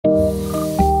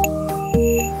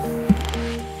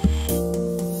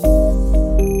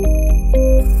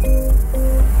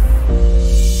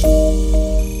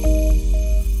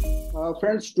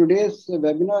Friends, today's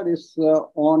webinar is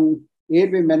on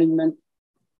airway management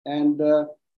and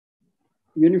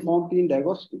uniformity in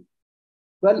diversity.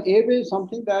 Well, airway is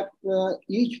something that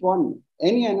each one,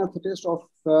 any anesthetist of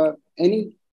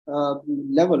any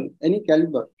level, any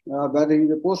caliber, whether he's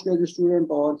a postgraduate student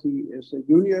or he is a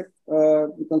junior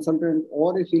consultant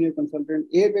or a senior consultant,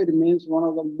 airway remains one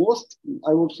of the most,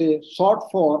 I would say, sought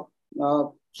for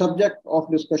subject of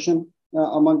discussion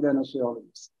among the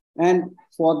anesthesiologists. And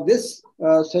for this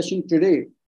session today,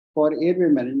 for airway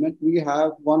management, we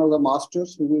have one of the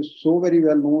masters who is so very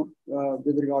well known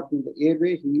with regard to the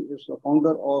airway. He is the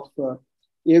founder of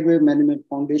Airway Management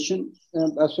Foundation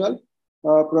as well,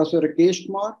 Professor Rakesh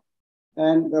Kumar.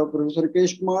 And Professor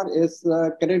Rakesh Kumar is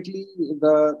currently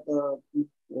the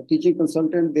teaching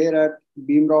consultant there at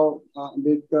Bhimrao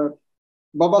Ambedkar,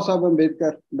 Baba Saheb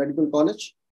Ambedkar Medical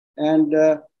College. And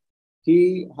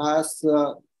he has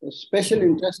a special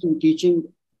interest in teaching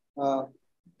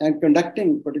and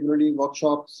conducting particularly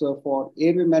workshops for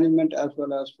airway management as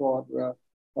well as for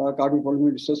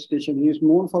cardiopulmonary resuscitation. He is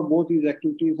known for both these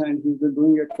activities and he's been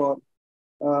doing it for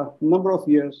a number of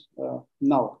years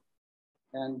now.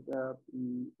 And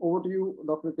over to you,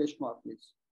 Dr. Rakesh Kumar,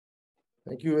 please.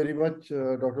 Thank you very much,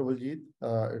 Dr. Baljeet.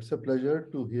 It's a pleasure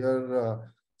to hear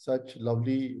such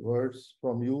lovely words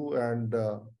from you. And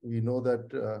we know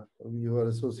that we were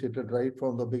associated right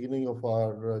from the beginning of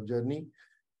our journey.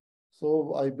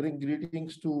 So I bring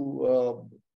greetings to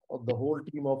the whole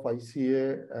team of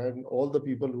ICA and all the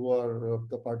people who are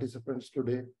the participants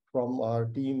today from our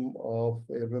team of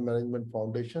Airway Management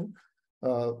Foundation,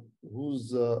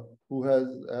 who has,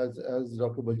 as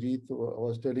Dr. Baljeet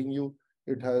was telling you,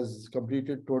 it has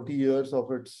completed 20 years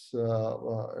of its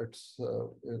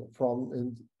from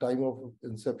in time of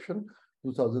inception,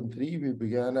 2003. We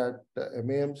began at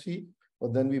MAMC,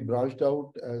 but then we branched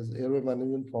out as Airway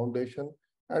Management Foundation.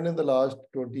 And in the last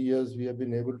 20 years, we have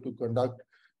been able to conduct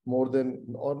more than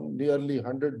nearly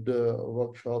 100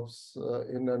 workshops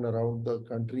in and around the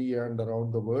country and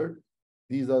around the world.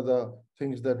 These are the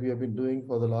things that we have been doing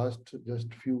for the last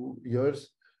just few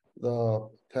years.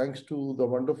 Thanks to the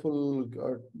wonderful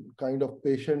kind of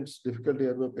patients, difficult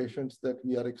airway patients that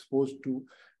we are exposed to,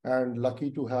 and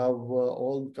lucky to have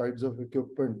all kinds of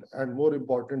equipment, and more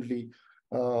importantly,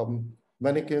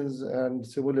 mannequins and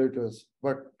simulators.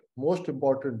 But most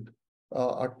important,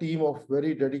 a team of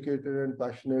very dedicated and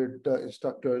passionate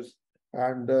instructors.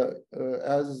 And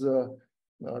as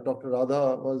Dr.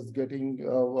 Radha was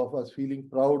feeling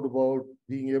proud about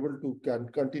being able to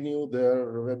continue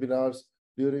their webinars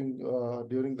during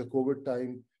the COVID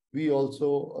time, we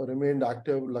also remained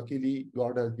active. Luckily,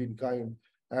 God has been kind.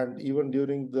 And even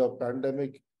during the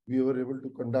pandemic, we were able to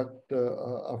conduct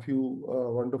a few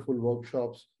wonderful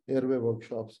workshops, airway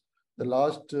workshops. The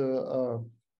last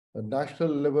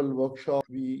national level workshop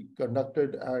we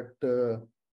conducted at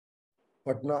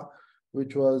Patna,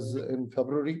 which was in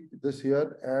February this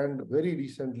year, and very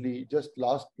recently, just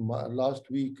last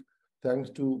week, thanks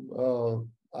to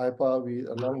AIPA,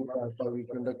 along with AIPA, we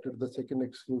conducted the second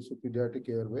exclusive pediatric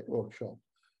airway workshop.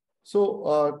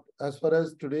 So, as far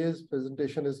as today's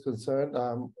presentation is concerned,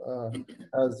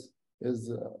 as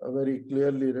is very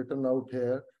clearly written out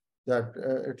here, that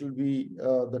it will be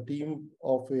the team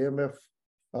of AMF.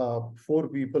 4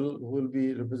 people who will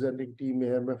be representing Team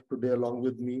AMF today along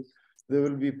with me. They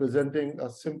will be presenting a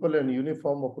simple and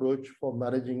uniform approach for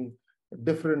managing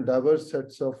different diverse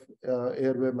sets of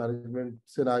airway management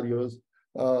scenarios,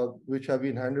 which have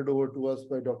been handed over to us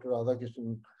by Dr.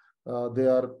 Radhakishan. They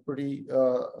are pretty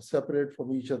separate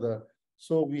from each other.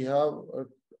 So we have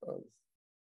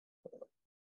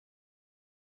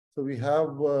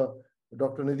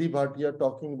Dr. Nidhi Bhatia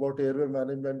talking about airway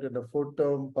management in a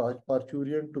 4-term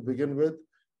parturient to begin with,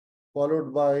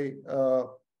 followed by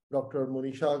Dr.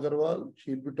 Munisha Agarwal.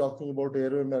 She'll be talking about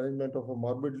airway management of a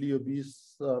morbidly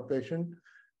obese patient.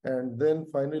 And then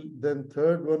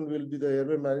third one will be the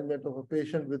airway management of a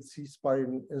patient with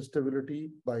C-spine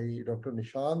instability by Dr.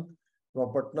 Nishant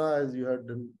from Patna. As you had,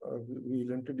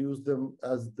 we'll introduce them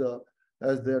as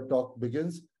their talk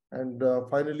begins. And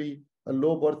finally, a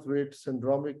low birth weight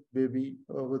syndromic baby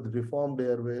with deformed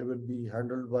airway will be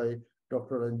handled by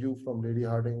Dr. Ranju from Lady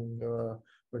Hardinge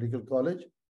Medical College.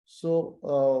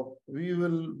 So we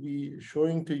will be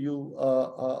showing to you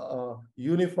a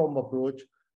uniform approach,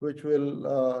 which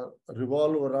will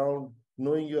revolve around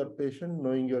knowing your patient,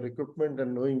 knowing your equipment,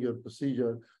 and knowing your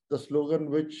procedure. The slogan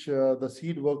which the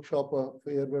seed workshop of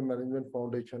Airway Management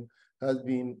Foundation has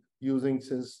been using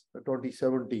since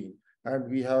 2017. And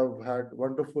we have had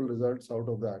wonderful results out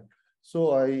of that.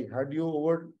 So I hand you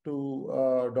over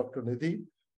to Dr. Nidhi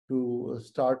to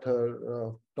start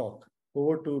her talk.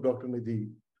 Over to Dr. Nidhi.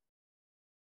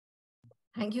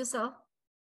 Thank you, sir.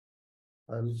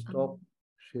 I'll stop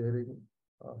sharing.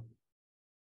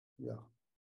 Yeah.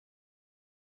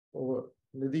 Over.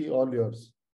 Nidhi, all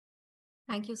yours.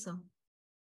 Thank you, sir.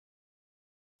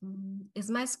 Is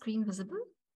my screen visible?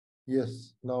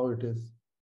 Yes, now it is.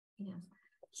 Yes.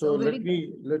 So this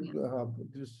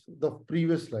the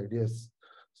previous slide. Yes.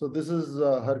 So this is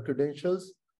her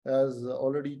credentials. As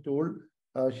already told,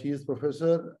 she is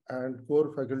professor and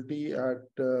core faculty at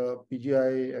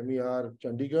PGIMER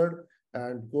Chandigarh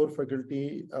and core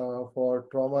faculty for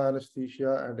trauma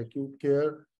anesthesia and acute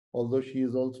care. Although she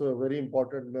is also a very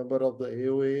important member of the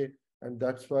AOA, and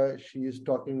that's why she is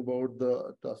talking about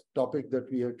the topic that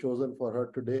we have chosen for her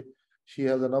today. She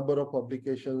has a number of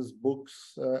publications,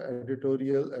 books,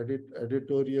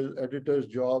 editor's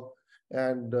job,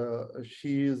 and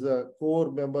she is a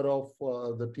core member of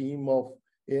the team of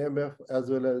AMF as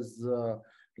well as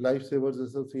Lifesavers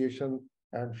Association,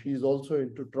 and she's also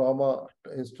into trauma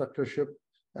instructorship,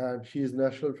 and she is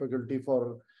national faculty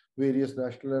for various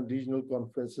national and regional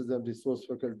conferences and resource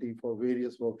faculty for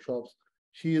various workshops.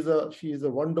 She is a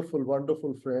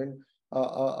wonderful friend.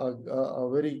 A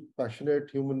very passionate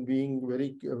human being,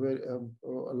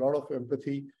 a lot of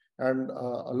empathy and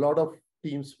a lot of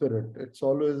team spirit. It's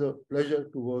always a pleasure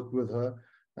to work with her,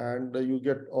 and you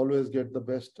always get the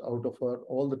best out of her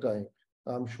all the time.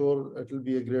 I'm sure it will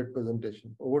be a great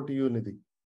presentation. Over to you, Nidhi.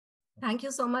 Thank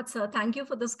you so much, sir. Thank you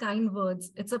for those kind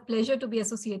words. It's a pleasure to be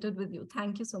associated with you.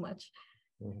 Thank you so much.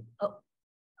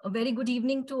 A very good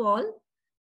evening to all.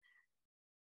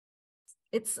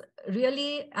 It's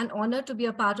really an honor to be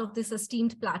a part of this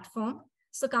esteemed platform.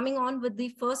 So coming on with the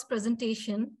first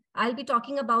presentation, I'll be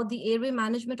talking about the airway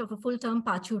management of a full-term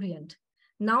parturient.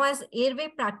 Now, as airway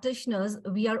practitioners,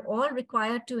 we are all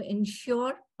required to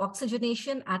ensure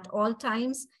oxygenation at all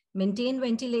times, maintain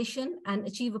ventilation, and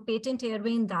achieve a patent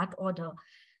airway in that order.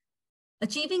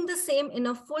 Achieving the same in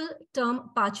a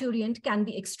full-term parturient can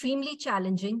be extremely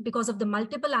challenging because of the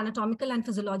multiple anatomical and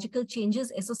physiological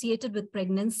changes associated with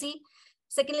pregnancy.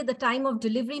 Secondly, the time of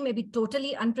delivery may be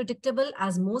totally unpredictable,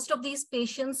 as most of these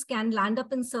patients can land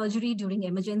up in surgery during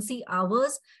emergency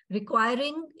hours,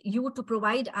 requiring you to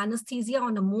provide anesthesia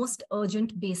on a most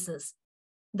urgent basis.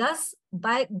 Thus,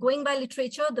 by going by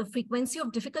literature, the frequency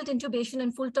of difficult intubation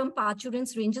in full-term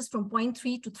parturients ranges from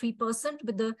 0.3 to 3%,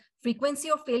 with the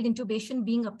frequency of failed intubation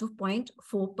being up to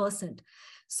 0.4%.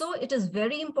 So it is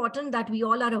very important that we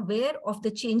all are aware of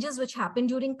the changes which happen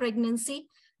during pregnancy,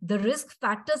 the risk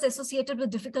factors associated with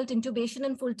difficult intubation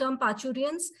in full-term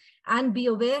parturients, and be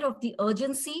aware of the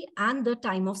urgency and the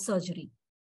time of surgery.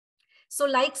 So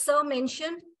like sir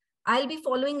mentioned, I'll be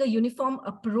following a uniform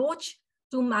approach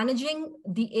to managing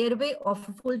the airway of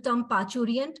a full-term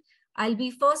parturient. I'll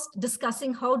be first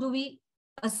discussing how do we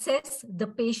assess the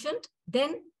patient,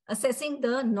 then assessing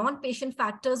the non-patient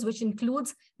factors, which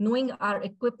includes knowing our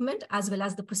equipment as well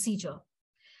as the procedure.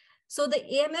 So the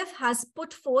AMF has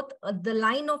put forth the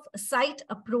line of sight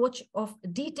approach of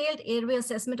detailed airway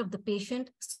assessment of the patient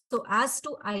so as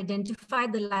to identify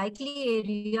the likely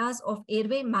areas of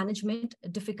airway management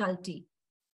difficulty.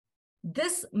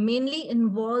 This mainly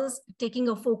involves taking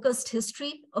a focused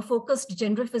history, a focused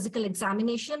general physical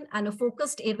examination, and a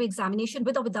focused airway examination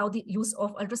with or without the use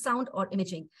of ultrasound or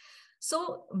imaging.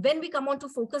 So when we come on to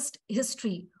focused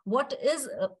history, what is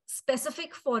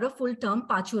specific for a full-term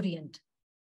parturient?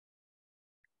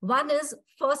 One is,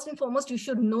 first and foremost, you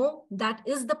should know that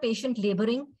is the patient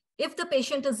laboring? If the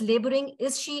patient is laboring,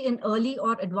 is she in early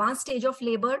or advanced stage of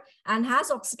labor, and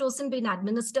has oxytocin been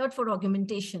administered for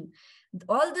augmentation?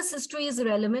 All this history is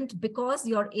relevant because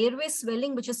your airway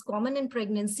swelling, which is common in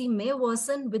pregnancy, may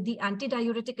worsen with the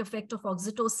antidiuretic effect of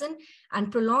oxytocin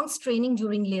and prolonged straining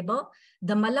during labor.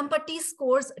 The Mallampati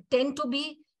scores tend to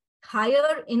be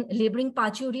higher in laboring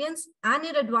parturients, and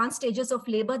in advanced stages of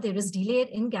labor, there is delay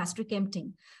in gastric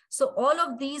emptying. So all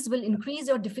of these will increase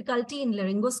your difficulty in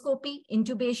laryngoscopy,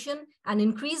 intubation, and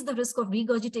increase the risk of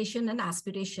regurgitation and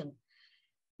aspiration.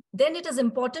 Then it is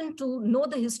important to know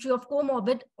the history of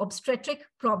comorbid obstetric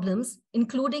problems,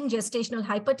 including gestational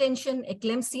hypertension,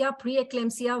 eclampsia,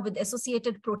 preeclampsia with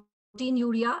associated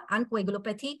proteinuria and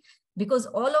coagulopathy, because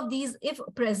all of these, if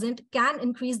present, can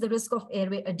increase the risk of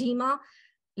airway edema,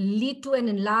 lead to an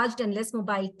enlarged and less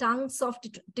mobile tongue,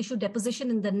 soft tissue deposition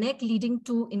in the neck, leading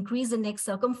to increase in neck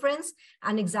circumference,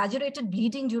 and exaggerated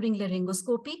bleeding during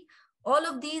laryngoscopy. All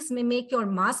of these may make your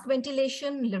mask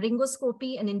ventilation,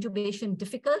 laryngoscopy, and intubation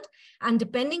difficult. And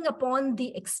depending upon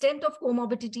the extent of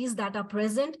comorbidities that are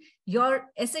present, your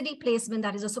SAD placement,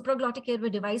 that is a supraglottic airway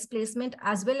device placement,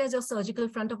 as well as your surgical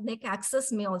front of neck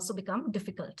access may also become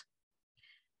difficult.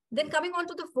 Then coming on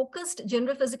to the focused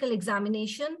general physical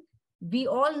examination, we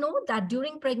all know that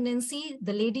during pregnancy,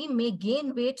 the lady may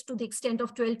gain weight to the extent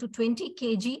of 12 to 20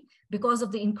 kg because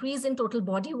of the increase in total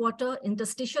body water,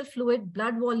 interstitial fluid,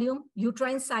 blood volume,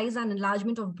 uterine size, and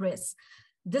enlargement of breasts.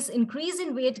 This increase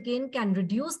in weight gain can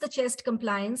reduce the chest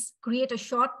compliance, create a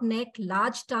short neck,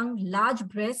 large tongue, large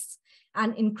breasts,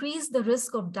 and increase the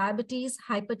risk of diabetes,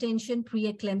 hypertension,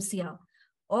 preeclampsia.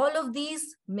 All of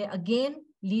these may again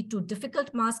lead to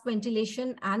difficult mask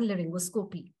ventilation and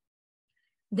laryngoscopy.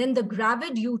 Then the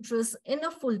gravid uterus in a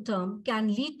full term can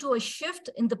lead to a shift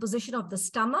in the position of the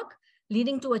stomach,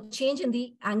 leading to a change in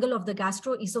the angle of the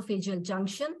gastroesophageal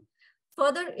junction.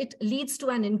 Further, it leads to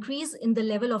an increase in the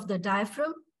level of the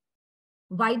diaphragm,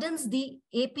 widens the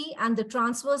AP and the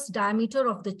transverse diameter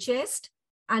of the chest,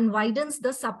 and widens the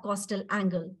subcostal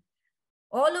angle.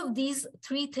 All of these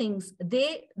three things,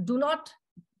 they do not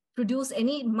produce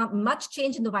any much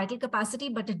change in the vital capacity,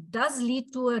 but it does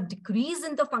lead to a decrease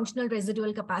in the functional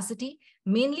residual capacity,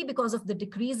 mainly because of the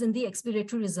decrease in the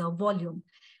expiratory reserve volume.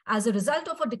 As a result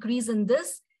of a decrease in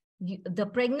this, the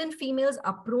pregnant females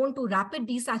are prone to rapid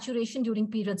desaturation during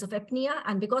periods of apnea,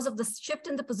 and because of the shift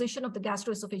in the position of the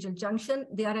gastroesophageal junction,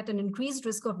 they are at an increased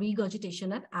risk of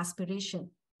regurgitation and aspiration.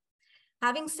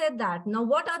 Having said that, now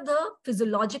what are the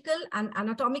physiological and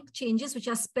anatomic changes which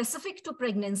are specific to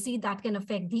pregnancy that can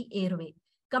affect the airway?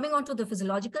 Coming on to the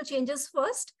physiological changes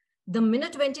first, the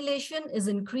minute ventilation is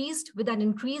increased with an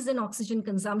increase in oxygen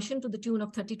consumption to the tune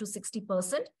of 30 to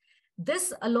 60%.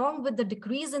 This, along with the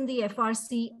decrease in the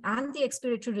FRC and the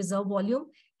expiratory reserve volume,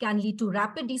 can lead to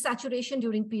rapid desaturation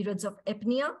during periods of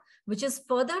apnea, which is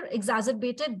further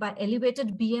exacerbated by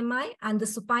elevated BMI and the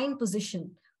supine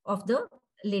position of the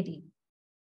lady.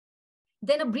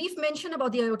 Then a brief mention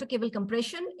about the aortocaval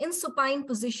compression. In supine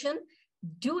position,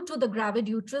 due to the gravid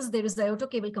uterus, there is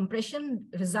aortocaval compression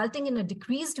resulting in a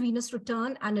decreased venous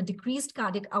return and a decreased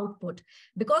cardiac output.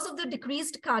 Because of the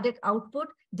decreased cardiac output,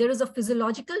 there is a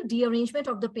physiological dearrangement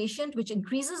of the patient, which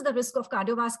increases the risk of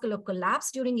cardiovascular collapse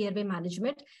during airway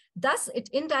management. Thus, it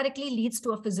indirectly leads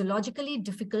to a physiologically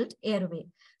difficult airway.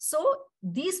 So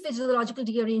these physiological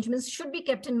dearrangements should be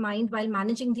kept in mind while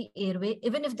managing the airway,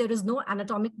 even if there is no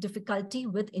anatomic difficulty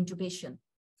with intubation.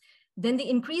 Then the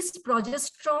increased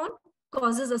progesterone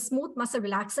causes a smooth muscle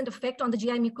relaxant effect on the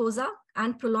GI mucosa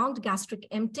and prolonged gastric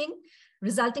emptying,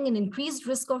 resulting in increased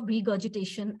risk of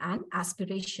regurgitation and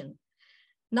aspiration.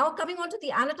 Now coming on to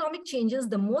the anatomic changes,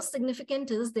 the most significant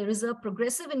is there is a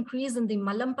progressive increase in the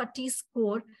Mallampati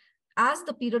score as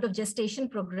the period of gestation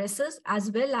progresses,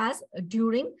 as well as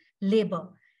during labor.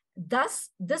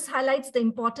 Thus, this highlights the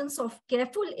importance of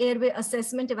careful airway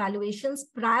assessment evaluations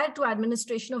prior to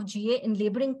administration of GA in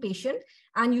laboring patient,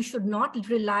 and you should not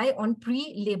rely on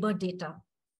pre-labor data,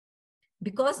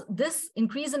 because this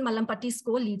increase in Mallampati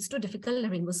score leads to difficult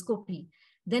laryngoscopy.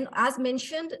 Then, as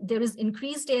mentioned, there is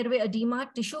increased airway edema,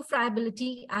 tissue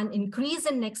friability, and increase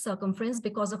in neck circumference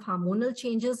because of hormonal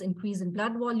changes, increase in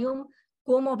blood volume,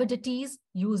 comorbidities,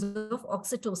 use of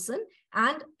oxytocin,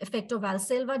 and effect of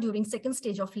Valsalva during second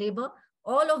stage of labor.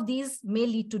 All of these may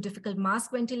lead to difficult mask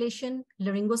ventilation,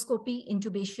 laryngoscopy,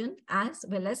 intubation, as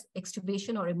well as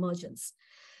extubation or emergence.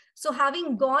 So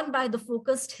having gone by the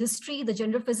focused history, the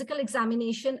general physical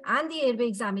examination, and the airway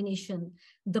examination,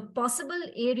 the possible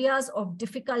areas of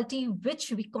difficulty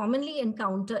which we commonly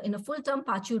encounter in a full-term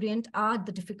parturient are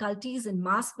the difficulties in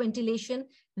mask ventilation,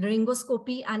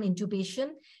 laryngoscopy, and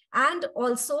intubation. And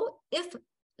also, if a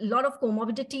lot of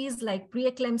comorbidities like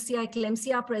preeclampsia,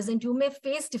 eclampsia are present, you may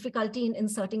face difficulty in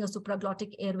inserting a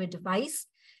supraglottic airway device.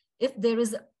 If there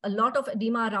is a lot of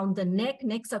edema around the neck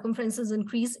circumferences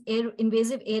increase,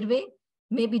 invasive airway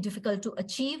may be difficult to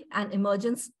achieve, and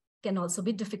emergence can also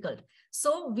be difficult.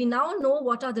 So we now know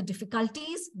what are the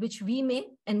difficulties which we may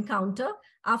encounter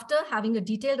after having a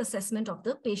detailed assessment of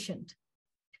the patient.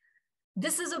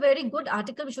 This is a very good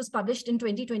article which was published in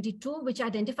 2022, which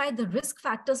identified the risk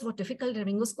factors for difficult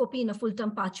laryngoscopy in a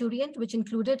full-term parturient, which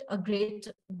included a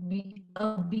BMI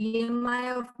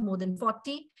of more than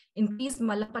 40, increased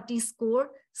Mallampati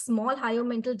score, small higher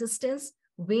mental distance,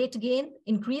 weight gain,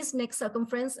 increased neck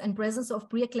circumference, and presence of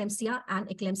preeclampsia and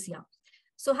eclampsia.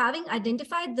 So having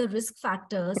identified the risk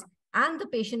factors and the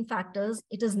patient factors,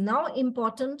 it is now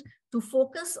important to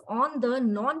focus on the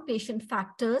non-patient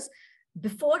factors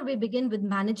before we begin with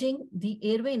managing the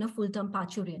airway in a full-term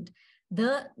parturient.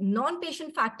 The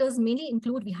non-patient factors mainly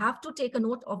include, we have to take a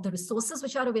note of the resources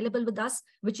which are available with us,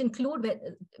 which include,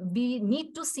 we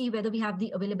need to see whether we have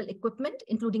the available equipment,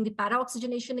 including the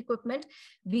para-oxygenation equipment.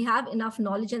 We have enough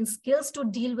knowledge and skills to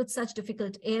deal with such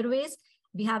difficult airways,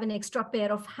 We have an extra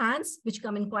pair of hands, which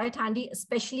come in quite handy,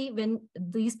 especially when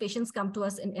these patients come to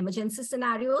us in emergency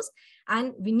scenarios.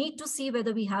 And we need to see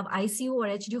whether we have ICU or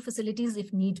HDU facilities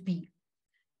if need be.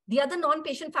 The other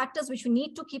non-patient factors which we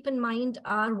need to keep in mind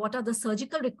are what are the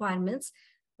surgical requirements,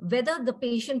 whether the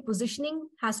patient positioning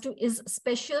is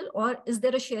special, or is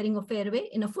there a sharing of airway.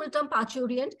 In a full-term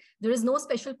parturient, there is no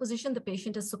special position. The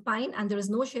patient is supine and there is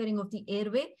no sharing of the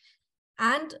airway.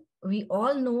 And we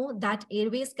all know that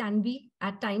airways can be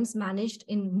at times managed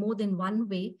in more than one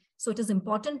way. So it is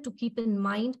important to keep in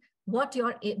mind what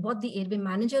the airway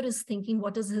manager is thinking,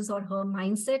 what is his or her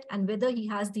mindset, and whether he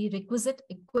has the requisite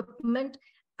equipment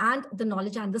and the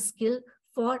knowledge and the skill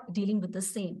for dealing with the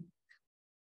same.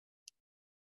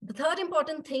 The third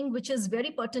important thing, which is very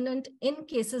pertinent in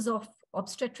cases of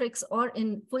obstetrics or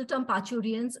in full-term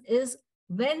parturients, is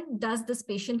when does this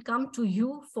patient come to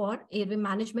you for airway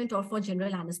management or for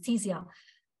general anesthesia?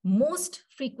 Most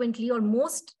frequently or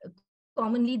most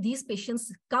commonly, these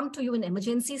patients come to you in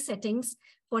emergency settings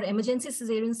for emergency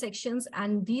cesarean sections,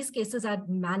 and these cases are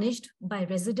managed by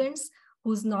residents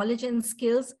whose knowledge and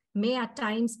skills may at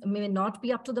times may not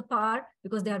be up to the par,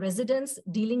 because they are residents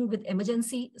dealing with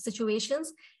emergency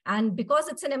situations. And because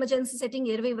it's an emergency setting,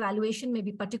 airway evaluation may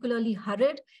be particularly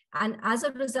hurried. And as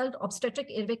a result,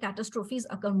 obstetric airway catastrophes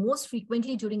occur most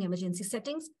frequently during emergency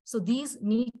settings. So these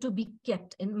need to be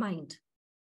kept in mind.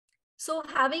 So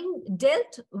having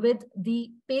dealt with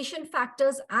the patient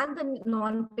factors and the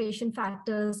non-patient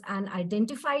factors and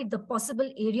identified the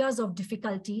possible areas of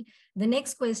difficulty, the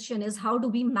next question is, how do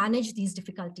we manage these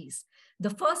difficulties?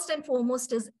 The first and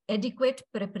foremost is adequate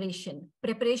preparation.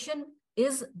 Preparation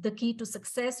is the key to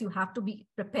success. You have to be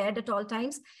prepared at all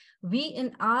times. We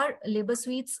in our labor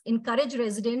suites encourage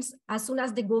residents, as soon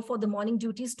as they go for the morning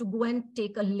duties, to go and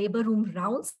take a labor room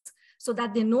rounds, so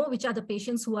that they know which are the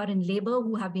patients who are in labor,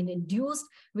 who have been induced,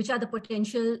 which are the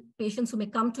potential patients who may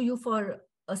come to you for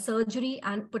a surgery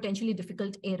and potentially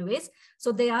difficult airways.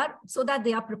 So that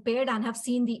they are prepared and have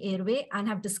seen the airway and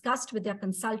have discussed with their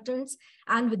consultants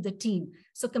and with the team.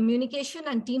 So communication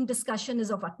and team discussion is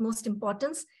of utmost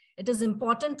importance. It is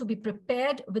important to be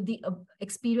prepared with the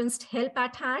experienced help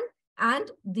at hand and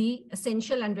the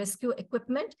essential and rescue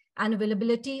equipment and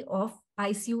availability of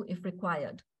ICU if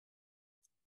required.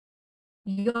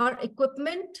 Your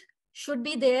equipment should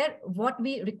be there, what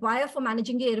we require for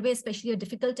managing the airway, especially a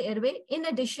difficult airway. In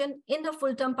addition, in a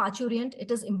full-term parturient, it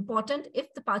is important,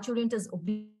 if the parturient is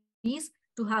obese,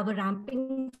 to have a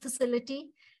ramping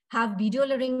facility, have video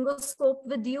laryngoscope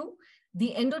with you.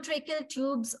 The endotracheal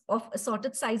tubes of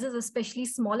assorted sizes, especially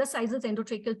smaller sizes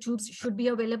endotracheal tubes, should be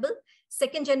available.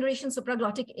 Second generation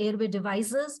supraglottic airway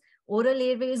devices, oral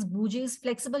airways, bougies,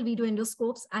 flexible video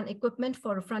endoscopes, and equipment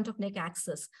for front of neck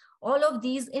access. All of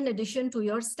these, in addition to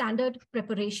your standard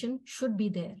preparation, should be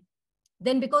there.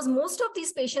 Then, because most of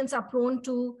these patients are prone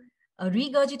to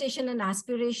regurgitation and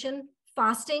aspiration,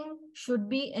 fasting should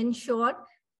be ensured.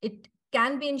 It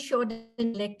can be ensured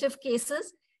in elective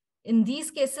cases. In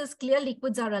these cases, clear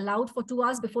liquids are allowed for 2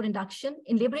 hours before induction.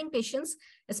 In laboring patients,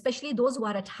 especially those who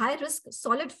are at high risk,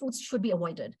 solid foods should be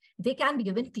avoided. They can be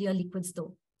given clear liquids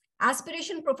though.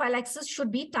 Aspiration prophylaxis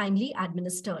should be timely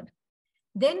administered.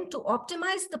 Then, to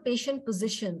optimize the patient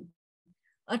position,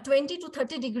 a 20 to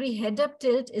 30 degree head-up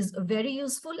tilt is very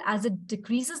useful, as it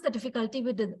decreases the difficulty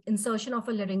with the insertion of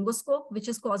a laryngoscope, which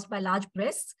is caused by large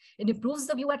breasts. It improves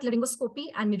the view at laryngoscopy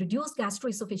and may reduce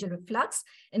gastroesophageal reflux.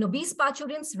 In obese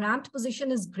parturients, ramped position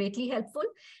is greatly helpful.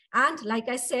 And like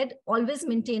I said, always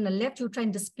maintain a left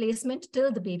uterine displacement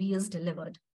till the baby is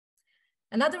delivered.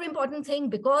 Another important thing,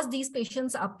 because these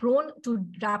patients are prone to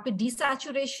rapid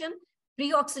desaturation,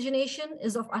 pre-oxygenation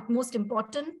is of utmost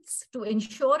importance to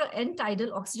ensure an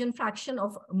end-tidal oxygen fraction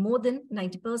of more than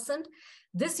 90%.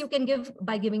 This you can give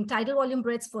by giving tidal volume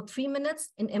breaths for 3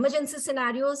 minutes. In emergency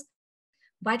scenarios,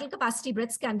 vital capacity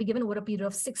breaths can be given over a period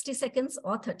of 60 seconds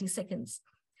or 30 seconds.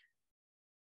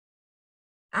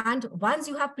 And once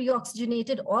you have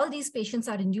pre-oxygenated, all these patients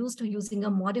are induced to using a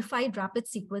modified rapid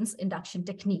sequence induction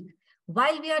technique.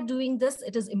 While we are doing this,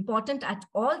 it is important at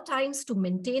all times to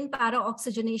maintain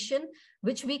para-oxygenation,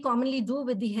 which we commonly do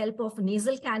with the help of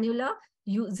nasal cannula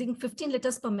using 15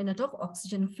 liters per minute of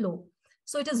oxygen flow.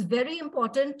 So it is very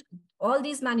important. All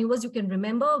these maneuvers you can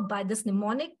remember by this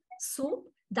mnemonic soup.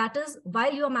 That is,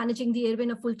 while you are managing the airway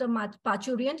in a full-term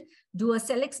parturient, do a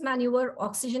Selleck's maneuver,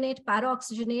 oxygenate,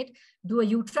 para-oxygenate, do a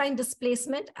uterine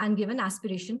displacement, and give an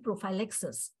aspiration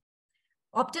prophylaxis.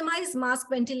 Optimize mask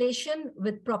ventilation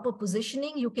with proper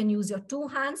positioning. You can use your 2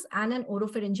 hands and an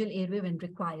oropharyngeal airway when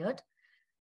required.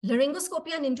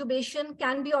 Laryngoscopy and intubation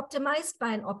can be optimized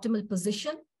by an optimal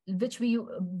position, which we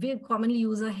commonly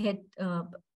use a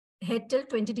head tilt,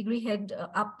 20-degree head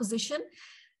up position.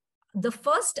 The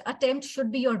first attempt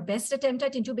should be your best attempt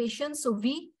at intubation. So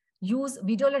we use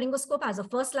video laryngoscope as a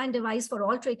first-line device for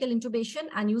all tracheal intubation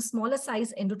and use smaller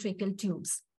size endotracheal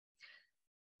tubes.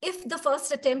 If the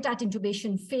first attempt at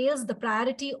intubation fails, the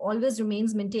priority always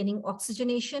remains maintaining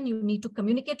oxygenation. You need to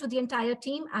communicate to the entire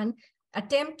team and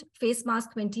attempt face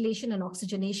mask ventilation and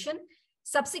oxygenation.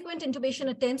 Subsequent intubation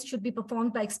attempts should be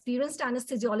performed by experienced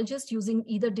anesthesiologists using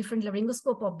either different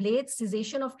laryngoscope or blades,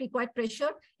 cessation of required pressure,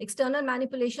 external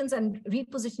manipulations, and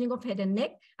repositioning of head and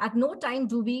neck. At no time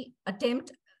do we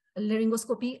attempt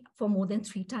laryngoscopy for more than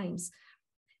 3 times.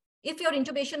 If your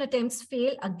intubation attempts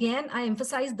fail, again, I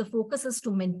emphasize the focus is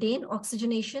to maintain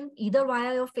oxygenation either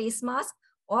via your face mask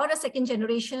or a second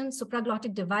generation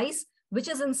supraglottic device, which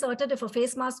is inserted if a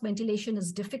face mask ventilation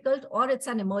is difficult or it's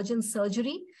an emergent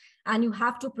surgery and you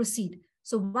have to proceed.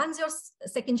 So once your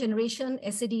second generation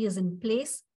SAD is in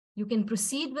place, you can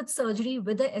proceed with surgery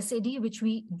with the SAD, which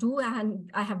we do and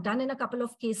I have done in a couple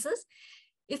of cases.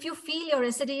 If you feel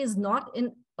your SAD is not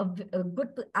in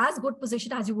as good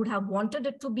position as you would have wanted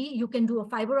it to be, you can do a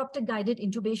fiber optic guided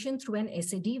intubation through an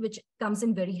SAD, which comes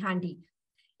in very handy.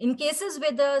 In cases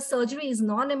where the surgery is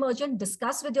non-emergent,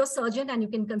 discuss with your surgeon and you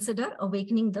can consider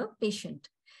awakening the patient.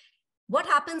 What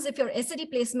happens if your SAD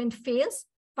placement fails?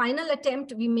 Final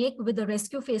attempt we make with the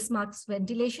rescue face mask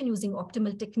ventilation using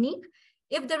optimal technique.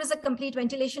 If there is a complete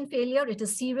ventilation failure, it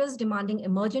is serious, demanding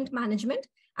emergent management,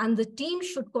 and the team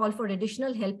should call for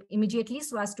additional help immediately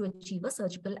so as to achieve a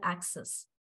surgical access.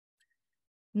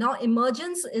 Now,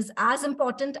 emergence is as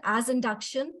important as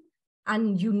induction,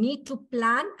 and you need to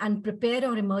plan and prepare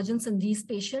your emergence in these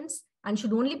patients and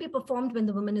should only be performed when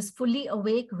the woman is fully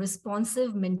awake,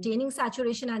 responsive, maintaining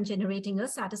saturation and generating a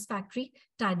satisfactory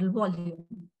tidal volume.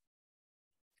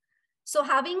 So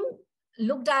having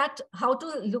looked at how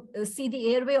to see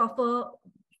the airway of a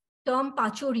term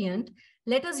parturient,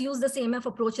 let us use the CMF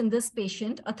approach in this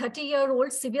patient. A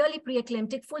 30-year-old severely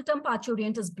pre-eclamptic full-term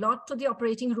parturient is brought to the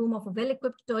operating room of a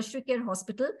well-equipped tertiary care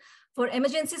hospital for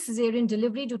emergency cesarean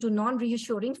delivery due to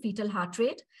non-reassuring fetal heart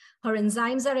rate. Her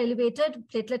enzymes are elevated,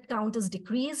 platelet count is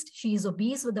decreased. She is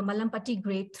obese with a Malampati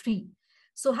grade 3.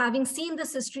 So having seen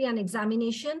this history and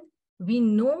examination, we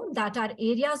know that our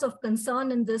areas of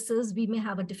concern in this is we may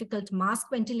have a difficult mask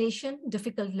ventilation,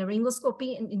 difficult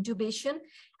laryngoscopy and intubation,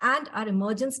 and our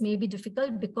emergence may be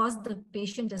difficult because the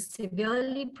patient is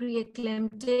severely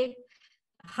pre-eclamptic,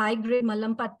 high-grade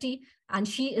Malampati, and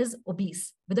she is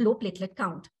obese with a low platelet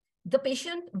count. The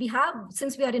patient, we have,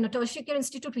 since we are in a tertiary care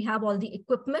institute, we have all the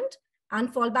equipment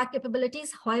and fallback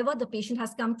capabilities. However, the patient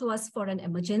has come to us for an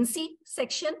emergency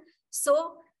section.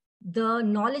 So the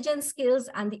knowledge and skills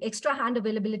and the extra hand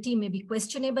availability may be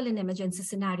questionable in emergency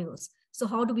scenarios. So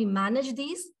how do we manage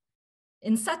these?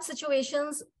 In such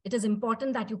situations, it is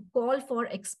important that you call for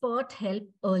expert help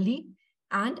early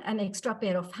and an extra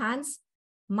pair of hands.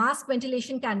 Mask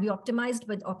ventilation can be optimized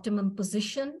with optimum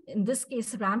position. In this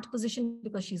case, ramped position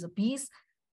because she's obese.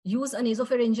 Use a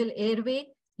nasopharyngeal airway.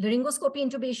 Laryngoscopy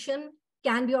intubation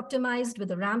can be optimized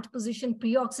with a ramped position.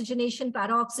 Pre-oxygenation,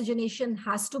 para-oxygenation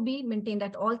has to be maintained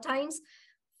at all times.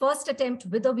 First attempt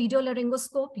with a video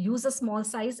laryngoscope, use a small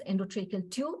size endotracheal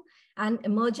tube, and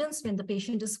emergence when the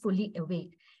patient is fully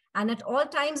awake. And at all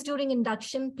times during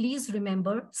induction, please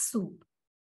remember SOUP.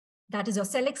 That is your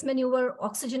Sellex maneuver,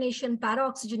 oxygenation,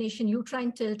 para-oxygenation,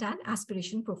 uterine tilt, and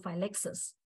aspiration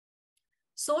prophylaxis.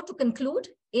 So to conclude,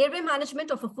 airway management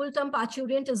of a full-term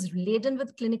parturient is laden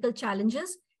with clinical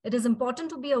challenges. It is important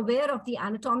to be aware of the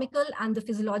anatomical and the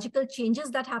physiological changes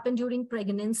that happen during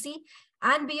pregnancy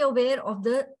and be aware of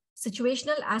the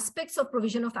situational aspects of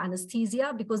provision of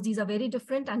anesthesia because these are very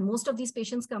different and most of these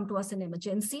patients come to us in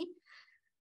emergency.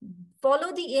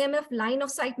 Follow the AMF line of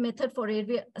sight method for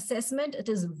airway assessment. It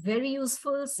is very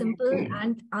useful, simple,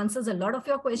 and answers a lot of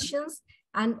your questions.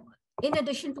 And in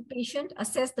addition to patient,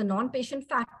 assess the non-patient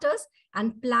factors,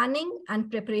 and planning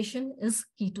and preparation is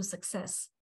key to success.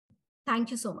 Thank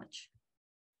you so much.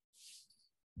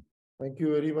 Thank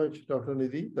you very much, Dr.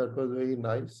 Nidhi. That was very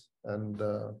nice and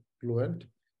fluent,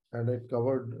 and it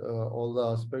covered all the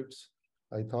aspects,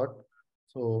 I thought.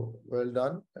 So well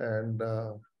done. And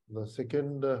the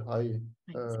second, I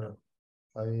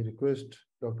request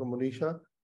Dr. Munisha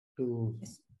to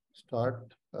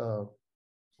start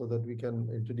so that we can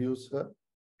introduce her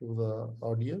to the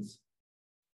audience.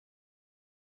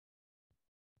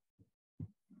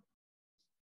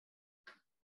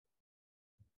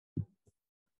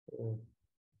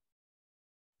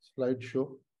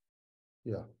 Slideshow.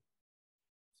 Yeah.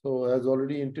 So as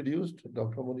already introduced,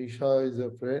 Dr. Munisha is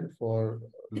a friend for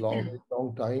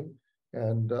long time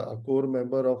and a core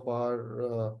member of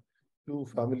our two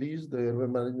families, the Airway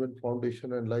Management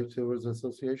Foundation and Lifesavers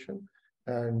Association.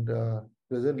 And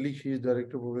presently, she is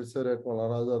Director Professor at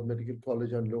Maulana Azad Medical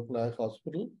College and Lok Nayak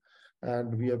Hospital.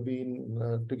 And we have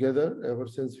been together ever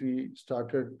since we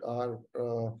started our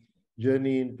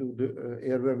journey into the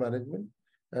airway management.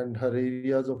 And her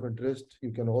areas of interest,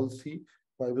 you can all see.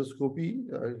 Fibroscopy,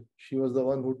 she was the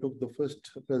one who took the first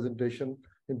presentation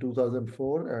in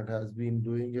 2004 and has been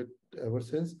doing it ever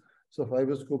since. So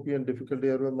fibroscopy and difficult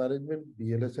airway management,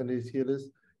 BLS and ACLS.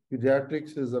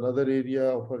 Pediatrics is another area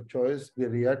of her choice.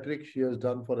 Geriatrics she has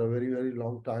done for a very, very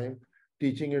long time.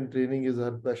 Teaching and training is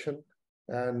her passion.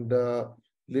 And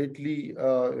lately,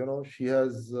 she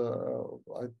has,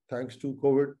 thanks to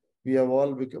COVID, we have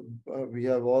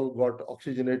all got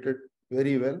oxygenated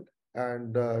very well.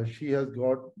 And she has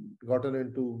gotten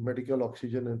into medical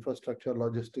oxygen infrastructure,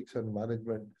 logistics, and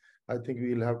management. I think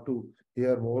we'll have to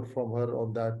hear more from her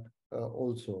on that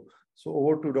also. So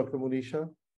over to Dr. Munisha.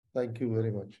 Thank you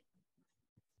very much.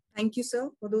 Thank you, sir,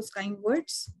 for those kind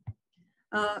words.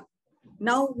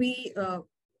 Now we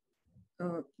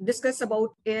discuss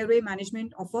about airway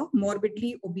management of a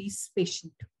morbidly obese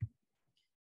patient.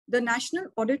 The National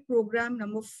Audit Program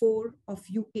number 4 of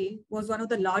UK was one of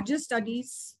the largest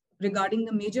studies regarding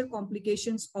the major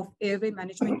complications of airway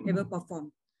management ever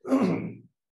performed.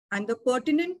 And the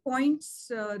pertinent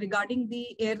points regarding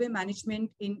the airway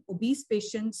management in obese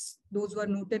patients, those were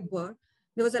noted were,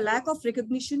 there was a lack of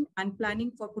recognition and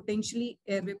planning for potentially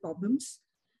airway problems.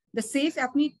 The safe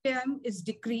apnea time is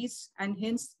decreased, and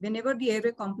hence whenever the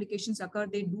airway complications occur,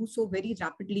 they do so very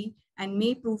rapidly and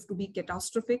may prove to be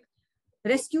catastrophic.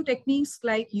 Rescue techniques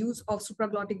like use of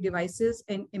supraglottic devices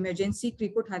and emergency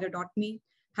cricothyroidotomy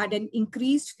had an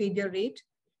increased failure rate,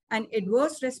 and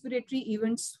adverse respiratory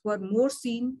events were more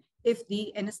seen if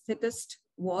the anesthetist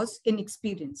was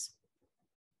inexperienced.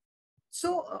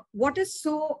 So what is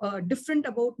so different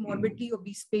about morbidly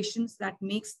obese patients that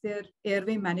makes their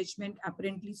airway management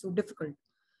apparently so difficult?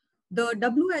 The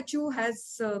WHO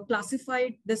has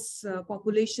classified this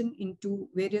population into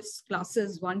various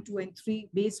classes 1, 2, and 3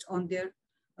 based on their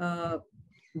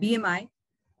BMI.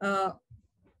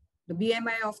 The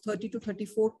BMI of 30 to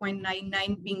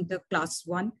 34.99 being the class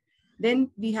 1.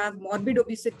 Then we have morbid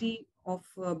obesity of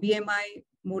BMI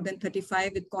more than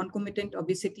 35 with concomitant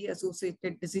obesity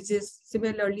associated diseases.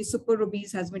 Similarly, super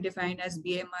obese has been defined as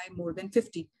BMI more than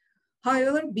 50.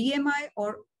 However, BMI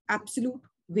or absolute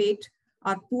weight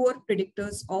are poor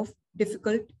predictors of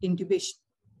difficult intubation.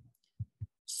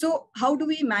 So how do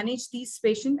we manage these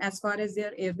patients as far as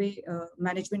their airway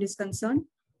management is concerned?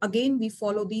 Again, we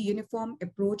follow the uniform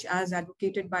approach as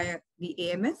advocated by the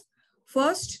AMF.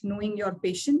 First, knowing your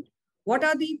patient. What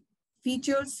are the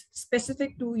features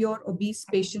specific to your obese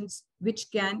patients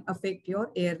which can affect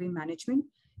your airway management?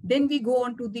 Then we go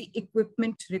on to the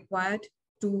equipment required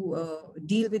to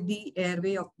deal with the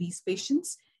airway of these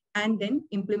patients, and then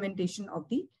implementation of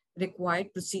the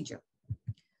required procedure.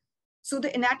 So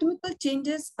the anatomical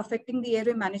changes affecting the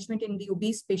airway management in the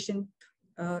obese patient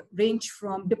range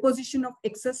from deposition of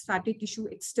excess fatty tissue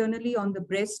externally on the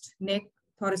breast, neck,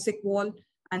 thoracic wall,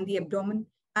 and the abdomen,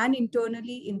 and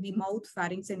internally in the mouth,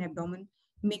 pharynx, and abdomen,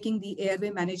 making the airway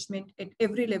management at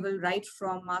every level, right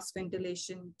from mask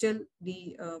ventilation till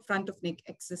the front of neck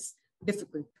axis,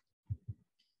 difficult.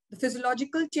 The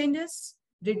physiological changes: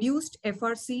 reduced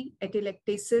FRC,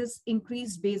 atelectasis,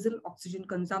 increased basal oxygen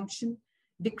consumption,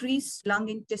 decreased lung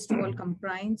and chest wall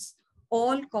compliance,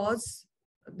 all cause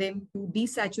them to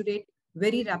desaturate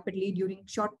very rapidly during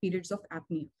short periods of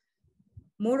apnea.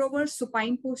 Moreover,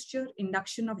 supine posture,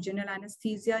 induction of general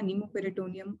anesthesia,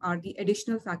 pneumoperitoneum are the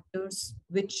additional factors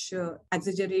which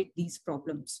exaggerate these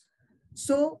problems.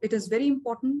 So it is very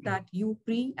important that you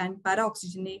pre- and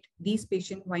para-oxygenate these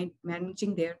patients while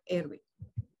managing their airway.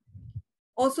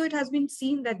 Also, it has been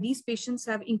seen that these patients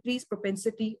have increased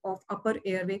propensity of upper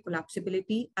airway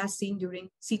collapsibility as seen during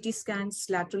CT scans,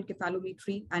 lateral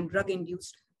cephalometry, and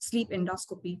drug-induced sleep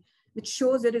endoscopy, which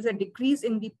shows there is a decrease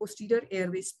in the posterior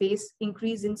airway space,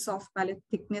 increase in soft palate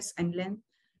thickness and length,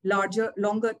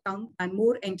 longer tongue, and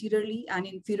more anteriorly and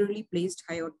inferiorly placed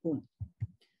hyoid bone.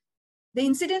 The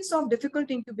incidence of difficult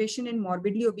intubation in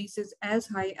morbidly obese is as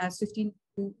high as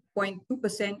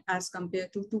 15.2% as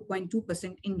compared to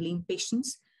 2.2% in lean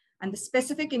patients. And the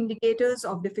specific indicators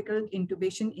of difficult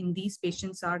intubation in these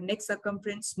patients are neck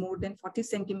circumference more than 40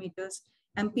 centimeters,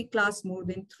 MP class more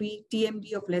than 3,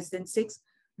 TMD of less than 6,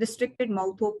 restricted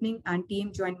mouth opening and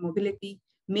TM joint mobility,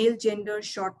 male gender,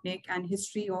 short neck, and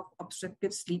history of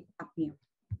obstructive sleep apnea.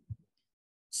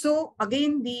 So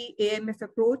again, the AMF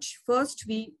approach: first,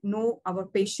 we know our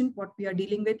patient, what we are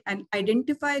dealing with, and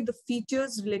identify the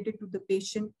features related to the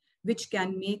patient which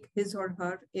can make his or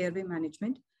her airway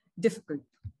management difficult.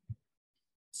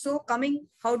 So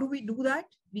how do we do that?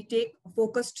 We take a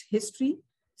focused history,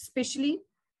 especially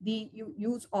the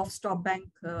use of stop bank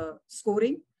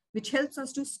scoring, which helps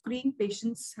us to screen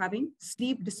patients having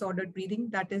sleep disordered breathing,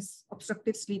 that is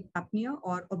obstructive sleep apnea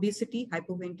or obesity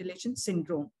hypoventilation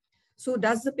syndrome. So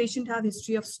does the patient have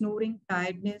history of snoring,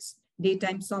 tiredness,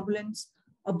 daytime somnolence,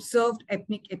 observed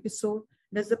apneic episode?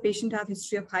 Does the patient have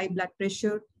history of high blood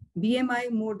pressure,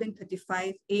 BMI more than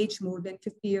 35, age more than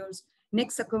 50 years,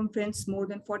 neck circumference more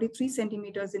than 43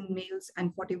 centimeters in males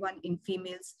and 41 in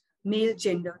females, male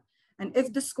gender? And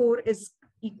if the score is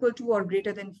equal to or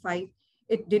greater than 5,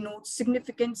 it denotes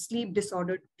significant sleep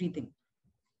disordered breathing.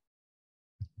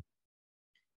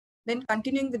 Then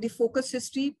continuing with the focus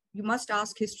history, you must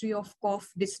ask history of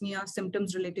cough, dyspnea,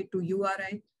 symptoms related to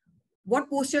URI. What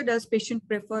posture does patient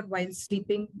prefer while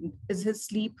sleeping? Is his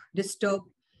sleep disturbed?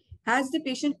 Has the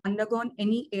patient undergone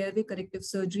any airway corrective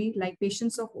surgery? Like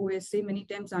patients of OSA many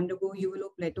times undergo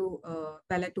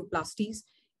uvulopalatoplasties.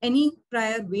 Any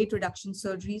prior weight reduction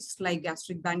surgeries like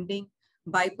gastric banding,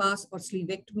 bypass or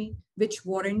sleevectomy, which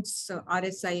warrants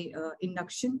RSI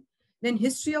induction. Then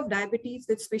history of diabetes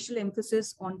with special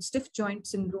emphasis on stiff joint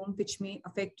syndrome, which may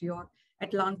affect your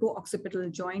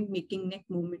atlanto-occipital joint, making neck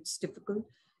movements difficult.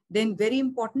 Then very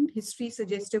important, history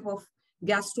suggestive of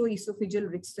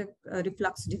gastroesophageal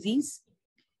reflux disease.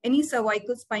 Any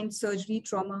cervical spine surgery,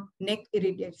 trauma, neck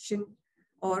irritation,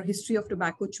 or history of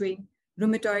tobacco chewing,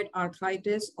 rheumatoid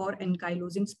arthritis, or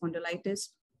ankylosing spondylitis.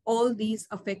 All these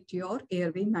affect your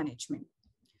airway management.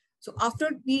 So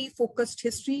after the focused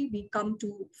history, we come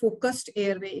to focused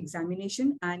airway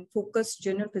examination and focused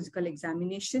general physical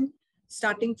examination,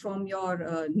 starting from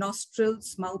your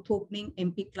nostrils, mouth opening,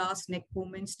 MP class, neck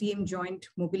movements, TM joint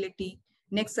mobility,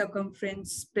 neck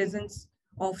circumference, presence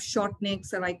of short neck,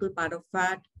 cervical pad of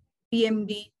fat,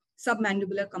 PMD,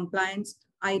 submandibular compliance,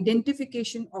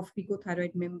 identification of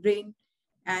picothyroid membrane,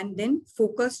 and then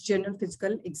focused general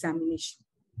physical examination.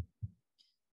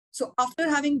 So after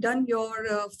having done your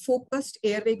focused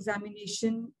airway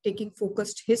examination, taking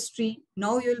focused history,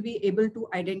 now you'll be able to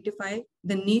identify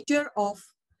the nature of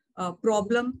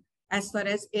problem as far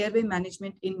as airway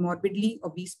management in morbidly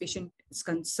obese patient is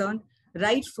concerned,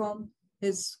 right from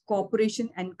his cooperation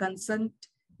and consent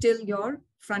till your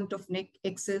front of neck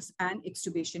access and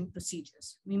extubation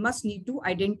procedures. We must need to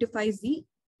identify the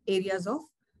areas of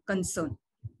concern.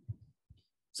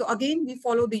 So again, we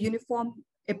follow the uniform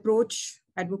approach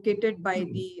advocated by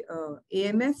the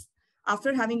AMF.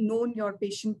 After having known your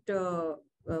patient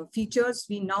features,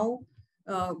 we now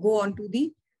go on to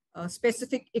the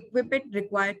specific equipment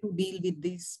required to deal with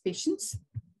these patients.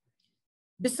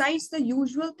 Besides the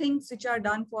usual things which are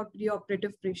done for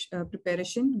preoperative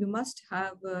preparation, you must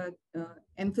have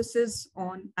emphasis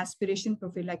on aspiration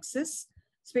prophylaxis,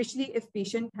 especially if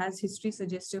patient has history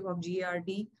suggestive of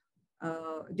GERD,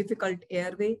 difficult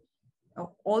airway.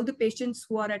 All the patients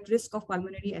who are at risk of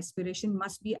pulmonary aspiration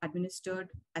must be administered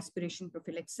aspiration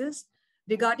prophylaxis.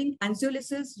 Regarding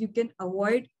anxiolysis, you can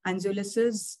avoid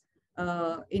anxiolysis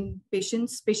in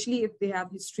patients, especially if they have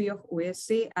history of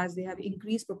OSA, as they have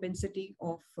increased propensity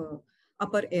of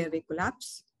upper airway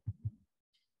collapse.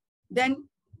 Then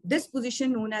this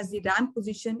position, known as the ramp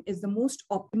position, is the most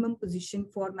optimum position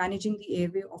for managing the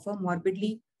airway of a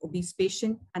morbidly obese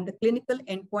patient. And the clinical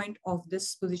endpoint of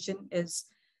this position is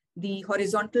the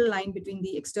horizontal line between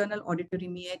the external auditory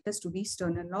meatus to the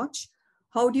sternal notch.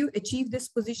 How do you achieve this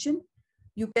position?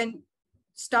 You can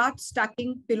start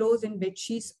stacking pillows and bed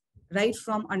sheets right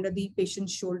from under the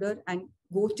patient's shoulder and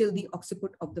go till the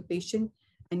occiput of the patient,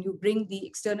 and you bring the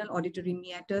external auditory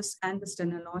meatus and the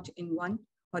sternal notch in one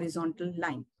horizontal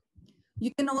line.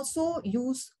 You can also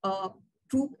use a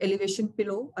troop elevation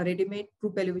pillow, a ready-made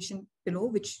troop elevation pillow,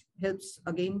 which helps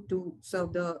again to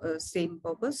serve the same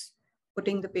purpose,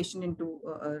 putting the patient into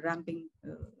a ramping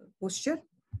posture.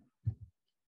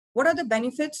 What are the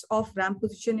benefits of ramp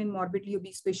position in morbidly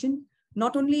obese patient?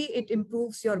 Not only it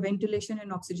improves your ventilation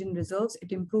and oxygen reserves,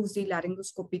 it improves the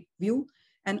laryngoscopic view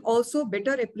and also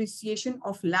better appreciation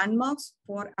of landmarks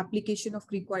for application of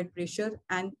cricoid pressure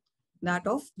and that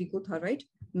of cricothyroid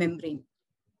membrane.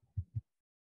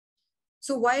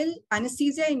 So while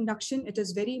anesthesia induction, it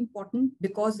is very important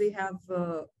because they have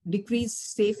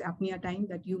decreased safe apnea time,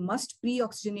 that you must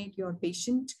pre-oxygenate your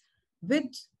patient with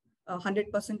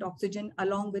 100% oxygen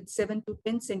along with 7 to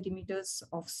 10 centimeters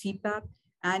of CPAP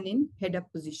and in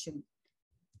head-up position.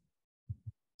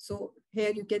 So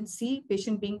here you can see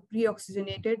patient being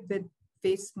pre-oxygenated with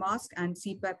face mask and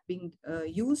CPAP being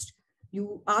used.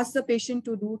 You ask the patient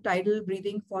to do tidal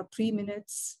breathing for 3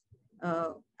 minutes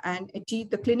and achieve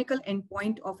the clinical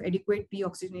endpoint of adequate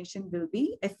pre-oxygenation will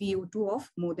be FeO2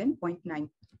 of more than 0.9.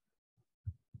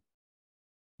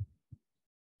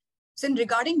 So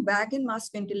regarding bag and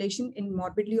mask ventilation in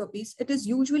morbidly obese, it is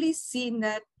usually seen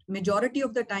that majority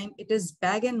of the time it is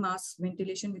bag and mask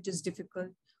ventilation which is difficult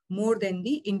more than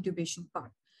the intubation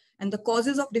part. And the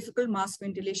causes of difficult mask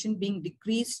ventilation being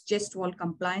decreased chest wall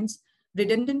compliance,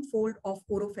 redundant fold of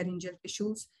oropharyngeal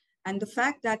tissues, and the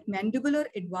fact that mandibular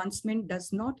advancement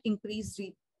does not increase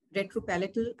the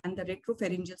retropalatal and the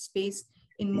retropharyngeal space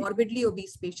in morbidly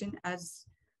obese patients as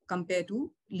compared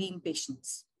to lean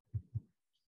patients.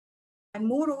 And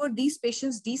moreover, these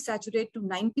patients desaturate to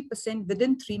 90%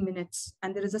 within 3 minutes,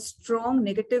 and there is a strong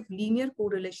negative linear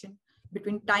correlation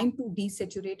between time to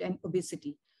desaturate and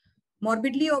obesity.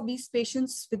 Morbidly obese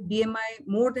patients with BMI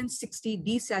more than 60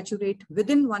 desaturate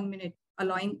within 1 minute,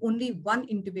 allowing only one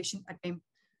intubation attempt,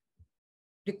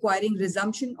 requiring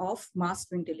resumption of mask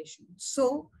ventilation.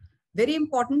 So, very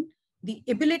important, the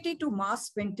ability to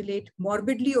mask ventilate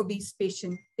morbidly obese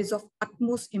patient is of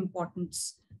utmost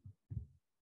importance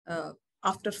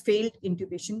after failed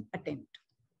intubation attempt.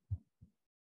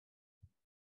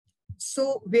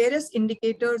 So various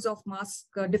indicators of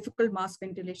difficult mask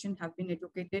ventilation have been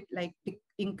advocated, like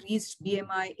increased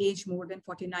BMI, age more than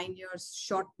 49 years,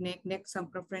 short neck, neck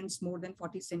circumference more than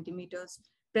 40 centimeters,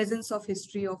 presence of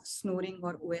history of snoring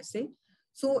or OSA.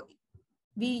 So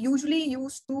we usually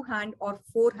use 2-hand or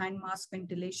 4-hand mask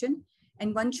ventilation,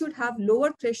 and one should have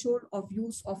lower threshold of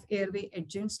use of airway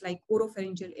agents like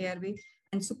oropharyngeal airway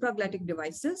and supraglottic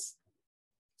devices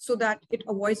so that it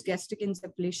avoids gastric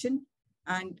insufflation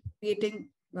and creating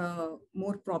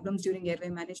more problems during airway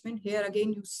management. Here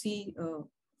again, you see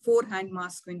 4-hand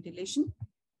mask ventilation.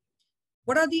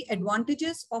 What are the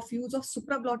advantages of use of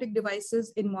supraglottic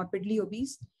devices in morbidly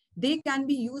obese? They can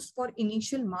be used for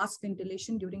initial mask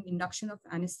ventilation during induction of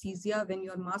anesthesia when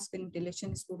your mask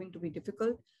ventilation is proving to be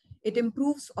difficult. It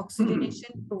improves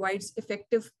oxygenation, provides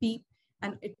effective PEEP,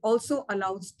 and it also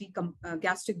allows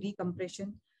gastric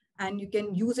decompression, and you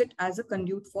can use it as a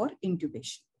conduit for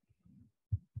intubation.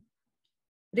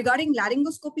 Regarding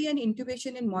laryngoscopy and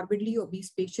intubation in morbidly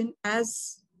obese patient,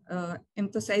 as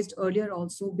emphasized earlier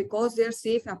also, because their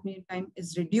safe apnea time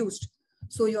is reduced,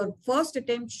 so your first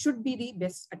attempt should be the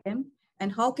best attempt.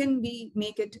 And how can we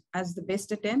make it as the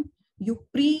best attempt? You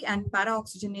pre and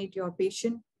para-oxygenate your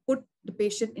patient, put the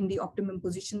patient in the optimum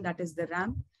position, that is the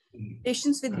ramp.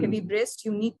 Patients with heavy breast,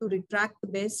 you need to retract the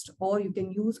breast, or you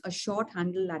can use a short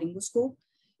handle laryngoscope.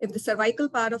 If the cervical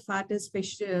part of fat is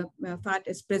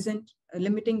present,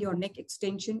 limiting your neck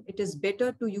extension, it is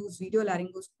better to use video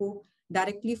laryngoscope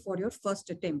directly for your first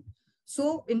attempt.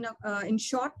 So in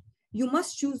short, you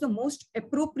must choose the most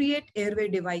appropriate airway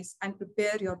device and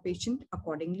prepare your patient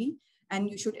accordingly. And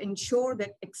you should ensure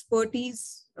that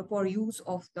expertise for use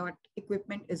of that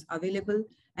equipment is available,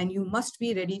 and you must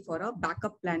be ready for a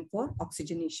backup plan for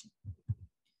oxygenation.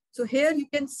 So here you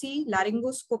can see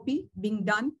laryngoscopy being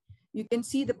done. You can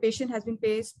see the patient has been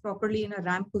placed properly in a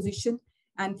ramp position,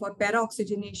 and for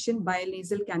para-oxygenation,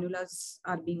 binasal cannulas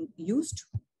are being used.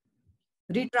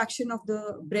 Retraction of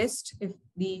the breast if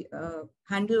the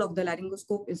handle of the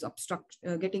laryngoscope is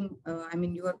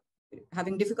you are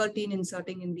having difficulty in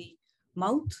inserting in the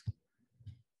mouth.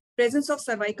 Presence of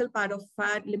cervical part of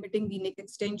fat limiting the neck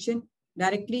extension,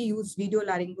 directly use video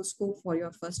laryngoscope for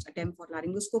your first attempt for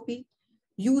laryngoscopy.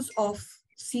 Use of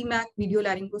CMAC video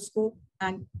laryngoscope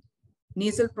and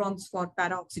nasal prongs for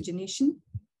para-oxygenation.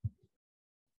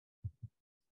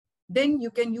 Then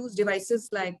you can use devices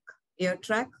like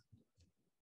AirTrack.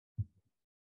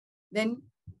 Then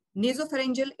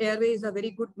nasopharyngeal airway is a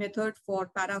very good method for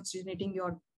para-oxygenating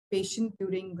your patient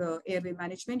during airway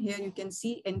management. Here you can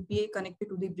see NPA connected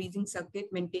to the breathing circuit,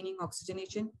 maintaining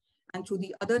oxygenation. And through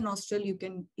the other nostril, you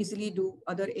can easily do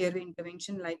other airway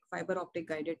intervention like fiber optic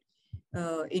guided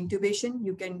intubation.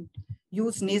 You can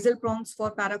use nasal prongs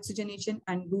for para-oxygenation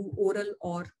and do oral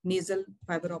or nasal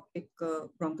fiber optic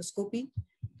bronchoscopy.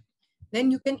 Then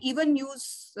you can even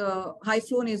use high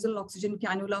flow nasal oxygen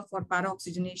cannula for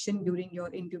para-oxygenation during your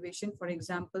intubation, for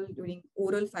example, during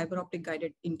oral fiber optic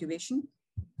guided intubation.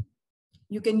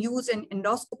 You can use an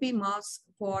endoscopy mask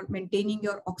for maintaining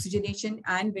your oxygenation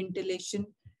and ventilation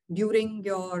during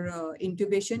your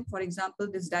intubation. For example,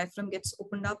 this diaphragm gets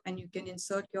opened up and you can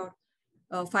insert your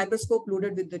fibroscope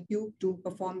loaded with the tube to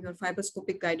perform your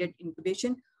fibroscopic guided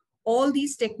intubation. All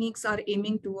these techniques are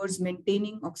aiming towards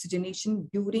maintaining oxygenation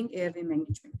during airway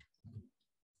management.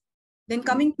 Then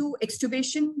coming to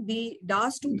extubation, the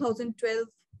DAS 2012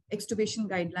 extubation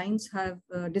guidelines have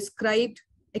described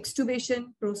extubation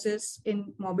process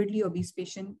in morbidly obese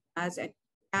patient as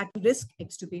at-risk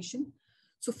extubation.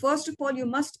 So first of all, you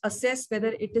must assess whether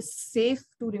it is safe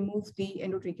to remove the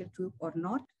endotracheal tube or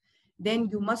not. Then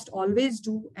you must always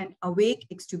do an awake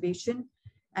extubation.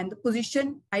 And the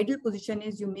position, ideal position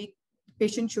is you make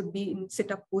patient should be in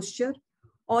sit-up posture.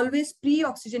 Always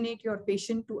pre-oxygenate your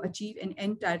patient to achieve an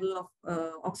end tidal of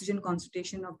oxygen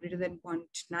concentration of greater than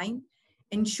 0.9.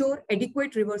 Ensure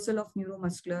adequate reversal of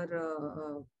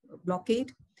neuromuscular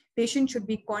blockade. Patient should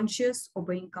be conscious,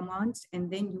 obeying commands, and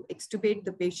then you extubate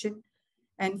the patient,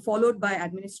 and followed by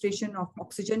administration of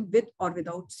oxygen with or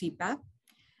without CPAP.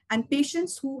 And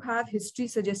patients who have history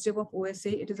suggestive of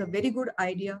OSA, it is a very good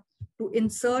idea to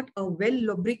insert a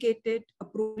well-lubricated,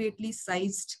 appropriately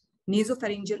sized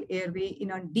nasopharyngeal airway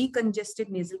in a decongested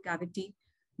nasal cavity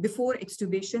before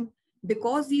extubation,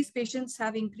 because these patients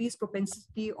have increased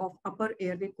propensity of upper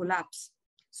airway collapse.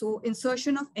 So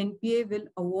insertion of NPA will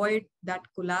avoid that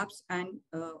collapse and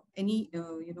any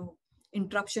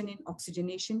interruption in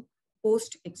oxygenation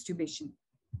post-extubation.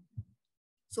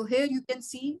 So here you can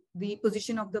see the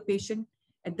position of the patient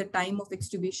at the time of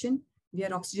extubation. We are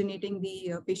oxygenating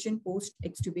the patient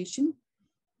post-extubation.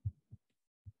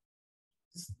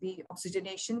 This is the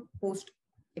oxygenation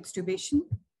post-extubation.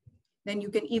 Then you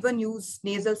can even use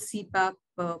nasal CPAP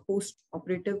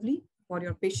post-operatively for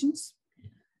your patients.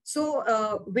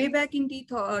 So way back in the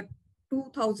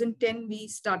 2010, we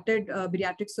started a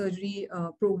bariatric surgery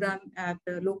program at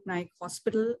Lok Naik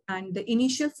Hospital. And the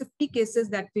initial 50 cases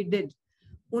that we did,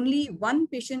 only one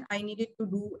patient I needed to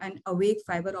do an awake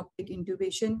fiber optic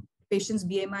intubation. Patient's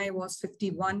BMI was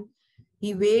 51.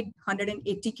 He weighed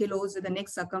 180 kilos with a neck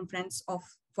circumference of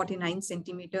 49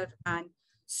 centimeter, and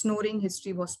snoring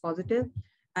history was positive.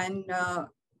 And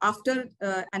after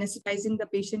anesthetizing the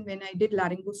patient, when I did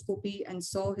laryngoscopy and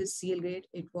saw his CL grade,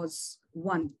 it was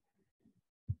 1.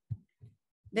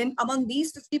 Then among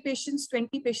these 50 patients,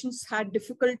 20 patients had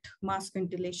difficult mask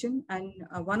ventilation. And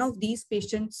one of these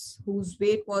patients, whose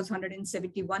weight was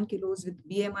 171 kilos with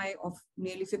BMI of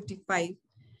nearly 55,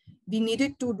 we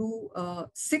needed to do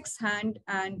 6-hand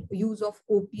and use of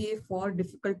OPA for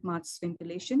difficult mask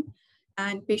ventilation.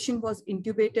 And patient was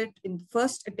intubated in the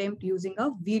first attempt using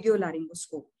a video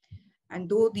laryngoscope. And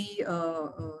though the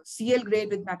CL grade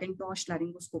with Macintosh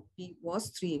laryngoscopy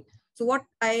was 3A. So what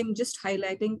I am just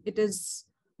highlighting, it is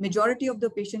majority of the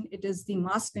patient, it is the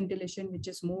mask ventilation which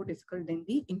is more difficult than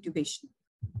the intubation.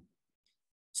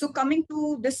 So coming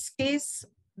to this case,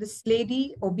 this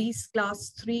lady, obese class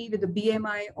 3 with a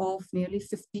BMI of nearly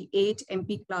 58,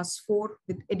 MP class 4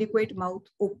 with adequate mouth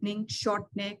opening, short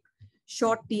neck,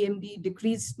 short TMD,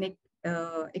 decreased neck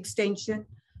extension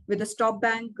with a stop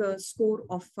bank score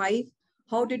of 5.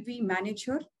 How did we manage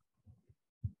her?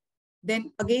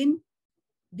 Then again,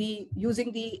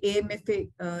 using the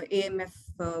AMF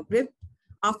grip,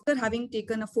 after having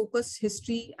taken a focused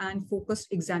history and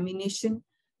focused examination,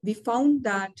 we found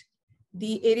that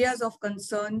the areas of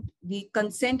concern, the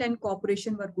consent and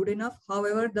cooperation were good enough.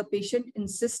 However, the patient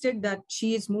insisted that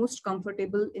she is most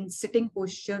comfortable in sitting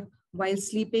posture while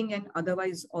sleeping and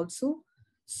otherwise also.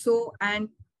 So, and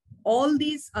all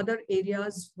these other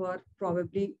areas were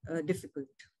probably difficult.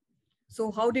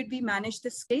 So how did we manage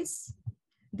this case?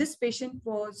 This patient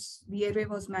the airway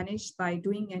was managed by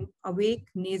doing an awake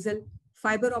nasal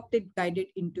fiber optic guided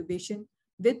intubation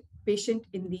with patient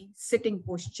in the sitting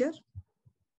posture.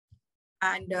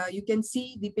 And you can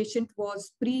see the patient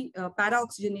was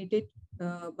para-oxygenated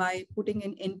by putting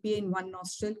an NPA in one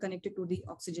nostril connected to the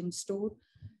oxygen store.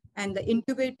 And the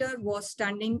intubator was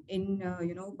standing in,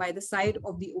 by the side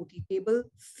of the OT table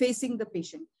facing the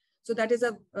patient. So that is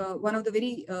one of the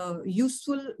very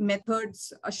useful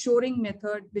methods, assuring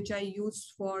method, which I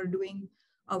use for doing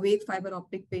awake fiber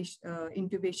optic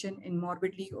intubation in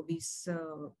morbidly obese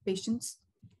patients.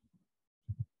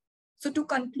 So to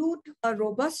conclude, a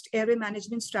robust airway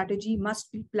management strategy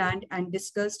must be planned and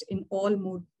discussed in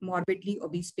all morbidly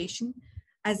obese patients,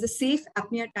 as the safe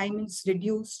apnea time is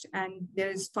reduced and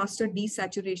there is faster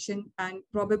desaturation and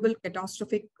probable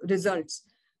catastrophic results.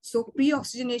 So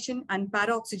pre-oxygenation and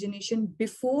para-oxygenation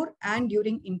before and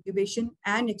during intubation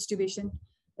and extubation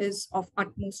is of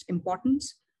utmost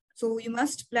importance. So we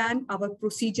must plan our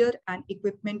procedure and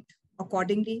equipment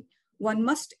accordingly. One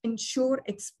must ensure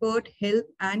expert help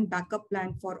and backup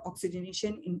plan for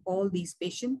oxygenation in all these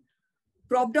patients.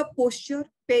 Propped up posture,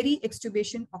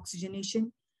 peri-extubation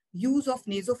oxygenation, use of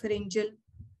nasopharyngeal,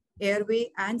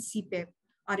 airway, and CPAP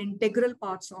are integral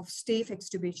parts of safe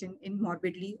extubation in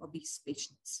morbidly obese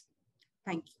patients.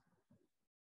 Thank you.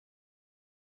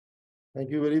 Thank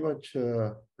you very much,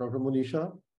 Dr.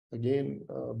 Munisha. Again,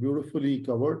 beautifully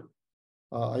covered.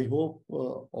 I hope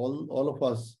all of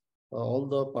us all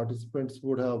the participants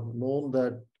would have known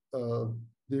that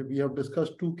we have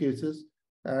discussed 2 cases,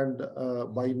 and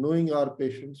by knowing our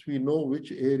patients, we know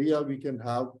which area we can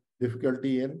have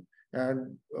difficulty in,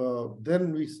 and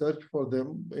then we search for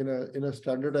them in a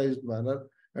standardized manner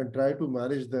and try to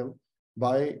manage them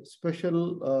by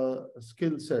special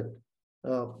skill set,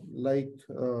 like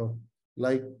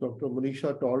Dr.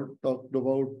 Munisha talked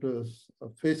about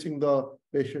facing the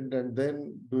patient and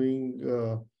then doing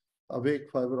awake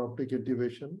fiber optic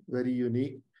intubation, very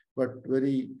unique, but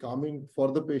very calming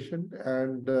for the patient,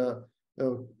 and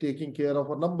taking care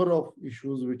of a number of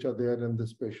issues which are there in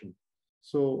this patient.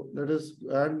 So let us,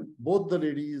 and both the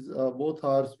ladies, both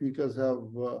our speakers have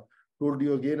told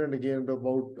you again and again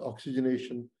about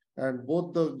oxygenation, and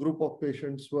both the group of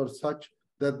patients were such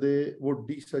that they would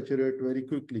desaturate very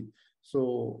quickly.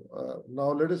 So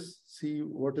now let us see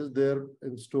what is there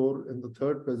in store in the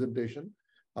third presentation.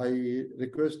 I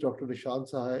request Dr. Nishant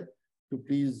Sahay to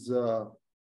please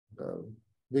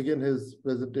begin his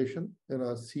presentation in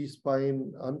a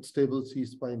C-spine, unstable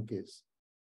C-spine case.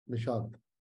 Nishant.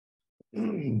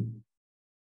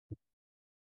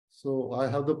 So I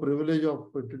have the privilege of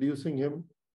introducing him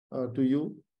to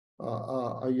you.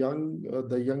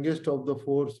 The youngest of the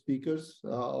 4 speakers,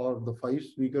 or the 5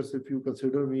 speakers, if you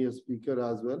consider me a speaker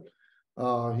as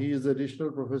well. He is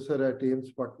additional professor at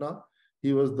AIIMS Patna.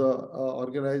 He was the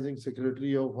organizing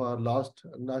secretary of our last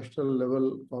national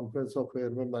level conference of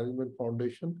Airway Management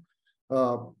Foundation.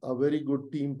 A very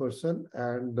good team person,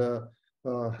 and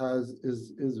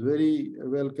is very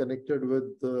well connected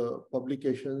with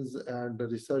publications and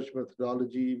research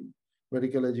methodology.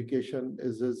 Medical education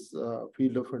is his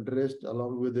field of interest,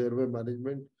 along with airway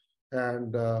management,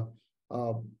 and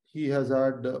he has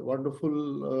had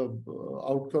wonderful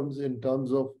outcomes in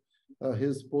terms of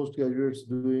his postgraduates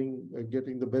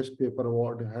getting the best paper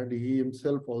award, and he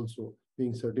himself also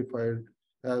being certified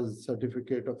as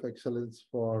Certificate of Excellence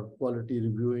for Quality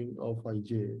Reviewing of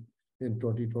ICA in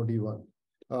 2021.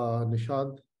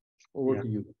 Nishant, over to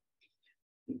you.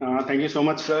 Thank you so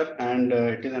much, sir. And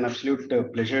it is an absolute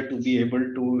pleasure to be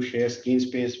able to share screen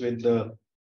space with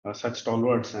such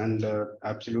stalwarts and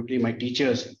absolutely my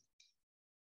teachers.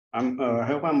 I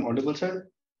hope I'm audible, sir.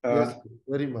 Yes,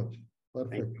 very much.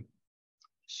 Perfect.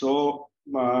 So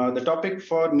the topic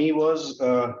for me was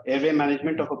airway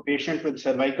management of a patient with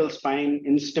cervical spine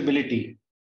instability.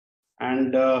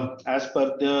 And as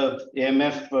per the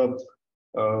AMF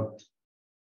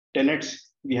tenets,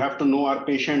 we have to know our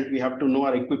patient, we have to know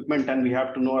our equipment, and we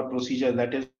have to know our procedure.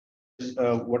 That is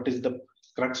what is the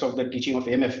crux of the teaching of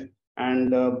AMF.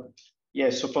 And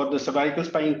yes, so for the cervical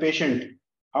spine patient,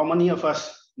 how many of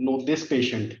us know this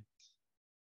patient?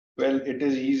 Well,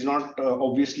 he's not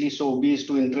obviously so obese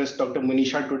to interest Dr.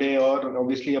 Munisha today, or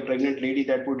obviously a pregnant lady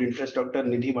that would interest Dr.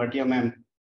 Nidhi Bhatia, ma'am.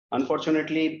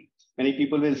 Unfortunately, many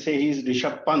people will say he's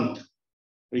Rishabh Pant.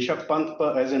 Rishabh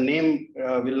Pant as a name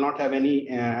will not have any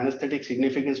anesthetic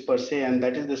significance per se, and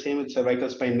that is the same with cervical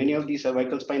spine. Many of these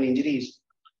cervical spine injuries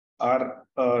are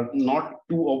not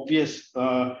too obvious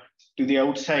to the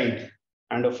outside,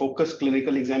 and a focused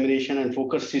clinical examination and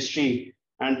focused history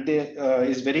and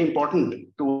is very important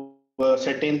to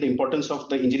ascertain the importance of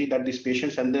the injury that these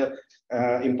patients and the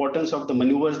importance of the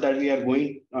maneuvers that we are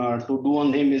going to do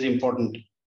on him is important.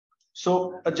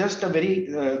 So just a very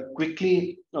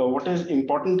quickly, what is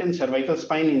important in cervical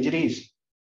spine injuries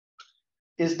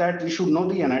is that we should know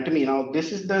the anatomy. Now,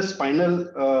 this is the spinal,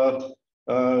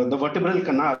 the vertebral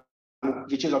canal,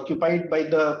 which is occupied by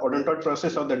the odontoid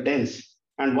process of the dens.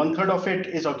 And 1/3 of it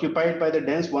is occupied by the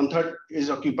dens, 1/3 is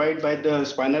occupied by the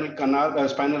spinal canal,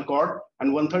 spinal cord,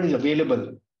 and 1/3 is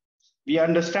available. We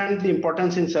understand the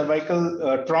importance in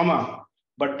cervical trauma,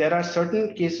 but there are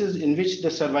certain cases in which the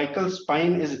cervical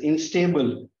spine is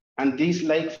unstable. And these,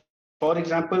 like, for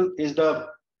example, is the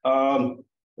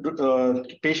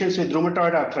patients with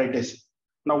rheumatoid arthritis.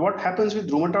 Now, what happens with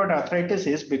rheumatoid arthritis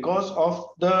is because of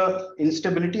the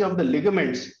instability of the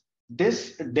ligaments,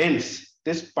 this dens,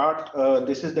 this part,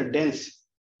 this is the dens.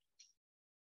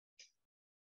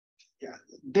 Yeah,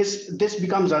 this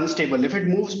becomes unstable. If it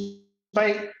moves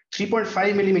by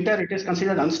 3.5 millimeter, it is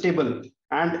considered unstable.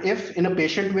 And if in a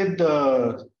patient with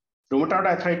rheumatoid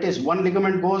arthritis, one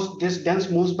ligament goes, this dens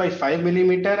moves by 5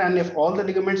 millimeter. And if all the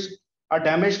ligaments are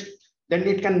damaged, then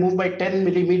it can move by 10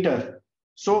 millimeter.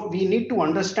 So we need to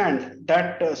understand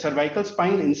that cervical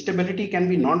spine instability can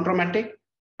be non-traumatic.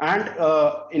 And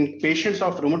in patients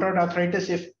of rheumatoid arthritis,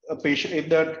 if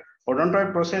the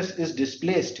odontoid process is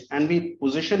displaced and we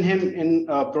position him in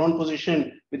a prone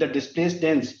position with a displaced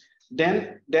dens,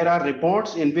 then there are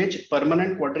reports in which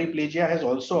permanent quadriplegia has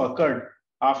also occurred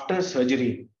after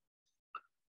surgery.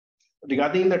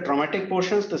 regarding the traumatic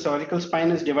portions, the cervical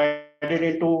spine is divided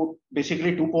into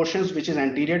basically two portions, which is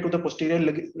anterior to the posterior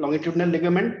longitudinal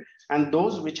ligament and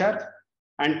those which are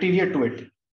anterior to it.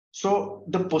 So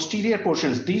the posterior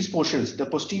portions, these portions, the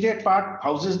posterior part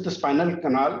houses the spinal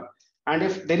canal, and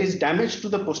if there is damage to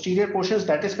the posterior portions,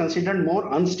 that is considered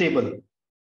more unstable.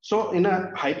 So in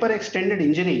a hyperextended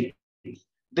injury,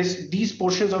 these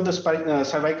portions of the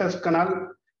cervical canal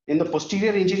in the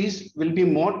posterior injuries will be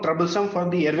more troublesome for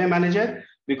the airway manager,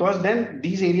 because then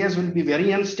these areas will be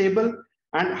very unstable.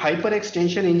 And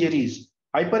hyperextension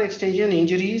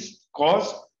injuries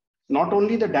cause not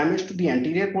only the damage to the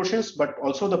anterior portions, but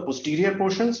also the posterior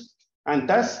portions. And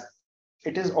thus,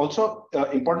 it is also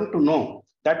important to know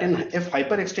that if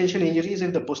hyperextension injuries,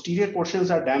 if the posterior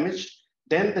portions are damaged,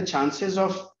 then the chances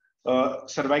of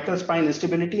cervical spine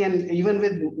instability, and even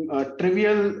with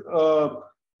trivial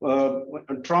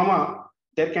trauma,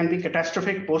 there can be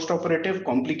catastrophic post-operative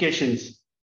complications.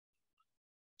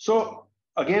 So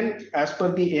again, as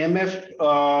per the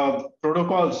AMF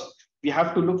protocols, we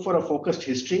have to look for a focused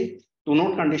history to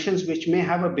note conditions which may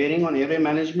have a bearing on airway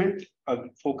management, a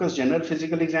focused general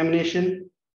physical examination,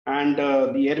 and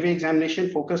the airway examination,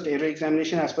 focused airway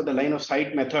examination as per the line of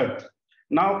sight method.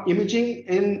 Now, imaging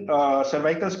in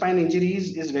cervical spine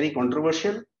injuries is very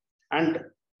controversial, and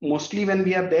mostly when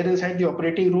we are there inside the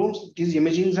operating rooms, these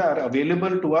imagings are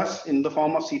available to us in the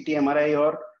form of CT, MRI,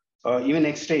 or even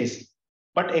X-rays.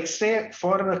 But X-ray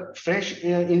for a fresh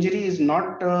injury is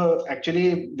not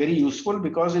actually very useful,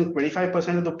 because in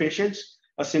 25% of the patients,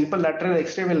 a simple lateral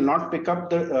X-ray will not pick up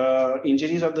the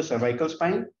injuries of the cervical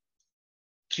spine.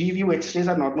 3-view X-rays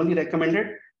are normally recommended,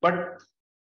 but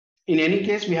in any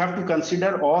case, we have to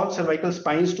consider all cervical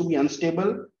spines to be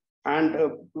unstable. And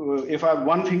if our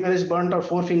one finger is burnt or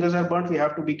 4 fingers are burnt, we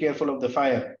have to be careful of the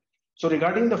fire. So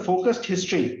regarding the focused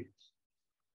history,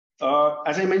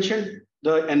 as I mentioned,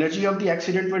 the energy of the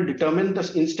accident will determine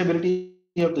the instability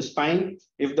of the spine.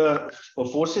 If the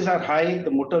forces are high,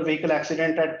 the motor vehicle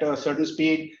accident at a certain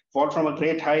speed, fall from a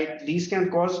great height, these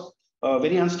can cause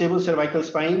very unstable cervical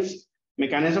spines.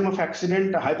 Mechanism of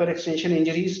accident, hyperextension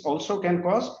injuries also can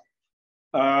cause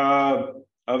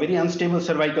very unstable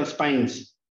cervical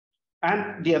spines.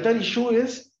 And the other issue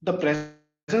is the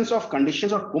presence of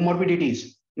conditions or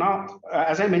comorbidities. Now,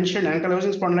 as I mentioned,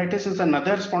 ankylosing spondylitis is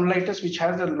another spondylitis which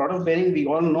has a lot of bearing, we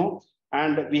all know.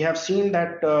 And we have seen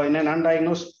that in an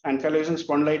undiagnosed ankylosing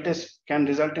spondylitis can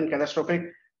result in catastrophic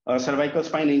cervical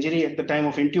spine injury at the time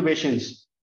of intubations.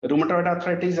 Rheumatoid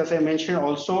arthritis, as I mentioned,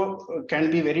 also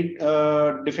can be very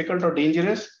difficult or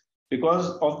dangerous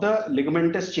because of the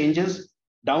ligamentous changes,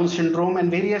 Down syndrome, and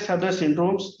various other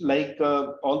syndromes like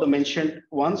all the mentioned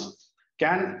ones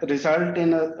can result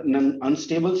in an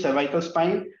unstable cervical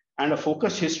spine and a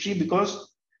focused history,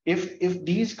 because if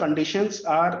these conditions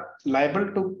are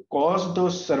liable to cause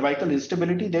those cervical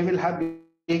instability, they will have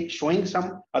showing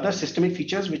some other systemic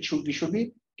features which we should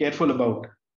be careful about.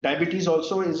 Diabetes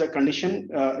also is a condition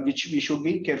which we should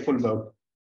be careful about.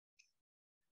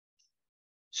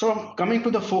 So coming to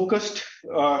the focused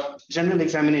general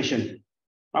examination.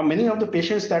 Many of the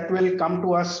patients that will come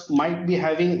to us might be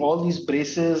having all these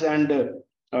braces and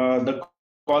the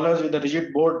collars with the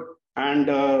rigid board and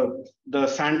the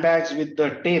sandbags with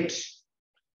the tapes.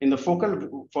 In the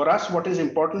focal, for us, what is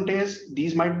important is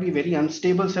these might be very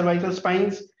unstable cervical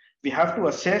spines. We have to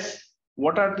assess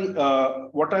what are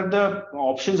the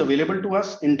options available to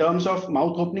us in terms of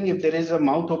mouth opening. If there is a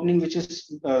mouth opening which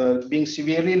is being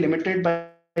severely limited by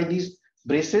these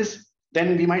braces,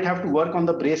 then we might have to work on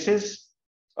the braces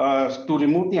to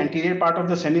remove the anterior part of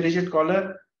the semi-rigid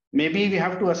collar. Maybe we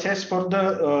have to assess for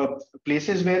the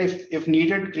places where if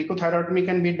needed, cricothyrotomy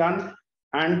can be done.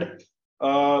 And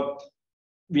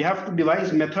we have to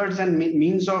devise methods and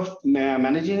means of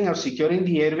managing or securing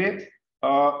the airway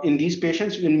in these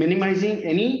patients in minimizing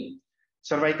any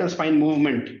cervical spine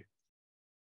movement.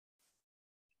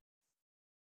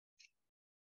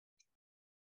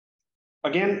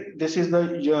 Again, this is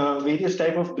the various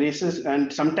type of braces,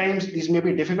 and sometimes these may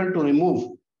be difficult to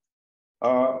remove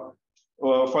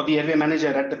for the airway manager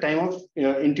at the time of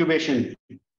intubation.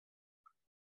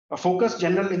 A focused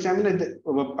general examiner,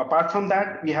 apart from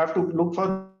that, we have to look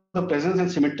for the presence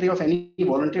and symmetry of any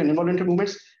voluntary and involuntary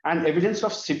movements and evidence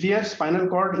of severe spinal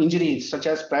cord injuries, such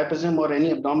as priapism or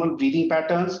any abnormal breathing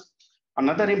patterns.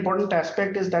 Another important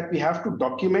aspect is that we have to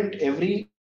document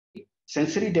every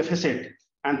sensory deficit.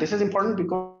 And this is important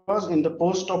because in the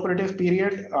post-operative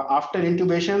period, after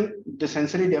intubation, the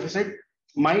sensory deficit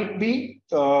might be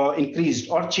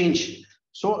increased or changed.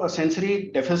 So a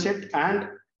sensory deficit and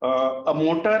a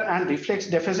motor and reflex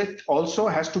deficit also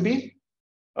has to be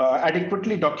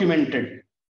adequately documented.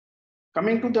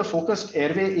 Coming to the focused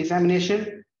airway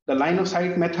examination, the line of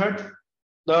sight method,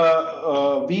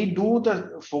 we do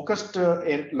the focused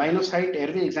line of sight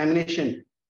airway examination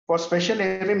for special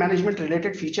airway management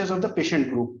related features of the patient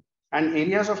group, and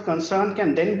areas of concern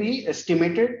can then be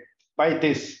estimated by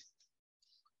this.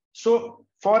 So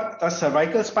for a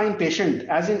cervical spine patient,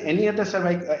 as in any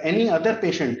other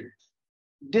patient,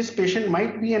 this patient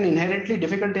might be an inherently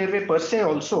difficult airway per se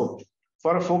also.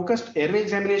 For a focused airway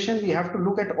examination, we have to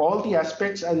look at all the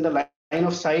aspects and the line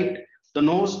of sight, the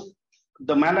nose,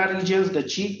 the malar regions, the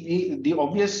cheek. The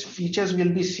obvious features will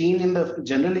be seen in the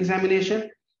general examination.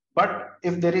 But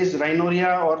if there is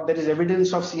rhinorrhea or there is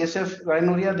evidence of CSF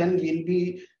rhinorrhea, then we'll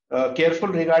be careful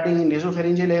regarding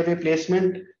nasopharyngeal airway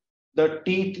placement, the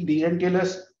teeth, the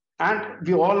edentulous, and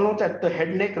we all know that the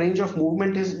head-neck range of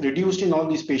movement is reduced in all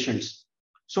these patients.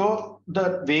 So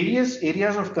the various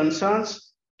areas of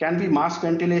concerns can be mask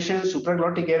ventilation,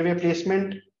 supraglottic airway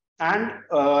placement, and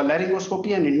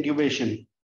laryngoscopy and intubation.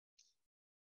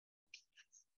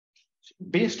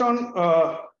 Based on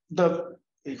the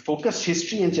focused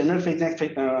history and general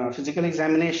physical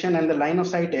examination and the line of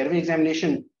sight airway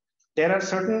examination, there are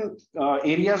certain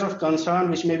areas of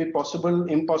concern which may be possible,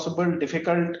 impossible,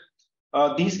 difficult.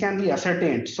 These can be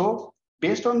ascertained. So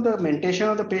based on the mentation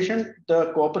of the patient,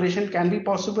 the cooperation can be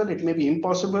possible, it may be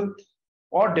impossible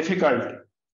or difficult.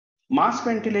 Mask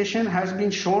ventilation has been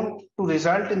shown to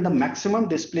result in the maximum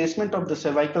displacement of the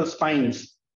cervical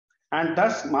spines. And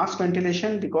thus mask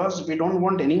ventilation, because we don't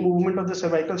want any movement of the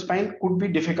cervical spine, could be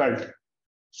difficult.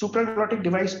 Supraglottic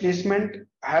device placement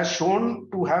has shown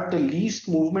to have the least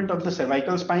movement of the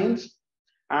cervical spines,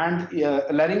 and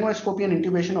laryngoscopy and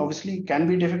intubation obviously can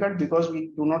be difficult because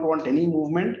we do not want any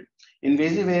movement.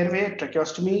 Invasive airway,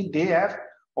 tracheostomy, they are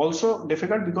also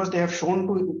difficult because they have shown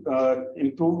to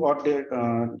improve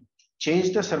or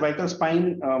change the cervical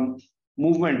spine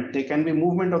movement. There can be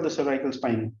movement of the cervical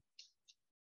spine.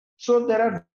 So there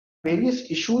are various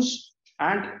issues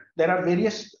and there are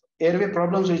various airway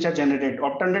problems which are generated.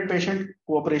 Obtunded patient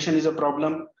cooperation is a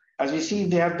problem. As we see,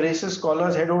 they have braces,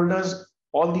 collars, head holders.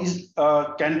 All these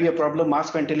can be a problem.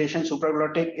 Mask ventilation,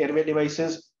 supraglottic airway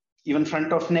devices, even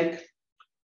front of neck.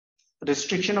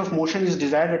 Restriction of motion is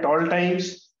desired at all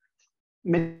times.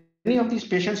 Many of these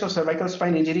patients of cervical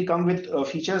spine injury come with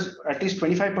features. At least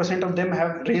 25% of them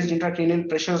have raised intracranial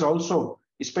pressures also,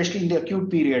 especially in the acute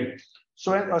period.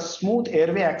 So a smooth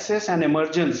airway access and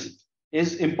emergence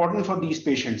is important for these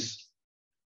patients.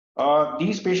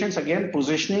 These patients, again,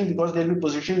 positioning, because they'll be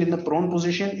positioned in the prone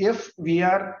position. If we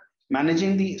are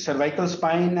managing the cervical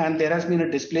spine and there has been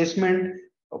a displacement,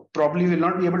 probably will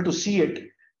not be able to see it.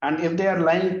 And if they are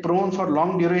lying prone for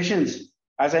long durations,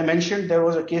 as I mentioned, there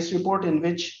was a case report in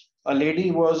which a lady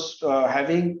was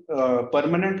having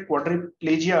permanent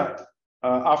quadriplegia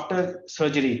after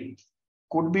surgery.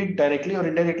 Could be directly or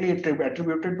indirectly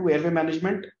attributed to airway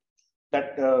management.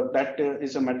 That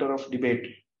is a matter of debate.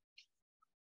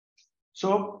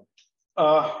 So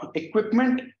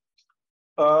equipment,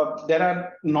 there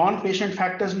are non-patient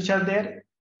factors which are there.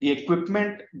 The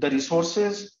equipment, the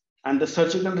resources, and the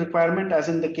surgical requirement, as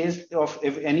in the case of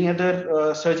any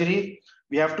other surgery,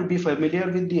 we have to be familiar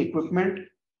with the equipment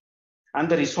and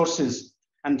the resources.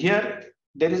 And here,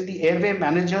 there is the airway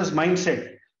manager's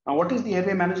mindset. Now, what is the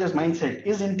airway manager's mindset?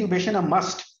 Is intubation a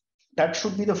must? That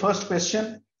should be the first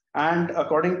question. And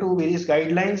according to various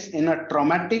guidelines, in a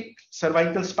traumatic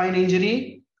cervical spine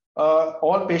injury,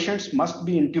 all patients must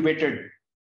be intubated.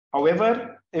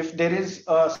 However, if there is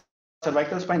a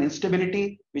cervical spine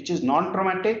instability, which is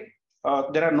non-traumatic,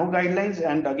 there are no guidelines.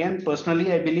 And again,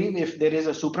 personally, I believe if there is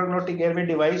a supraglottic airway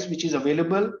device which is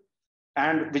available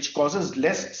and which causes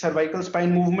less cervical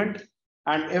spine movement,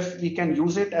 and if we can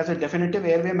use it as a definitive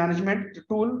airway management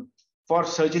tool for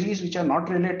surgeries which are not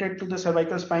related to the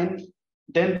cervical spine,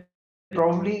 then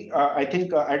probably I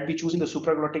think I'd be choosing the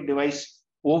supraglottic device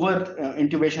over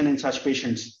intubation in such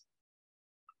patients.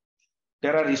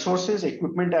 There are resources,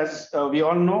 equipment, as we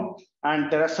all know,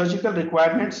 and there are surgical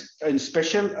requirements. In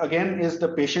special, again, is the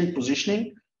patient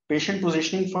positioning. Patient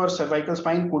positioning for cervical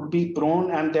spine could be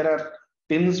prone, and there are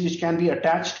pins which can be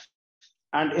attached.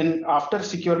 And after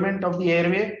securement of the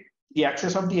airway, the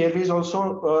access of the airway is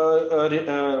also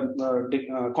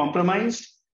compromised,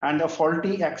 and a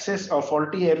faulty access or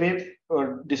faulty airway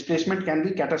displacement can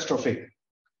be catastrophic.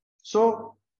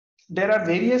 So there are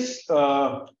various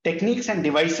techniques and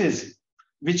devices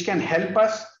which can help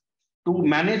us to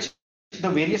manage the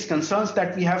various concerns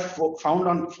that we have found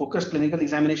on focused clinical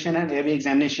examination and airway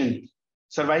examination.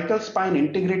 Cervical spine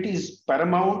integrity is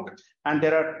paramount, and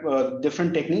there are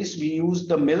different techniques. We use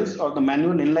the MILS or the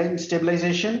manual inline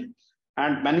stabilization.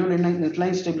 And manual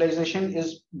incline stabilization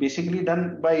is basically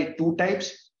done by two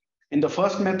types. In the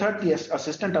first method, the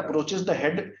assistant approaches the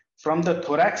head from the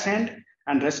thorax end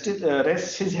and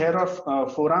rests his hair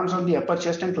of forearms on the upper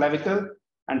chest and clavicle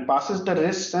and passes the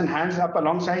wrists and hands up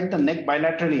alongside the neck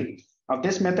bilaterally. Now,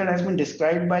 this method has been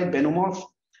described by Benumov,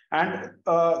 and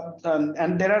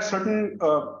there are certain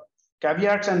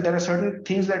caveats and there are certain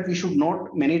things that we should note.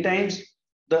 Many times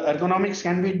the ergonomics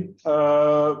can be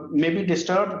maybe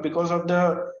disturbed because of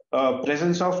the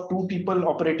presence of two people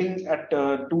operating at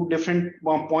two different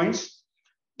points.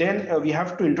 Then we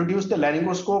have to introduce the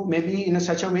laryngoscope maybe in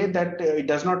such a way that it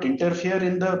does not interfere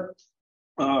in the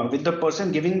with the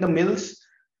person giving the mills.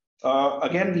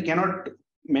 Again, we cannot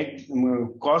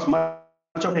cause much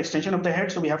of extension of the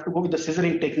head, so we have to go with the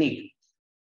scissoring technique.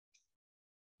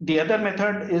 The other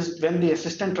method is when the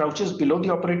assistant crouches below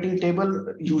the operating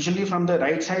table, usually from the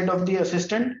right side of the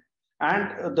assistant,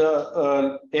 and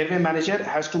the airway manager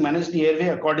has to manage the airway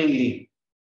accordingly.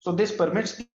 So this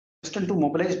permits the assistant to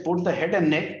mobilize both the head and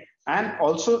neck, and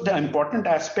also the important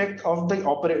aspect of the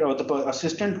operator or the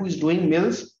assistant who is doing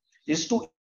mills is to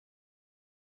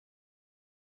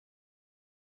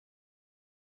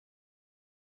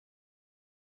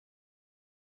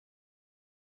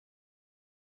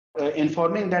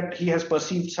informing that he has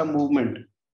perceived some movement.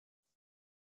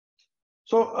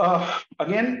 So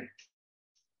again,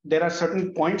 there are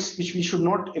certain points which we should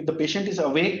note. If the patient is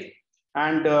awake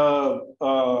and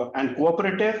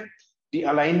cooperative, the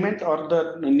alignment or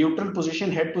the neutral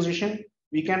position, head position,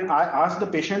 we can ask the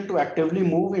patient to actively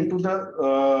move into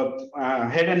the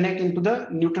head and neck into the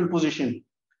neutral position.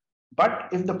 But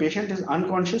if the patient is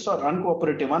unconscious or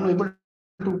uncooperative, unable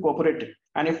to cooperate,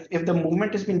 and if the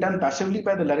movement has been done passively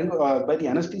by the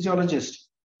anesthesiologist,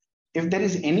 if there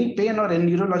is any pain or a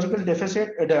neurological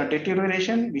deficit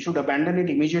deterioration, we should abandon it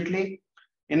immediately.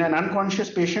 In an unconscious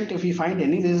patient, if we find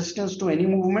any resistance to any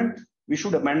movement, we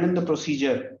should abandon the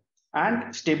procedure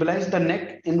and stabilize the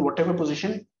neck in whatever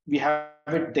position we have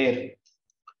it there.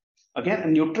 Again, a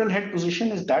neutral head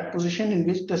position is that position in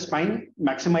which the spine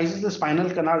maximizes the spinal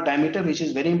canal diameter, which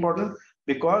is very important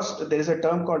because there is a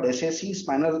term called SAC,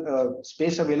 spinal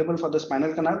space available for the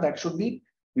spinal canal, that should be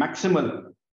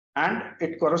maximal. And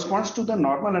it corresponds to the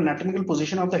normal anatomical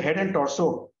position of the head and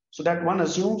torso, so that one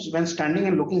assumes when standing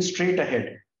and looking straight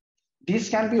ahead. These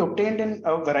can be obtained in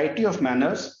a variety of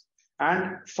manners.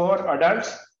 And for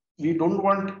adults, we don't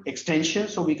want extension,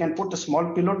 so we can put a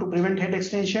small pillow to prevent head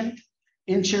extension.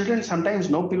 In children, sometimes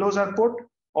no pillows are put,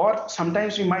 or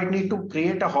sometimes we might need to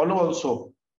create a hollow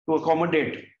also to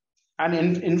accommodate. And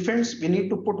in infants, we need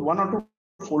to put one or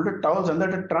two folded towels under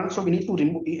the trunk, so we need to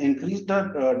increase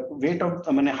the weight of,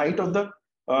 height of the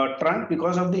trunk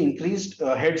because of the increased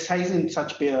head size in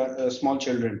such small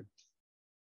children.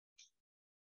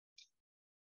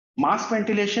 Mask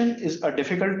ventilation is a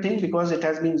difficult thing because it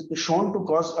has been shown to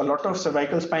cause a lot of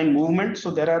cervical spine movement.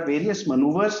 So there are various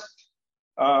maneuvers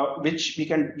which we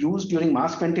can use during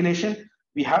mask ventilation.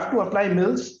 We have to apply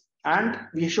mills, and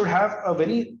we should have a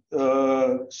very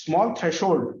small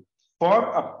threshold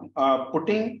for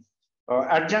putting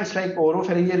adjuncts like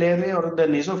oropharyngeal airway or the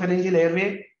nasopharyngeal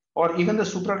airway or even the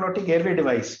supraglottic airway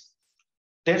device.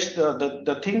 There's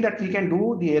the thing that we can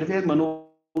do, the airway maneuver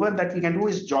that we can do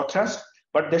is jaw thrust,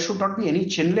 but there should not be any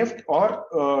chin lift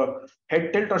or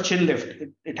head tilt or chin lift.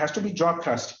 It has to be jaw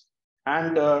thrust.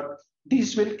 And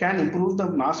these can improve the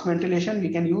mask ventilation. We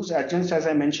can use adjuncts, as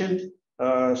I mentioned,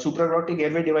 supraglottic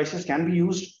airway devices can be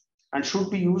used and should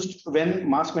be used when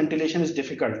mask ventilation is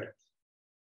difficult.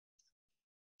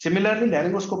 Similarly,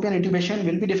 laryngoscopy and intubation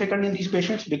will be difficult in these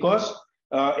patients because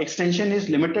extension is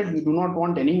limited. We do not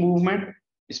want any movement,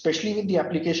 especially with the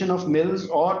application of mills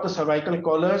or the cervical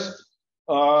collars.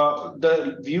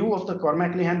 The view of the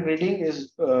Cormack-Lehan grading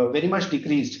is very much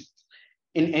decreased.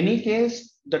 In any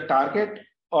case, the target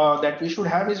that we should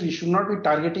have is we should not be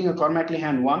targeting a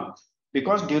Cormack-Lehan 1,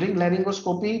 because during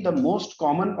laryngoscopy, the most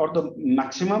common or the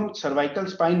maximum cervical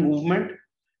spine movement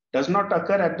does not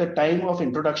occur at the time of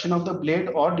introduction of the blade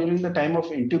or during the time of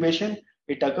intubation.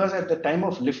 It occurs at the time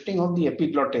of lifting of the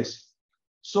epiglottis.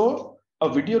 So a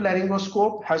video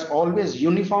laryngoscope has always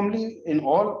uniformly in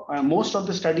all most of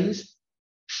the studies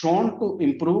shown to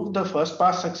improve the first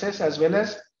pass success as well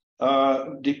as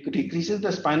decreases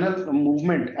the spinal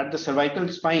movement at the cervical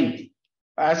spine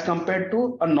as compared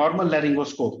to a normal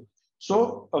laryngoscope.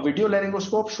 So a video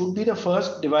laryngoscope should be the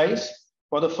first device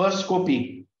for the first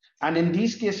scopy. And in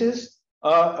these cases,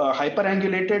 a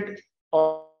hyperangulated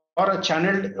or a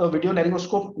channeled video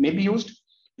laryngoscope may be used.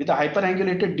 With the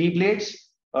hyperangulated D blades,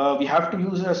 we have to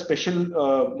use a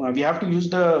special, we have to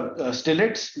use the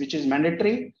stillets, which is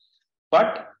mandatory.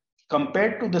 But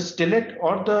compared to the stillet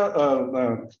or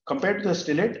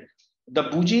the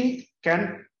bougie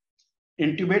can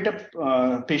intubate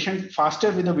a patient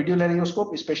faster with a video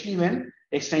laryngoscope, especially when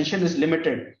extension is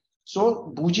limited.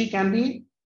 So bougie can be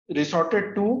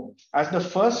resorted to as the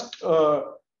first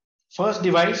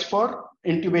device for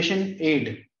intubation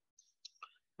aid.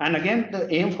 And again,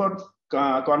 the aim for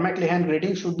Cormack-Lehane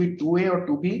grading should be 2A or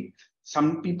 2B.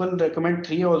 Some people recommend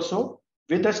 3 also.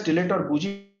 With a stillet or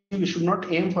bougie, we should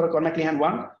not aim for a Cormack-Lehane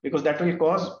 1 because that will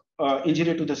cause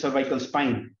injury to the cervical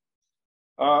spine.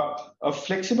 A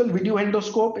flexible video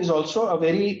endoscope is also a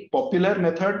very popular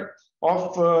method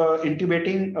of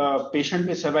intubating a patient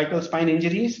with cervical spine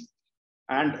injuries,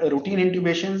 and routine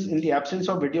intubations in the absence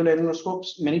of video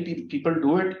laryngoscopes. Many people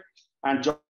do it, and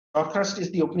jaw thrust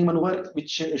is the opening maneuver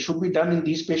which should be done in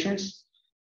these patients.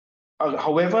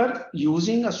 However,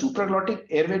 using a supraglottic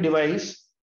airway device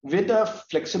with a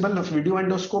flexible video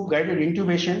endoscope guided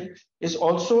intubation is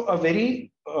also a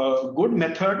very good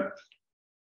method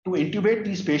to intubate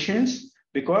these patients,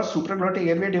 because supraglottic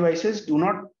airway devices do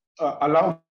not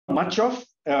allow much of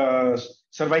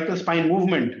cervical spine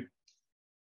movement.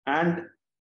 And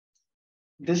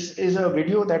this is a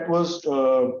video that was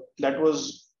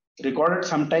recorded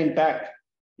some time back,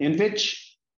 in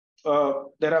which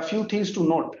there are a few things to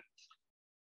note.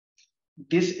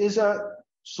 This is a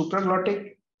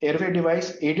supraglottic airway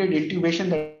device aided intubation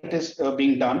that is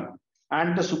being done.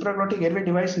 And the supraglottic airway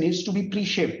device needs to be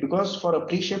pre-shaped, because for a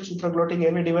pre-shaped supraglottic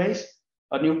airway device,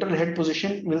 a neutral head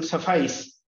position will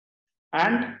suffice.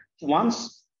 And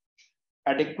once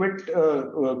adequate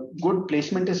good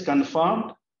placement is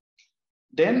confirmed,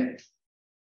 then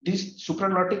this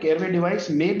supraglottic airway device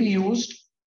may be used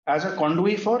as a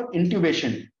conduit for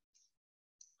intubation.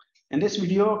 In this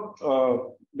video,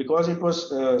 because it was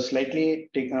slightly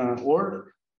old,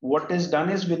 what is done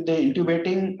is with the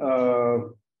intubating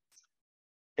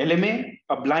LMA,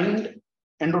 a blind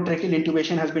endotracheal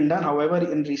intubation has been done. However,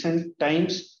 in recent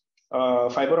times,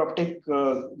 fiber optic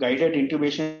guided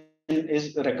intubation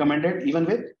is recommended even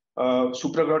with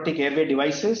supraglottic airway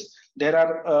devices. There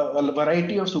are a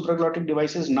variety of supraglottic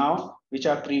devices now which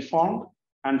are preformed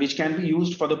and which can be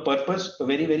used for the purpose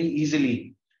very, very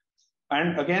easily.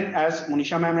 And again, as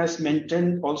Munisha ma'am has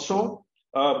mentioned also,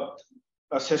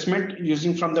 assessment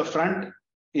using from the front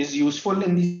is useful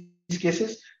in these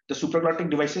cases. The supraglottic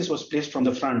devices was placed from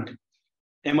the front.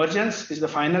 Emergence is the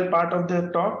final part of the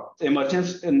talk.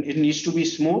 Emergence, it needs to be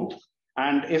smooth.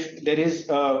 And if there is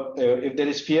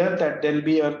fear that there will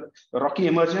be a rocky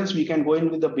emergence, we can go in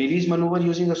with the Bailey's maneuver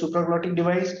using a supraglottic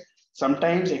device.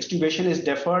 Sometimes extubation is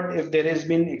deferred if there has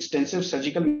been extensive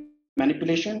surgical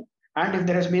manipulation, and if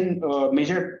there has been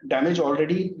major damage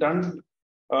already done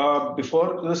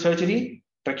before the surgery,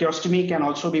 tracheostomy can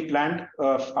also be planned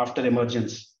after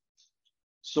emergence.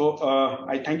 So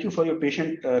I thank you for your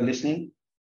patient listening.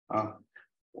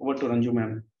 Over to Ranju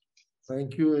ma'am.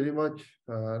 Thank you very much,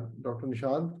 Dr.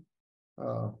 Nishant.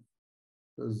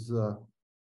 It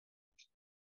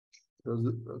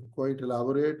was quite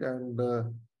elaborate and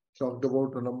talked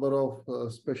about a number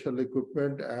of special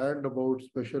equipment and about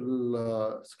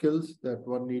special skills that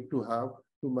one need to have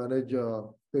to manage a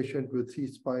patient with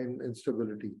C-spine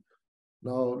instability.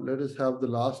 Now, let us have the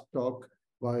last talk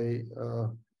by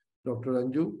Dr.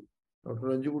 Ranju. Dr.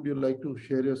 Ranju, would you like to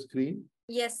share your screen?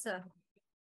 Yes, sir.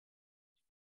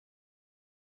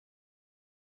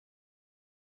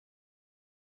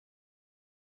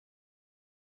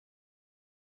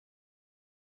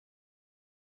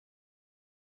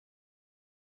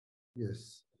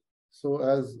 Yes. So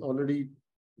as already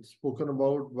spoken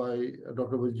about by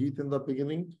Dr. Vajit in the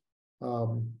beginning,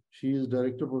 she is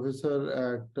Director Professor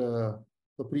at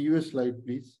the previous slide,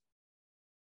 please.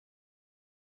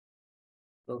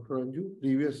 Dr. Ranju,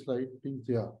 previous slide, please.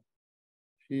 Yeah.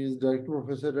 She is Director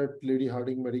Professor at Lady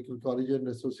Hardinge Medical College and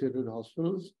Associated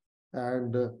Hospitals.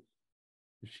 And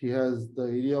she has the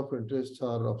area of interest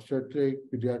are obstetric,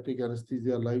 pediatric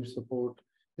anesthesia, life support,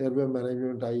 airway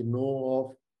management. I know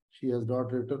of. She has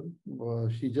not written.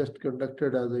 She just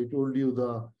conducted, as I told you,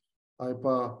 the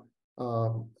IPA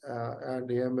and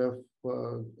AMF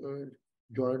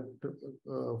joint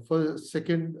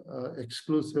second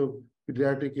exclusive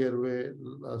pediatric airway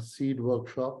seed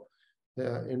workshop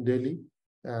in Delhi,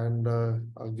 and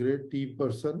a great team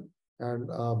person and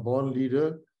a born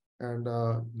leader and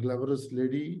a glamorous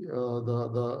lady.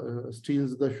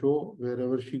 Steals the show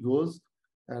wherever she goes,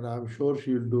 and I'm sure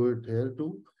she'll do it here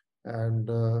too. And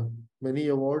many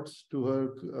awards to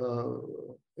her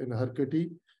in her kitty,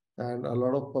 and a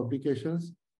lot of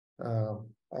publications,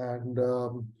 and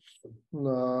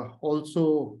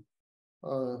also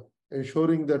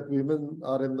ensuring that women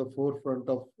are in the forefront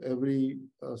of every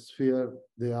sphere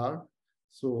they are.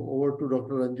 So over to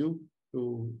Dr. Ranju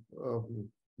to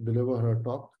deliver her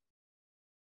talk.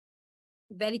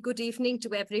 Very good evening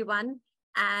to everyone,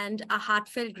 and a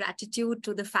heartfelt gratitude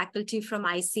to the faculty from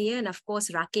ICA and of course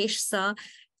Rakesh sir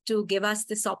to give us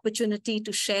this opportunity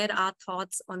to share our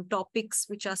thoughts on topics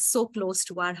which are so close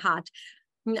to our heart.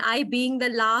 I being the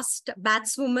last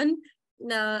batswoman,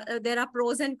 there are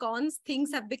pros and cons.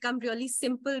 Things have become really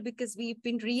simple because we've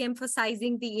been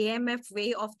re-emphasizing the AMF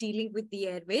way of dealing with the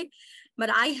airway. But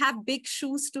I have big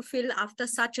shoes to fill after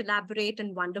such elaborate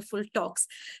and wonderful talks.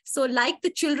 So like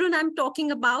the children I'm talking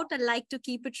about, I like to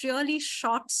keep it really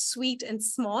short, sweet, and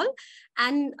small,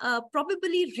 and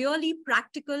probably really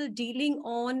practical, dealing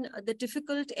on the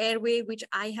difficult airway which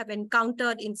I have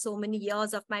encountered in so many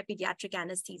years of my pediatric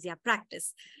anesthesia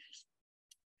practice.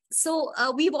 So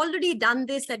we've already done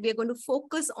this, that we're going to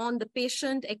focus on the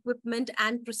patient, equipment,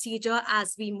 and procedure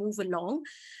as we move along.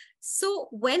 So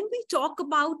when we talk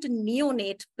about a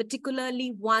neonate,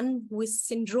 particularly one who is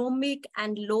syndromic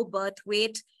and low birth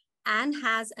weight and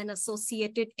has an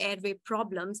associated airway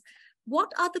problems,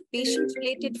 what are the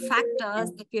patient-related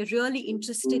factors that we're really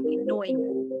interested in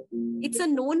knowing? It's a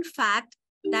known fact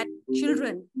that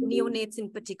children, neonates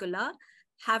in particular,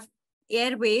 have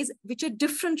airways which are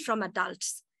different from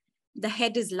adults. The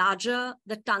head is larger,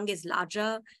 the tongue is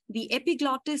larger, the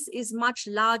epiglottis is much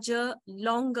larger,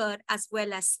 longer, as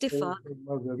well as stiffer.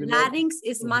 Larynx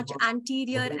is much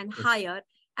anterior and higher,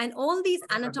 and all these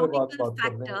anatomical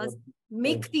factors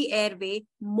make the airway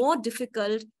more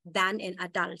difficult than in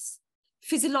adults.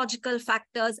 Physiological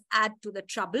factors add to the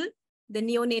trouble. The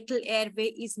neonatal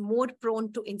airway is more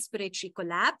prone to inspiratory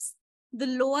collapse. The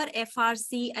lower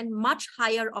FRC and much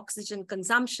higher oxygen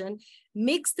consumption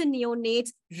makes the neonate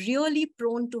really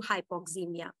prone to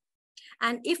hypoxemia.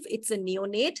 And if it's a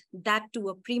neonate, that too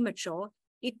a premature,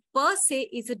 it per se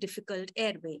is a difficult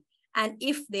airway. And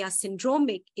if they are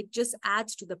syndromic, it just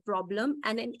adds to the problem,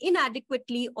 and an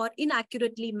inadequately or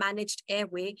inaccurately managed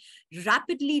airway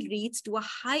rapidly leads to a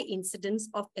high incidence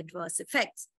of adverse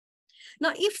effects.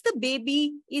 Now, if the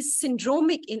baby is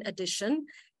syndromic in addition,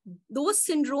 those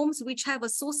syndromes which have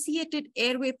associated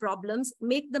airway problems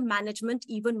make the management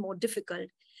even more difficult.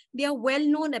 They are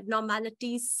well-known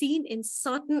abnormalities seen in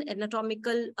certain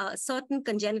anatomical, certain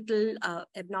congenital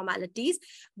abnormalities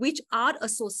which are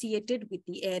associated with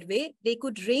the airway. They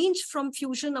could range from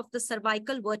fusion of the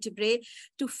cervical vertebrae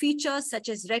to features such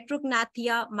as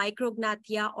retrognathia,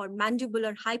 micrognathia, or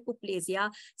mandibular hypoplasia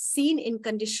seen in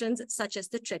conditions such as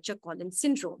the Treacher-Collins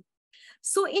syndrome.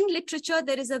 So in literature,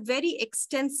 there is a very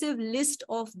extensive list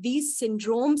of these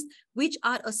syndromes which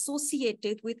are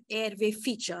associated with airway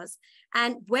features.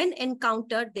 And when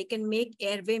encountered, they can make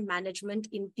airway management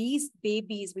in these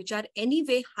babies, which are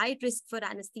anyway high risk for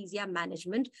anesthesia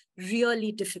management,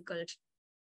 really difficult.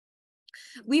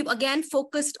 We've again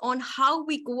focused on how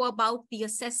we go about the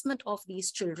assessment of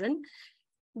these children.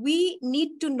 We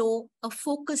need to know a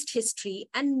focused history,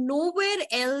 and nowhere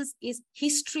else is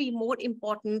history more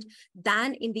important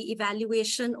than in the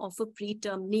evaluation of a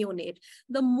preterm neonate.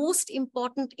 The most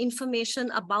important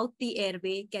information about the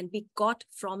airway can be got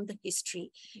from the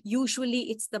history. Usually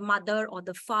it's the mother or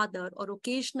the father or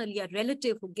occasionally a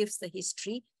relative who gives the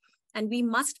history. And we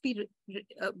must be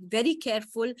very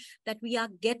careful that we are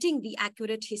getting the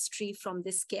accurate history from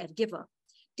this caregiver.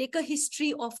 Take a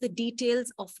history of the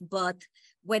details of birth,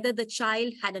 whether the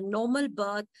child had a normal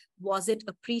birth, was it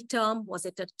a preterm, was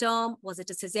it a term, was it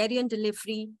a cesarean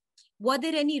delivery, were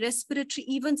there any respiratory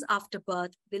events after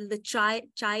birth, will the child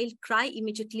cry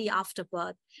immediately after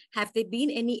birth, have there been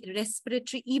any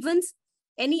respiratory events,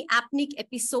 any apneic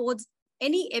episodes,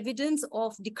 any evidence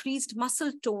of decreased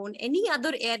muscle tone, any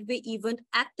other airway event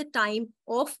at the time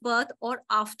of birth or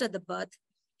after the birth.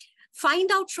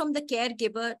 Find out from the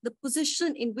caregiver the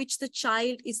position in which the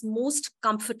child is most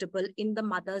comfortable in the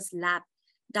mother's lap.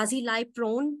 Does he lie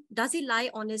prone? Does he lie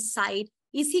on his side?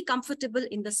 Is he comfortable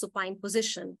in the supine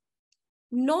position?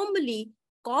 Normally,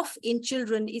 cough in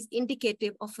children is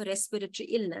indicative of a respiratory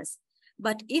illness.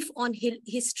 But if on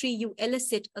history you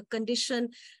elicit a condition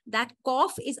that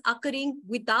cough is occurring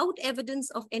without evidence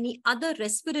of any other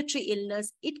respiratory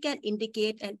illness, it can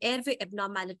indicate an airway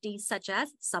abnormality such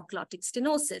as subglottic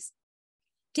stenosis.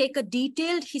 Take a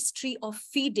detailed history of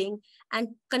feeding and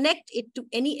connect it to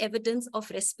any evidence of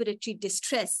respiratory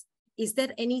distress. Is there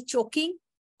any choking,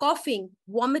 coughing,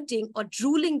 vomiting, or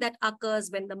drooling that occurs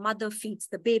when the mother feeds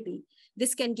the baby?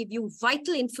 This can give you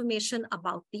vital information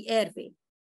about the airway.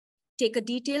 Take a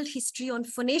detailed history on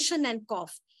phonation and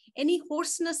cough. Any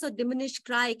hoarseness or diminished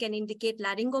cry can indicate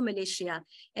laryngomalacia.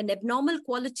 An abnormal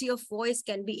quality of voice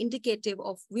can be indicative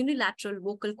of unilateral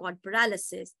vocal cord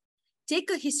paralysis. Take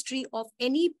a history of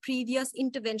any previous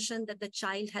intervention that the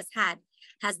child has had.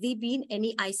 Has there been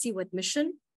any ICU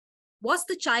admission? Was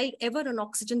the child ever on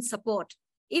oxygen support?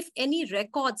 If any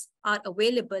records are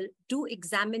available, do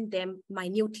examine them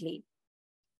minutely.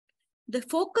 The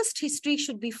focused history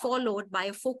should be followed by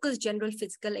a focused general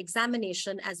physical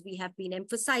examination, as we have been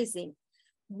emphasizing.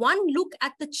 One look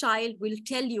at the child will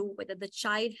tell you whether the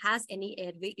child has any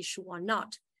airway issue or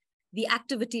not. The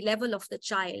activity level of the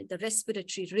child, the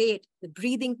respiratory rate, the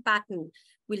breathing pattern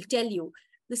will tell you.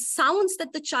 The sounds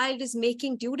that the child is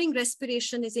making during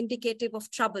respiration is indicative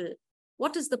of trouble.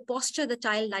 What is the posture the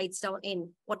child lies down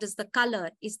in? What is the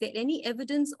color? Is there any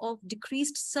evidence of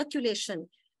decreased circulation?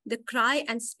 The cry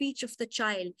and speech of the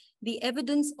child, the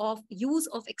evidence of use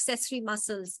of accessory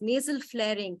muscles, nasal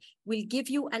flaring will give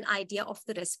you an idea of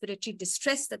the respiratory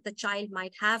distress that the child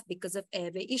might have because of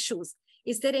airway issues.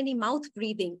 Is there any mouth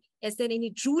breathing? Is there any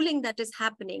drooling that is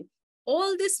happening?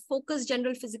 All this focused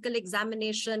general physical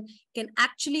examination can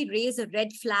actually raise a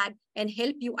red flag and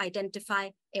help you identify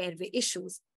airway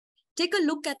issues. Take a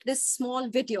look at this small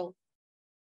video.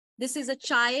 This is a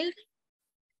child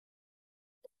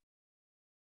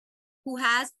who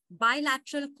has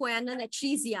bilateral choanal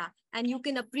atresia, and you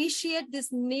can appreciate this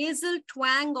nasal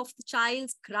twang of the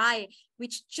child's cry,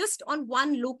 which just on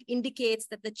one look indicates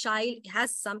that the child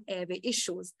has some airway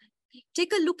issues.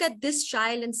 Take a look at this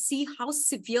child and see how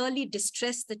severely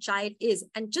distressed the child is.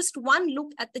 And just one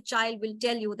look at the child will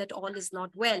tell you that all is not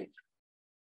well.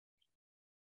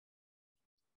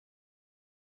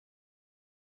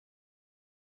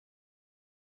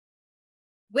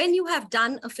 When you have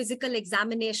done a physical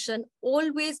examination,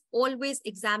 always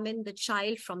examine the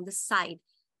child from the side.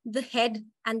 The head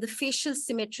and the facial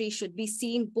symmetry should be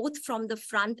seen both from the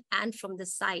front and from the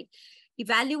side.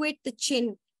 Evaluate the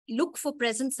chin. Look for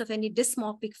presence of any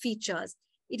dysmorphic features.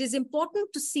 It is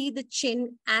important to see the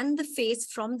chin and the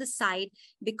face from the side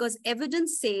because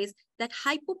evidence says that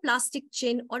hypoplastic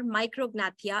chin or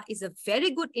micrognathia is a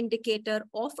very good indicator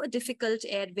of a difficult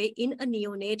airway in a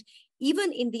neonate,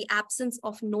 even in the absence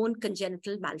of known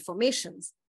congenital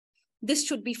malformations. This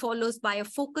should be followed by a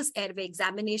focused airway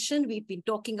examination. We've been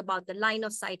talking about the line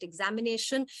of sight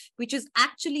examination, which is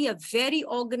actually a very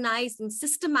organized and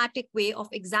systematic way of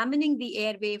examining the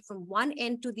airway from one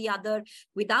end to the other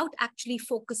without actually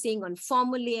focusing on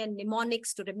formulae and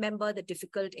mnemonics to remember the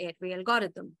difficult airway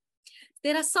algorithm.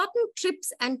 There are certain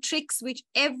tips and tricks which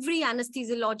every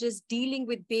anesthesiologist dealing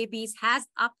with babies has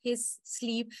up his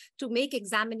sleeve to make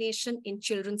examination in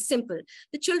children simple.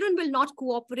 The children will not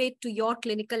cooperate to your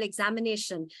clinical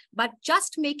examination, but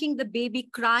just making the baby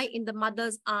cry in the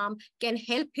mother's arm can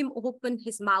help him open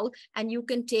his mouth, and you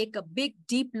can take a big,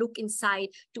 deep look inside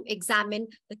to examine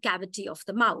the cavity of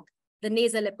the mouth. The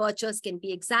nasal apertures can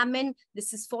be examined.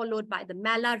 This is followed by the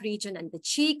malar region and the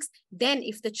cheeks. Then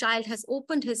if the child has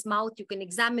opened his mouth, you can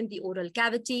examine the oral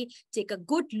cavity, take a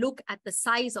good look at the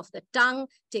size of the tongue,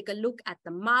 take a look at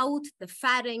the mouth, the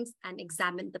pharynx, and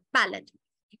examine the palate.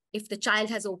 If the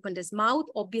child has opened his mouth,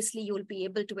 obviously you will be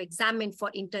able to examine for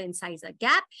interincisor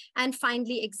gap and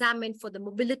finally examine for the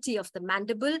mobility of the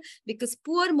mandible, because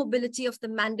poor mobility of the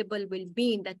mandible will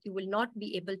mean that you will not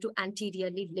be able to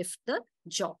anteriorly lift the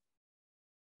jaw.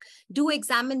 Do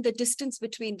examine the distance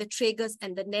between the tragus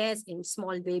and the nares in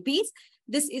small babies.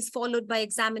 This is followed by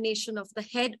examination of the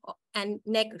head and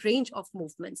neck range of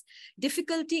movements.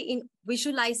 Difficulty in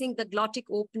visualizing the glottic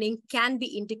opening can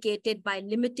be indicated by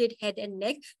limited head and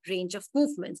neck range of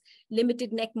movements.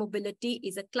 Limited neck mobility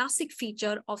is a classic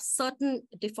feature of certain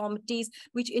deformities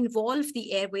which involve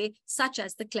the airway, such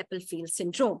as the Klippel-Feil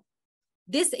syndrome.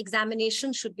 This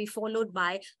examination should be followed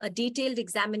by a detailed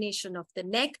examination of the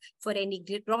neck for any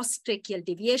gross tracheal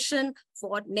deviation,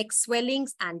 for neck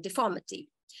swellings and deformity.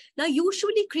 Now,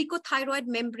 usually cricothyroid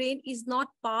membrane is not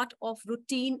part of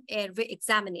routine airway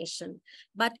examination,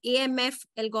 but AMF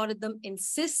algorithm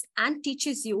insists and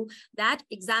teaches you that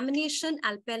examination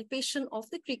and palpation of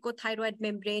the cricothyroid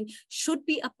membrane should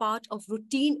be a part of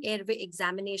routine airway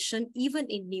examination, even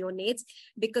in neonates,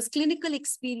 because clinical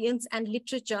experience and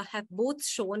literature have both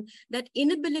shown that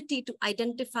inability to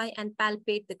identify and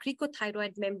palpate the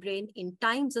cricothyroid membrane in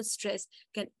times of stress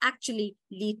can actually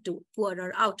lead to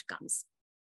poorer outcomes.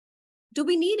 Do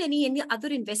we need any other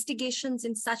investigations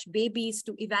in such babies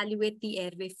to evaluate the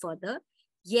airway further?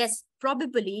 Yes,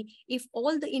 probably, if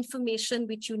all the information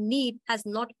which you need has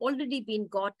not already been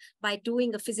got by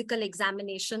doing a physical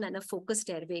examination and a focused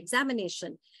airway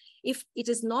examination. If it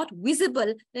is not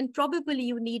visible, then probably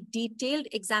you need detailed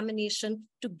examination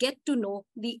to get to know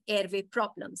the airway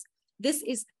problems. This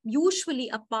is usually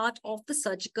a part of the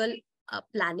surgical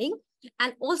planning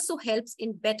and also helps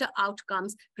in better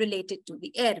outcomes related to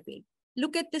the airway.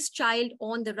 Look at this child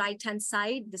on the right-hand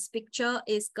side. This picture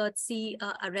is courtesy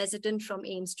a resident from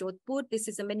AIIMS Jodhpur. This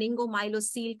is a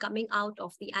meningomyelocele coming out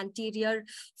of the anterior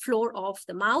floor of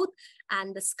the mouth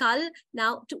and the skull.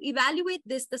 Now, to evaluate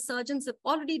this, the surgeons have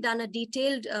already done a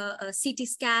detailed CT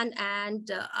scan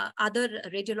and other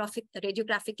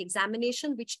radiographic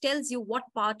examination, which tells you what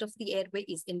part of the airway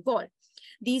is involved.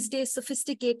 These days,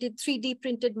 sophisticated 3D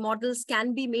printed models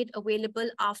can be made available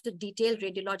after detailed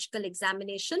radiological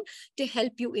examination to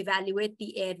help you evaluate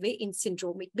the airway in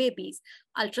syndromic babies.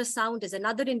 Ultrasound is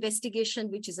another investigation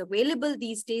which is available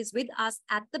these days with us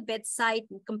at the bedside,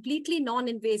 completely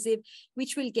non-invasive,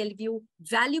 which will give you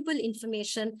valuable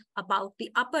information about the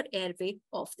upper airway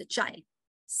of the child.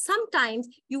 Sometimes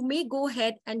you may go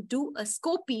ahead and do a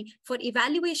scopy for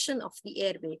evaluation of the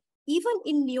airway. Even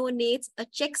in neonates, a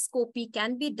check scopy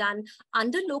can be done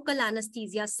under local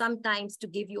anesthesia sometimes to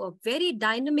give you a very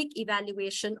dynamic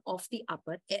evaluation of the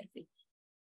upper airway.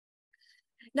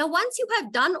 Now, once you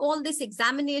have done all this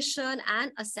examination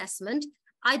and assessment,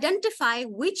 identify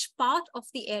which part of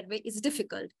the airway is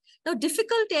difficult. Now,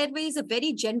 difficult airway is a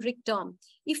very generic term.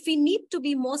 If we need to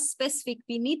be more specific,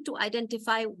 we need to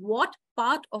identify what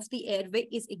part of the airway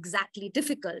is exactly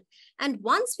difficult. And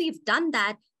once we've done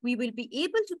that, we will be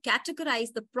able to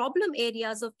categorize the problem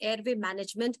areas of airway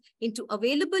management into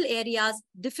available areas,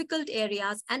 difficult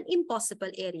areas, and impossible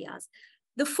areas.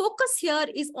 The focus here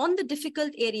is on the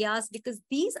difficult areas because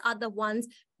these are the ones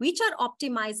which are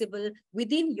optimizable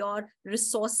within your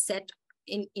resource set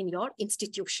in your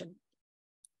institution.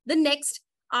 The next,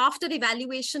 after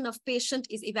evaluation of patient,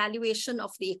 is evaluation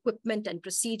of the equipment and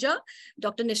procedure.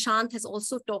 Dr. Nishant has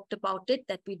also talked about it,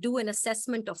 that we do an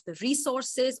assessment of the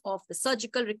resources, of the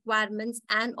surgical requirements,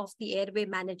 and of the airway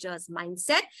manager's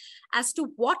mindset as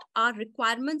to what our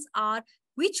requirements are,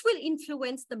 which will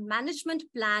influence the management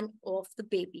plan of the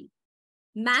baby.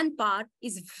 Manpower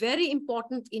is very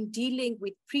important in dealing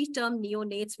with preterm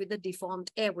neonates with a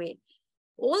deformed airway.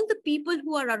 All the people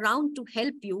who are around to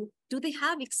help you, do they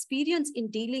have experience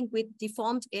in dealing with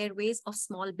deformed airways of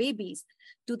small babies?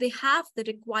 Do they have the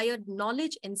required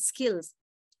knowledge and skills?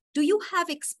 Do you have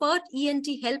expert ENT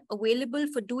help available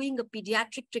for doing a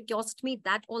pediatric tracheostomy,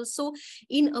 that also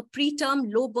in a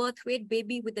preterm low birth weight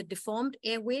baby with a deformed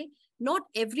airway? Not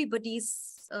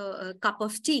everybody's cup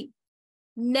of tea.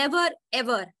 Never,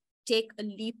 ever take a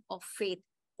leap of faith.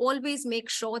 Always make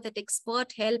sure that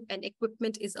expert help and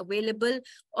equipment is available.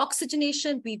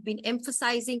 Oxygenation, we've been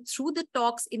emphasizing through the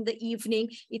talks in the evening.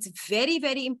 It's very,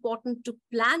 very important to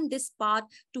plan this part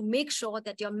to make sure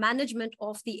that your management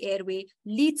of the airway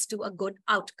leads to a good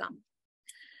outcome.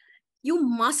 You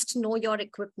must know your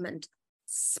equipment,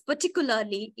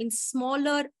 particularly in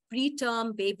smaller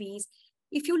preterm babies.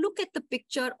 If you look at the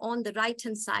picture on the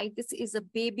right-hand side, this is a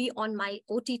baby on my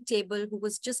OT table who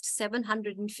was just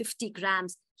 750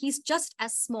 grams. He's just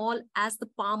as small as the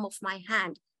palm of my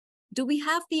hand. Do we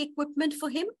have the equipment for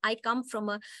him? I come from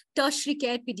a tertiary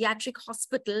care pediatric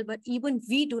hospital, but even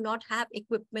we do not have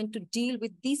equipment to deal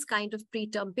with these kind of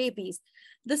preterm babies.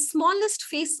 The smallest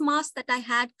face mask that I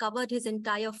had covered his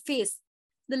entire face.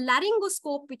 The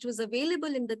laryngoscope, which was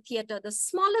available in the theater, the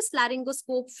smallest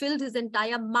laryngoscope filled his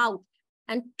entire mouth.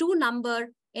 And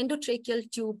 2-number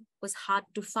endotracheal tube was hard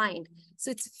to find.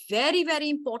 So it's very, very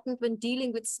important when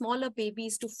dealing with smaller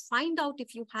babies to find out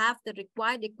if you have the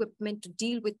required equipment to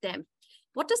deal with them.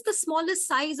 What is the smallest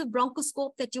size of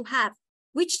bronchoscope that you have?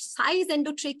 Which size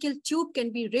endotracheal tube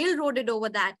can be railroaded over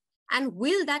that? And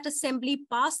will that assembly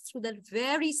pass through the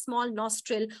very small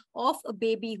nostril of a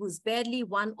baby who's barely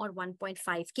 1 or 1.5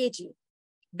 kg?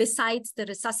 Besides, the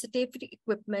resuscitative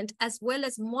equipment as well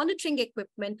as monitoring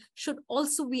equipment should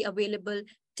also be available,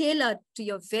 tailored to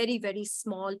your very, very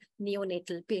small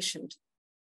neonatal patient.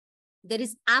 There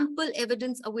is ample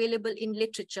evidence available in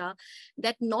literature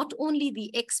that not only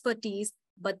the expertise,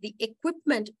 but the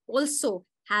equipment also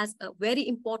has a very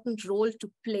important role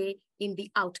to play in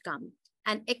the outcome.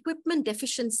 And equipment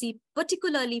deficiency,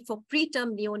 particularly for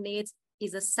preterm neonates,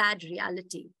 is a sad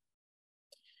reality.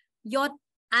 Your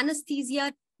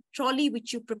anesthesia trolley,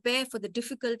 which you prepare for the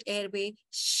difficult airway,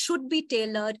 should be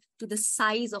tailored to the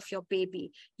size of your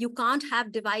baby. You can't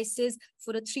have devices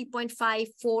for a 3.5,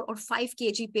 4, or 5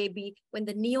 kg baby when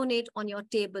the neonate on your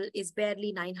table is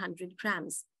barely 900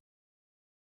 grams.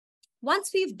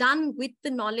 Once we've done with the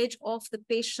knowledge of the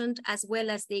patient as well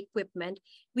as the equipment,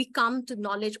 we come to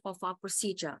knowledge of our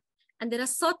procedure. And there are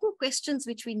certain questions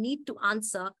which we need to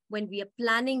answer when we are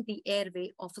planning the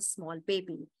airway of a small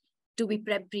baby. Do we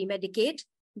pre-medicate?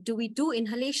 Do we do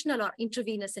inhalational or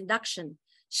intravenous induction?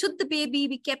 Should the baby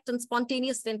be kept on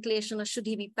spontaneous ventilation or should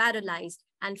he be paralyzed?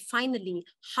 And finally,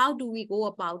 how do we go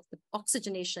about the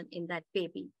oxygenation in that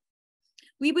baby?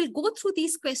 We will go through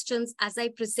these questions as I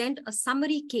present a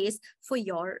summary case for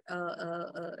your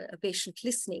patient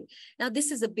listening. Now, this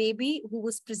is a baby who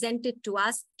was presented to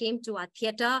us, came to our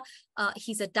theater.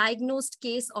 He's a diagnosed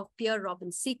case of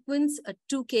Pierre-Robin sequence, a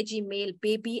 2 kg male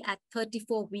baby at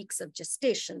 34 weeks of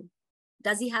gestation.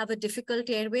 Does he have a difficult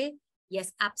airway?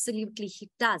 Yes, absolutely he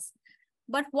does.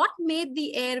 But what made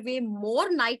the airway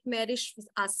more nightmarish for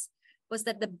us was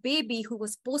that the baby who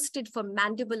was posted for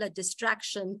mandibular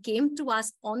distraction came to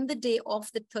us on the day of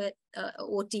the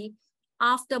OT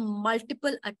after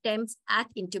multiple attempts at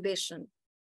intubation,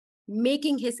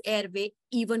 making his airway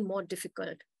even more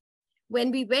difficult.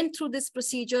 When we went through this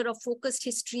procedure of focused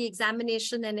history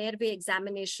examination and airway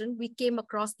examination, we came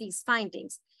across these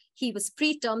findings. He was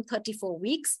preterm 34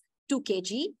 weeks, 2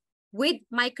 kg, with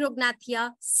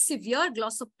micrognathia, severe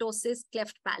glossoptosis,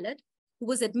 cleft palate, who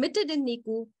was admitted in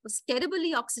NICU, was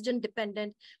terribly oxygen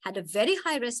dependent, had a very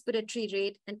high respiratory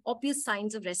rate and obvious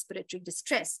signs of respiratory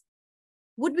distress.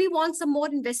 Would we want some more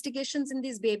investigations in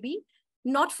this baby?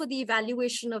 Not for the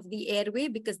evaluation of the airway,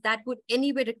 because that would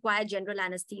anyway require general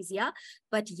anesthesia.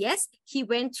 But yes, he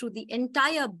went through the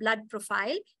entire blood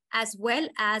profile as well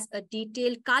as a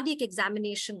detailed cardiac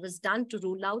examination was done to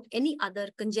rule out any other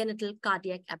congenital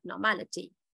cardiac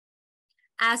abnormality.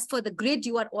 As for the grid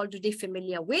you are already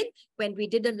familiar with, when we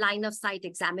did a line of sight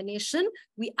examination,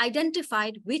 we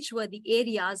identified which were the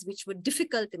areas which were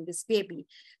difficult in this baby.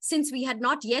 Since we had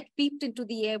not yet peeped into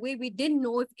the airway, we didn't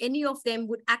know if any of them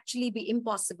would actually be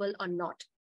impossible or not.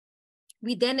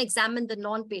 We then examined the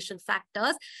non-patient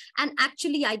factors and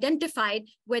actually identified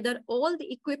whether all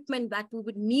the equipment that we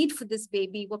would need for this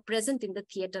baby were present in the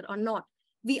theater or not.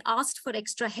 We asked for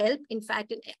extra help. In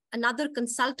fact, another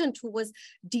consultant who was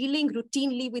dealing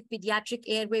routinely with pediatric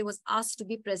airway was asked to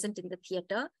be present in the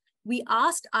theater. We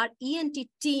asked our ENT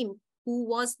team, who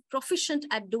was proficient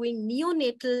at doing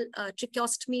neonatal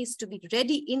tracheostomies, to be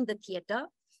ready in the theater.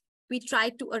 We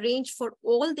tried to arrange for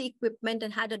all the equipment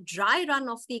and had a dry run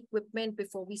of the equipment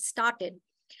before we started.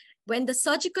 When the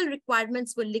surgical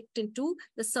requirements were looked into,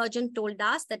 the surgeon told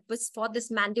us that was for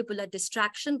this mandibular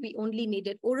distraction, we only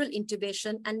needed oral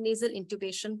intubation and nasal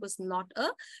intubation was not a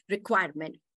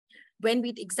requirement. When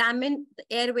we examined the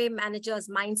airway manager's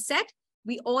mindset,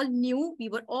 we all knew, we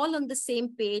were all on the same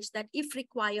page that if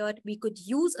required, we could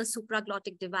use a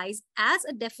supraglottic device as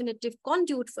a definitive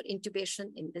conduit for intubation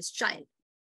in this child.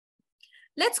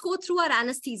 Let's go through our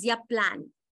anesthesia plan.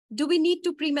 Do we need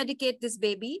to pre-medicate this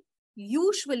baby?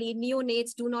 Usually,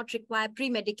 neonates do not require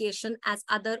pre-medication as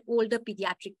other older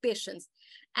pediatric patients.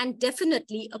 And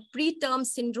definitely, a preterm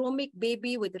syndromic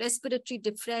baby with respiratory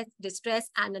distress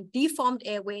and a deformed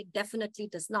airway definitely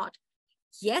does not.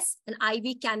 Yes, an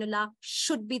IV cannula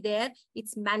should be there.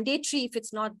 It's mandatory if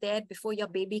it's not there before your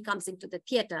baby comes into the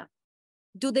theater.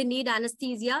 Do they need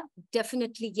anesthesia?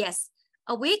 Definitely yes.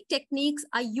 Awake techniques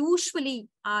are usually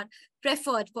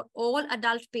preferred for all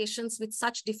adult patients with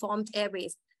such deformed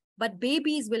airways. But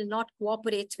babies will not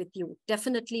cooperate with you,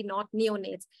 definitely not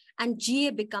neonates, and GA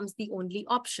becomes the only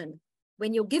option.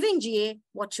 When you're giving GA,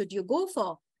 what should you go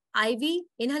for? IV,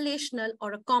 inhalational,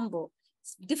 or a combo?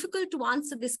 It's difficult to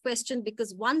answer this question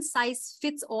because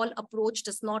one-size-fits-all approach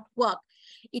does not work.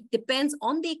 It depends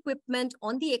on the equipment,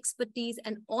 on the expertise,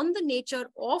 and on the nature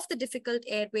of the difficult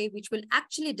airway, which will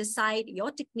actually decide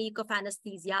your technique of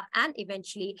anesthesia and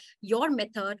eventually your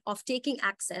method of taking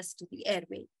access to the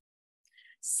airway.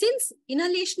 Since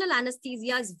inhalational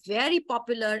anesthesia is very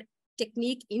popular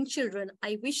technique in children,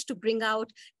 I wish to bring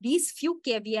out these few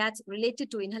caveats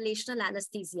related to inhalational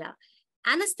anesthesia.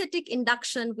 Anesthetic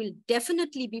induction will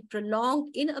definitely be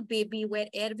prolonged in a baby where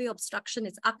airway obstruction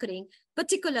is occurring,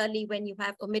 particularly when you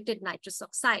have omitted nitrous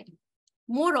oxide.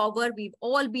 Moreover, we've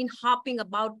all been harping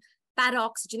about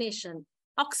paraoxygenation.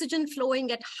 Oxygen flowing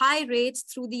at high rates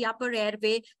through the upper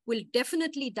airway will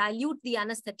definitely dilute the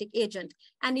anesthetic agent.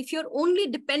 And if you're only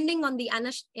depending on the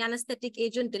anesthetic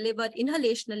agent delivered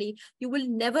inhalationally, you will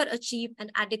never achieve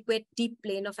an adequate deep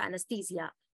plane of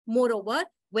anesthesia. Moreover,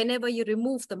 whenever you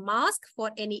remove the mask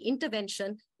for any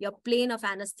intervention, your plane of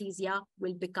anesthesia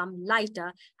will become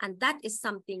lighter, and that is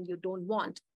something you don't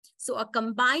want. So a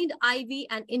combined IV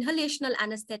and inhalational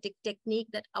anesthetic technique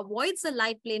that avoids the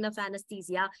light plane of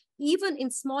anesthesia, even in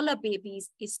smaller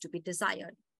babies, is to be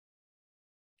desired.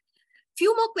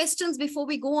 Few more questions before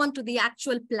we go on to the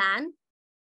actual plan.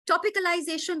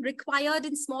 Topicalization required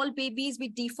in small babies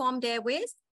with deformed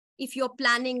airways. If you're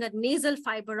planning a nasal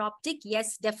fiber optic,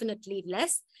 yes, definitely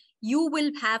less. You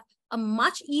will have a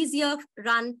much easier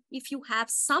run if you have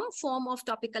some form of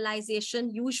topicalization.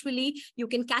 Usually you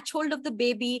can catch hold of the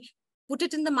baby, put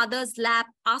it in the mother's lap,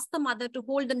 ask the mother to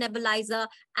hold the nebulizer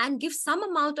and give some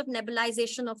amount of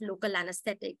nebulization of local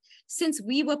anesthetic. Since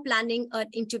we were planning an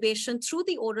intubation through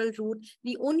the oral route,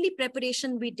 the only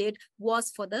preparation we did was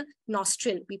for the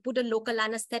nostril. We put a local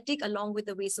anesthetic along with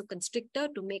the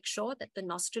vasoconstrictor to make sure that the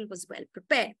nostril was well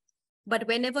prepared. But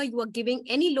whenever you are giving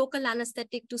any local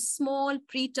anesthetic to small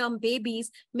preterm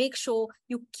babies, make sure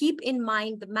you keep in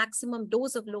mind the maximum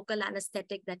dose of local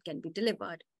anesthetic that can be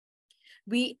delivered.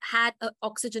 We had an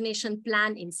oxygenation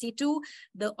plan in situ.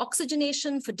 The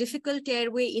oxygenation for difficult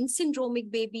airway in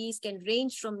syndromic babies can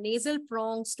range from nasal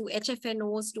prongs to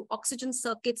HFNOs to oxygen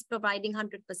circuits providing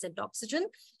 100% oxygen.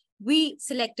 We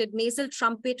selected nasal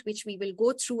trumpet, which we will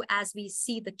go through as we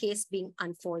see the case being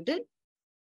unfolded.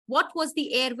 What was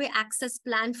the airway access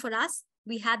plan for us?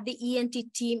 We had the ENT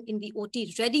team in the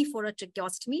OT ready for a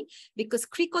tracheostomy because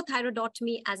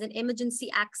cricothyroidotomy as an emergency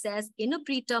access in a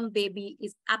preterm baby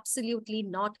is absolutely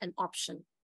not an option.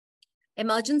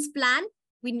 Emergence plan,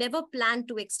 we never planned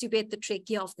to extubate the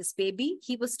trachea of this baby.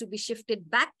 He was to be shifted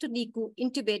back to NICU,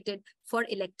 intubated for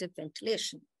elective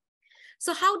ventilation.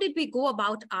 So how did we go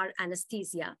about our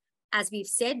anesthesia? As we've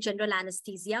said, general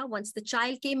anesthesia. Once the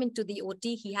child came into the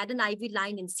OT, he had an IV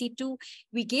line in situ.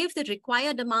 We gave the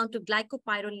required amount of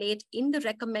glycopyrrolate in the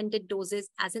recommended doses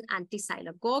as an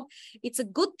anti-silagogue. It's a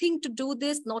good thing to do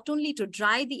this, not only to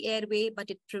dry the airway, but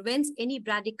it prevents any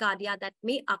bradycardia that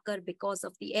may occur because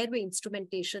of the airway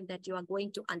instrumentation that you are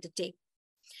going to undertake.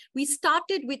 We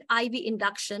started with IV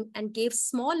induction and gave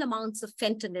small amounts of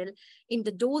fentanyl in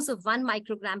the dose of 1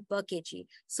 microgram per kg.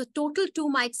 So total 2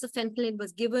 mics of fentanyl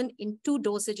was given in 2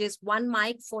 dosages, 1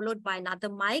 mic followed by another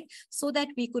mic, so that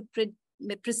we could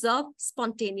preserve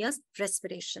spontaneous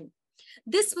respiration.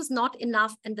 This was not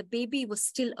enough and the baby was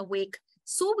still awake.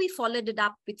 So we followed it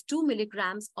up with 2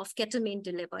 milligrams of ketamine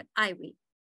delivered IV.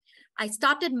 I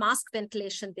started mask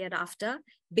ventilation thereafter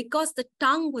because the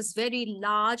tongue was very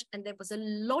large and there was a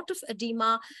lot of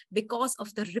edema because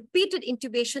of the repeated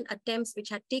intubation attempts which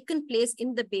had taken place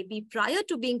in the baby prior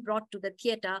to being brought to the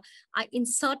theater. I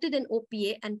inserted an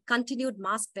OPA and continued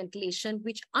mask ventilation,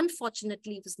 which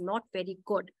unfortunately was not very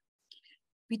good.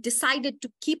 We decided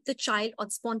to keep the child on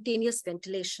spontaneous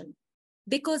ventilation.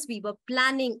 Because we were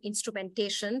planning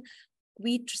instrumentation,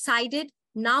 we decided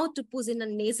now to put in a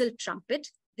nasal trumpet.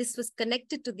 This was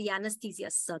connected to the anesthesia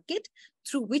circuit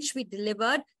through which we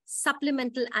delivered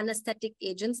supplemental anesthetic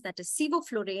agents, that is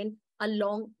sevoflurane,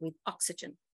 along with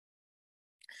oxygen.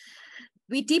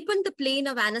 We deepened the plane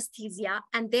of anesthesia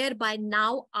and thereby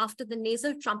now, after the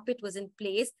nasal trumpet was in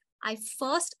place, I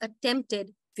first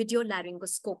attempted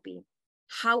videolaryngoscopy.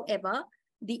 However,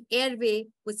 the airway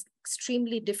was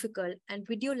extremely difficult and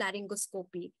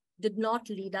videolaryngoscopy did not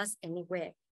lead us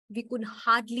anywhere. We could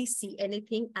hardly see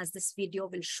anything, as this video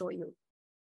will show you.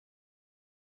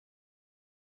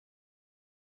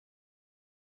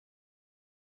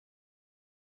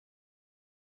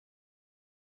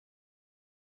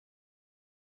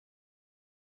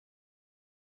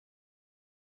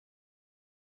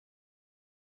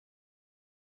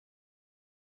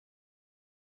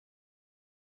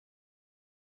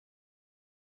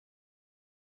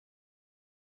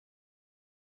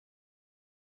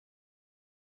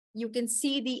 You can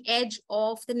see the edge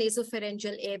of the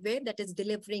nasopharyngeal airway that is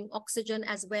delivering oxygen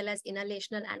as well as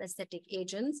inhalational anesthetic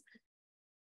agents.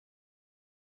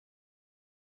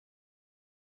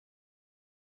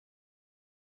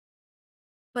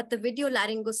 But the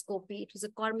videolaryngoscopy, it was a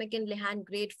Cormagan-Lehan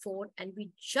grade 4, and we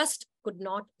just could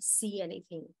not see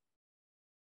anything.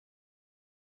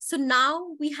 So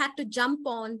now we had to jump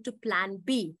on to plan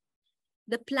B.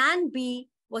 The plan B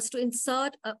was to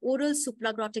insert an oral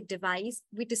supraglottic device.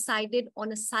 We decided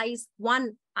on a size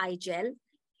 1 eye gel.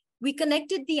 We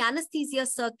connected the anesthesia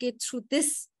circuit through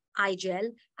this eye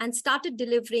gel and started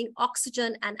delivering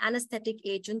oxygen and anesthetic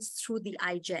agents through the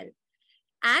eye gel,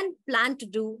 and plan to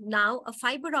do now a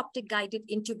fiber optic guided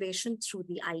intubation through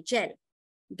the eye gel.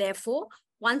 Therefore,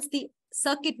 once the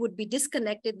circuit would be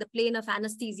disconnected, the plane of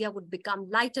anesthesia would become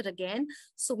lighter again.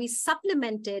 So we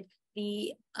supplemented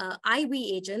the IV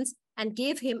agents and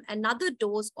gave him another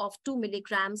dose of 2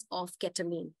 milligrams of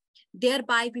ketamine.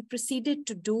 Thereby, we proceeded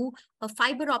to do a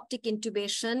fiber optic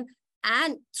intubation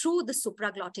and through the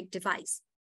supraglottic device.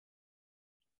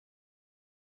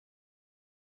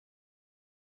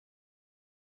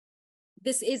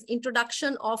 This is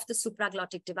introduction of the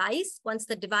supraglottic device. Once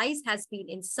the device has been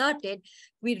inserted,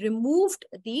 we removed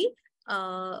the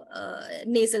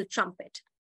nasal trumpet.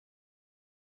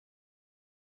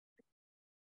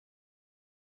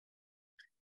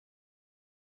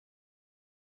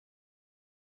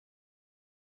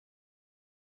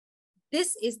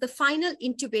 This is the final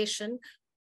intubation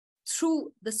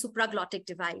through the supraglottic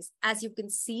device. As you can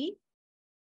see,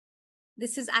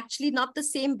 this is actually not the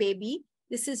same baby.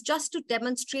 This is just to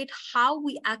demonstrate how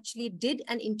we actually did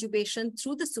an intubation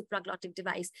through the supraglottic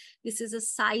device. This is a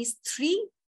size 3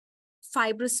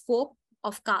 fibroscope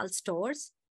of Karl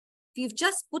Storz. We've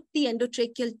just put the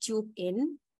endotracheal tube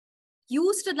in,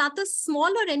 used another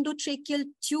smaller endotracheal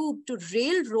tube to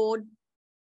railroad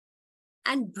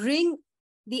and bring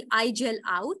the eye gel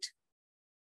out.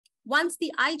 Once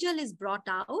the eye gel is brought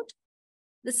out,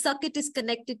 the circuit is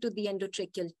connected to the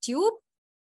endotracheal tube.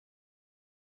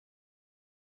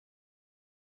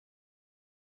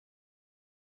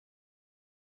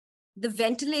 The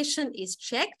ventilation is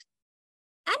checked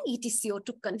and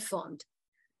ETCO2 confirmed.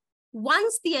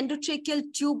 Once the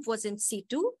endotracheal tube was in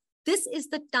situ, this is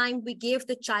the time we gave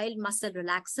the child muscle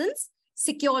relaxants,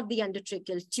 secured the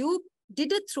endotracheal tube,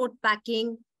 did a throat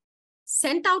packing,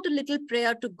 sent out a little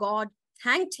prayer to God,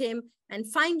 thanked him,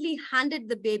 and finally handed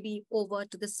the baby over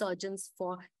to the surgeons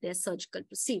for their surgical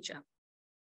procedure.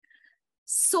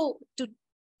 So to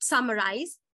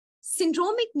summarize,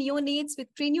 syndromic neonates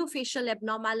with craniofacial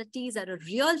abnormalities are a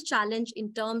real challenge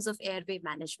in terms of airway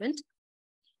management.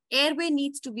 Airway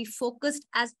needs to be focused,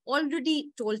 as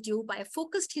already told you, by a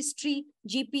focused history,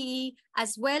 GPE,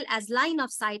 as well as line of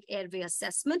sight airway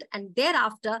assessment. And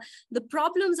thereafter, the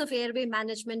problems of airway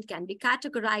management can be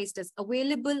categorized as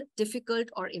available, difficult,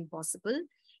 or impossible.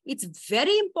 It's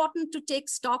very important to take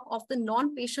stock of the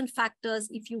non-patient factors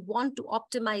if you want to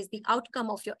optimize the outcome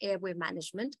of your airway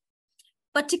management.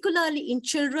 Particularly in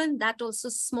children, that also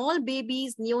small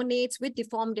babies, neonates with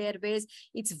deformed airways,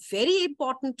 it's very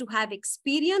important to have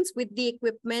experience with the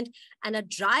equipment, and a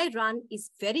dry run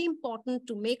is very important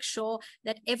to make sure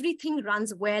that everything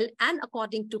runs well and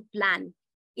according to plan.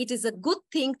 It is a good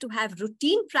thing to have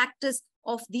routine practice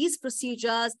of these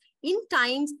procedures in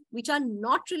times which are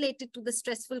not related to the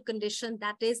stressful condition,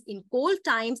 that is in cold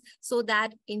times, so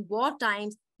that in war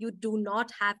times, you do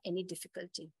not have any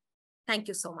difficulty. Thank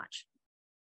you so much.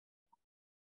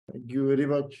 Thank you very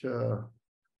much,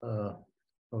 Dr.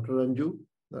 Ranju.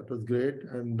 That was great,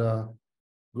 and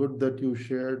good that you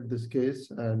shared this case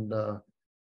and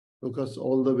took us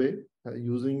all the way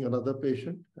using another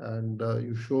patient, and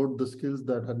you showed the skills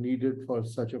that are needed for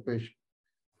such a patient.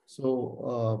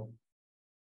 So,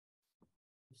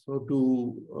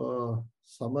 to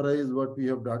summarize what we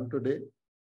have done today,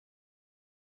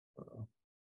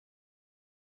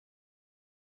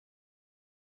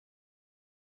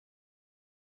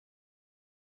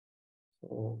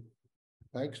 so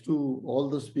thanks to all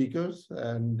the speakers,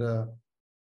 and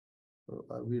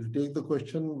we'll take the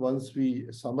question once we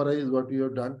summarize what we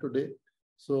have done today.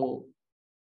 So,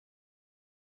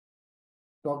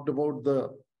 talked about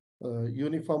the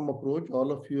uniform approach.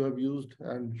 All of you have used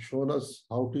and shown us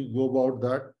how to go about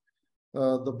that.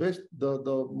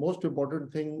 The most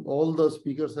important thing all the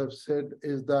speakers have said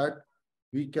is that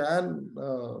we can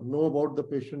know about the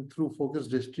patient through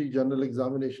focused history, general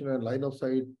examination, and line of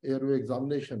sight airway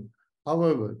examination.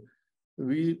 However,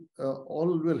 we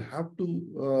all will have to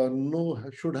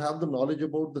should have the knowledge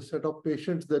about the set of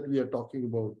patients that we are talking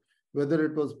about, whether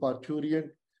it was parturient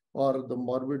or the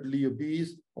morbidly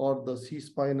obese or the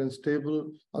C-spine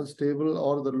unstable,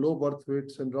 or the low birth weight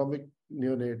syndromic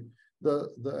neonate. The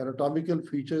anatomical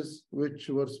features which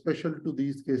were special to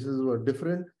these cases were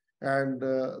different, and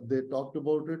they talked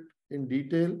about it in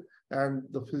detail, and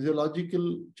the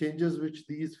physiological changes which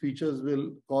these features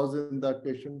will cause in that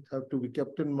patient have to be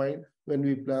kept in mind when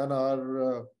we plan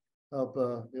our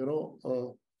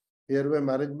airway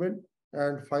management.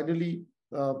 And finally,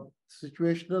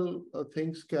 situational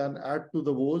things can add to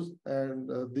the woes, and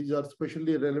these are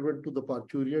especially relevant to the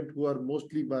parturient, who are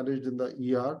mostly managed in the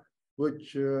ER,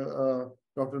 which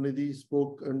Dr. Nidhi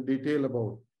spoke in detail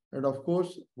about. And of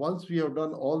course, once we have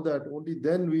done all that, only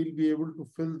then we'll be able to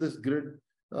fill this grid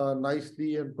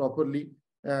nicely and properly.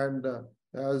 And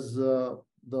as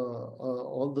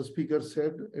all the speakers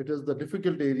said, it is the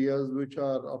difficult areas which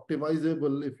are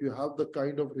optimizable if you have the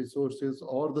kind of resources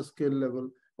or the skill level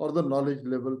or the knowledge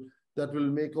level that will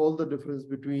make all the difference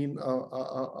between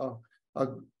a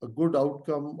good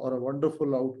outcome or a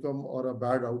wonderful outcome or a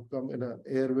bad outcome in an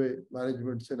airway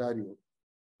management scenario.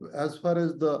 As far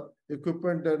as the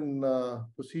equipment and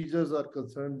procedures are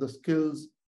concerned, the skill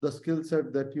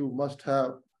set that you must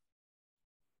have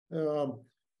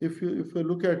if you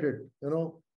look at it,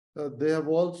 they have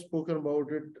all spoken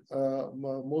about it,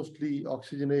 mostly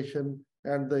oxygenation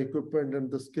and the equipment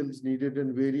and the skills needed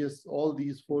in all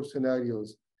these 4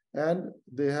 scenarios. And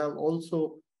they have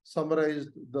also summarized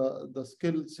the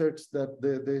skill sets that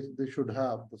they should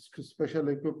have, the special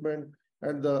equipment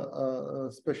and the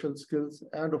special skills,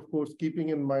 and of course, keeping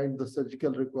in mind the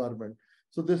surgical requirement.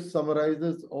 So this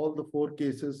summarizes all the 4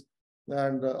 cases,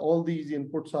 and all these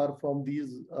inputs are from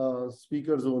these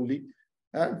speakers only.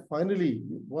 And finally,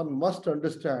 one must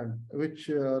understand, which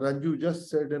Ranju just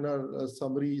said in our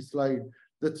summary slide,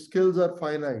 that skills are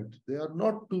finite. There are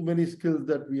not too many skills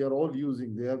that we are all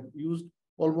using. They have used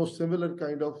almost similar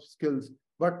kind of skills,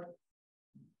 but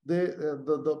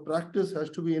the practice has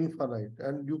to be infinite,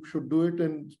 and you should do it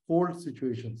in cold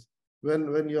situations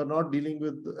when you're not dealing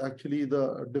with actually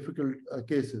the difficult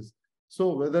cases.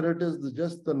 So whether it is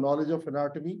just the knowledge of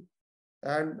anatomy,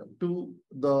 and to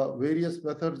the various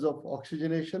methods of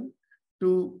oxygenation,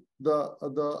 to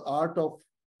the art of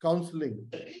counseling,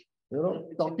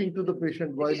 talking to the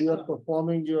patient while you are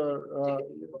performing your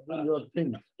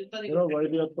things, while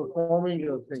you are performing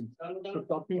your things. So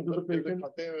talking to the patient,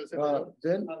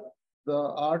 then the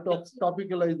art of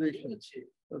topicalization,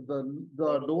 the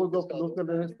dose of local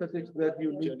anesthetics that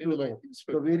you need to know,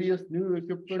 the various new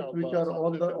equipment which are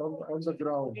on the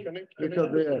ground, which are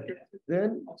there.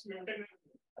 Then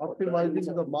optimizing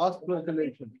the mask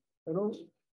ventilation,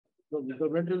 the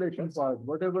ventilation part,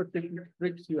 whatever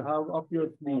tricks you have up your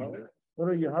sleeve.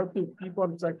 You have to keep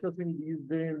on practicing these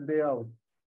day in, day out.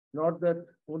 Not that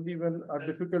only when a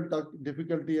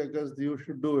difficulty occurs, you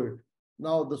should do it.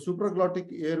 Now, the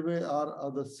supraglottic airway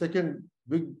are the second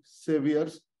big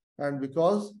saviors, and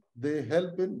because they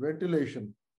help in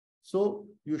ventilation. So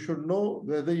you should know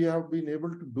whether you have been able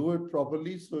to do it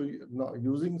properly. So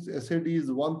using SAD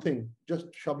is one thing, just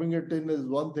shoving it in is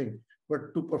one thing,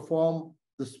 but to perform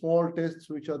the small tests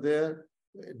which are there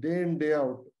day in, day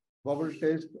out, bubble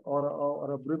test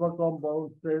or a Brimacom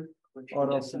bounce test, or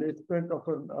a placement of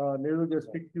a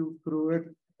nasogastric tube through it,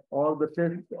 or the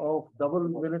test of double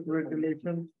minute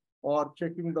ventilation, or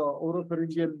checking the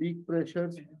oropharyngeal leak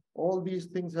pressures. All these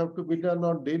things have to be done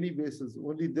on daily basis.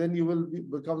 Only then you will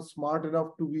become smart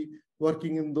enough to be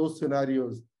working in those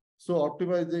scenarios. So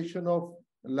optimization of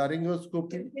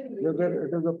laryngoscopy, whether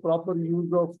it is a proper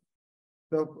use of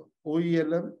the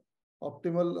OELM,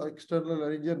 optimal external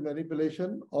laryngeal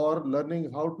manipulation, or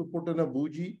learning how to put in a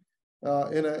bougie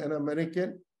in a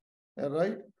mannequin,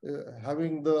 right?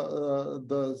 Having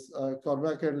the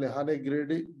Cormack and Lehane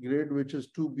grade, which is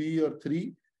 2B or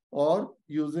 3, or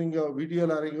using a video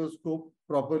laryngoscope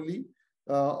properly,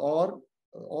 or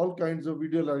all kinds of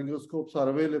video laryngoscopes are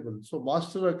available. So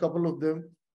master a couple of them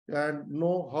and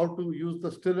know how to use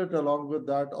the stillet along with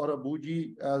that, or a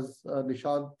bougie, as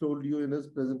Nishant told you in his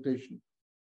presentation,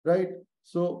 right?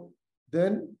 So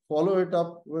then follow it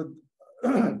up with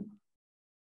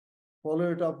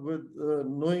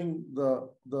knowing the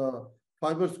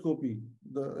fibroscopy,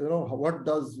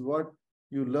 what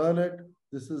you learn it.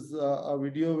 This is a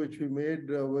video which we made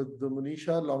with the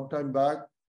Munisha long time back,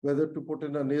 whether to put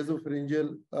in a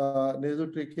nasopharyngeal,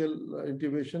 nasotracheal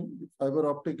intubation, fiber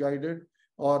optic guided,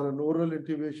 or an oral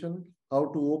intubation, how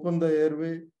to open the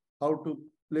airway, how to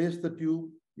place the tube.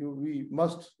 We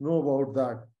must know about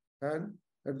that. And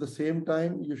at the same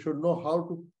time, you should know how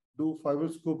to do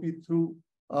fibroscopy through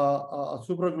a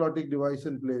supraglottic device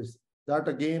in place. That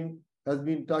again has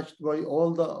been touched by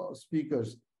all the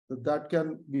speakers. That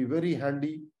can be very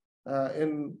handy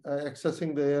in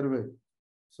accessing the airway.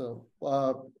 So,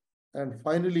 and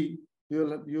finally,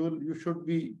 you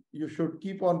should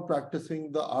keep on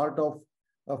practicing the art of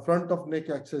front of neck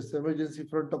access, emergency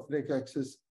front of neck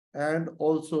access, and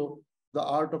also the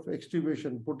art of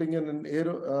extubation, putting in an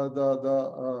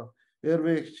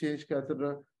airway exchange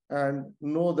catheter, and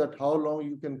know that how long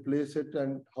you can place it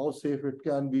and how safe it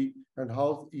can be and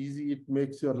how easy it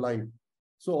makes your life.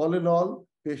 So all in all,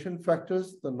 patient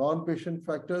factors, the non-patient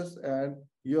factors, and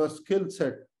your skill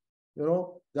set,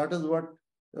 that is what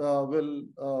will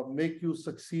make you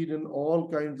succeed in all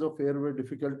kinds of airway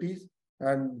difficulties.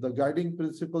 And the guiding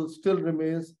principle still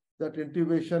remains that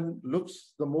intubation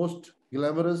looks the most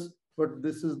glamorous, but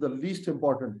this is the least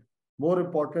important. More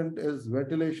important is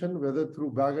ventilation, whether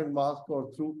through bag and mask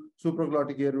or through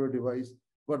supraglottic airway device,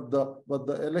 but the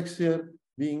elixir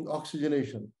being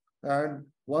oxygenation. And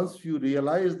once you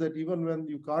realize that even when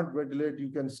you can't ventilate, you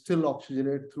can still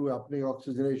oxygenate through apneic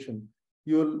oxygenation,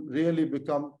 you will really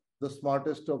become the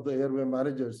smartest of the airway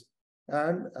managers.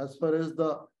 And as far as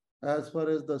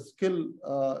the skill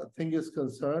thing is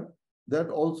concerned, that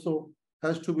also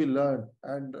has to be learned.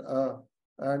 And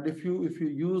And if you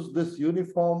use this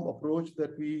uniform approach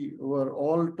that we were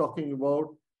all talking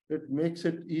about, it makes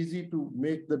it easy to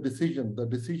make the decision. The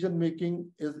decision making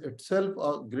is itself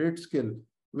a great skill,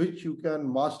 which you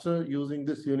can master using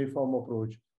this uniform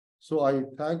approach. So I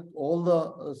thank all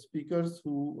the speakers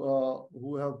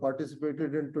who have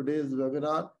participated in today's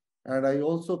webinar. And I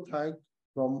also thank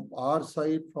from our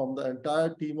side, from the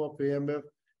entire team of AMF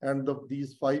and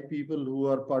these 5 people who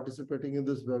are participating in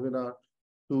this webinar,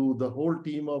 to the whole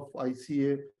team of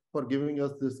ICA for giving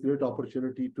us this great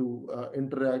opportunity to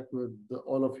interact with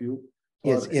all of you.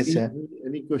 Yes, sir.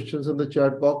 Any questions in the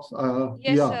chat box?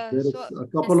 Yes, yeah, sir. there is a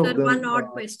couple of them. One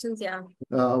odd questions, yeah.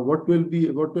 What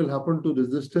will happen to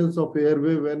resistance of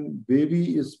airway when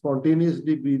baby is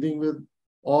spontaneously breathing with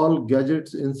all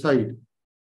gadgets inside?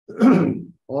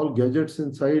 All gadgets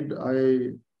inside,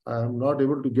 I am not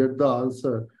able to get the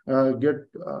answer,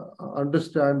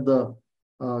 understand the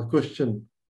question.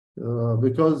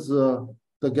 Because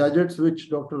the gadgets which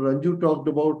Dr. Ranju talked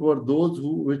about were those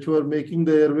which were making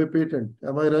the airway patent.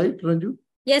 Am I right, Ranju?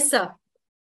 Yes, sir.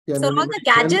 So all the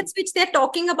gadgets which they're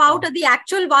talking about are the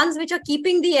actual ones which are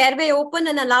keeping the airway open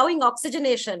and allowing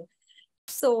oxygenation.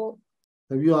 So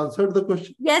have you answered the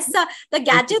question? Yes, sir. The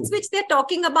gadgets which they're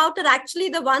talking about are actually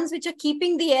the ones which are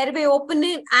keeping the airway open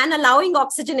and allowing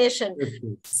oxygenation.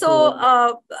 So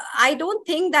I don't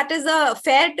think that is a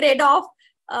fair trade-off.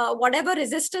 Whatever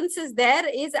resistance is there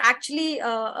is actually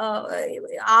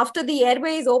after the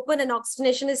airway is open and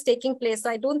oxygenation is taking place. So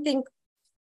I don't think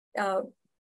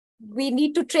we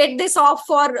need to trade this off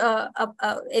for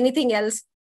anything else.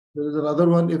 There is another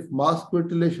one. If mask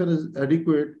ventilation is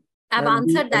adequate, I've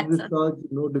answered that, sir.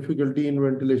 No difficulty in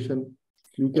ventilation.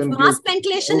 You can if mask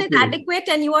ventilation is adequate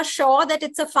and you are sure that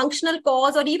it's a functional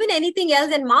cause or even anything else,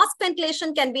 and mask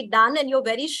ventilation can be done and you're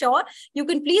very sure, you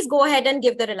can please go ahead and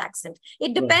give the relaxant.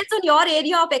 It depends on your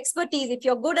area of expertise. If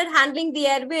you're good at handling the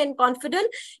airway and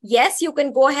confident, yes, you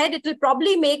can go ahead. It will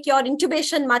probably make your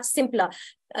intubation much simpler.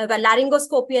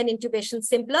 Laryngoscopy and intubation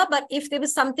simpler. But if there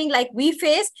was something like we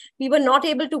faced, we were not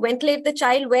able to ventilate the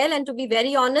child well. And to be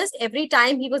very honest, every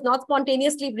time he was not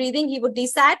spontaneously breathing, he would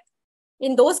desat.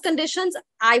 In those conditions,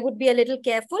 I would be a little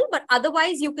careful, but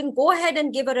otherwise you can go ahead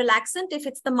and give a relaxant. If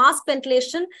it's the mask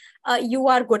ventilation you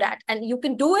are good at and you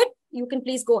can do it, you can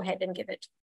please go ahead and give it.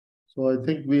 So I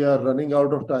think we are running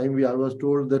out of time. I was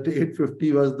told that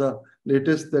 8:50 was the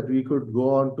latest that we could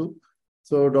go on to.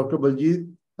 So Dr. Baljeet,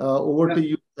 over to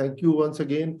you. Thank you once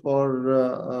again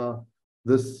for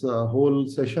this whole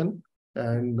session.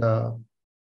 And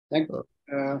thank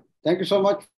you so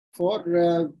much for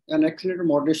an excellent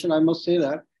moderation, I must say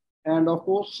that. And of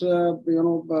course,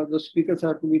 the speakers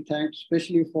have to be thanked,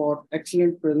 especially for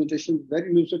excellent presentations,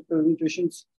 very lucid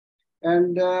presentations.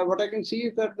 And what I can see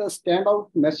is that the standout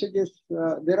messages,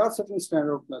 there are certain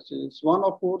standout messages. One,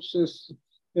 of course, is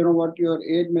what your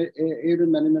Airway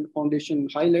Management Foundation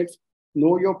highlights: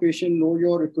 know your patient, know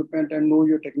your equipment, and know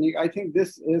your technique. I think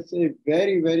this is a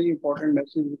very, very important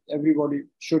message that everybody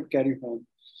should carry home.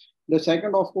 The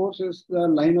second, of course, is the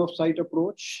line of sight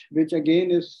approach, which again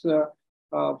is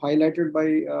highlighted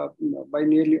by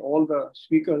nearly all the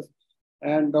speakers.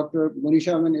 And Dr.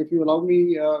 Munisha, if you allow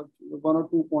me 1 or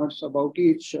 2 points about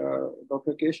each,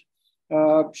 Dr. Rakesh,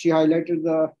 she highlighted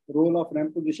the role of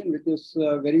REM position, which is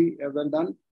very well done.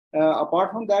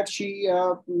 Apart from that, she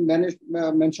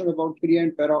mentioned about pre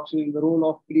and peroxygenation, the role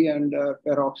of pre and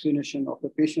peroxygenation of the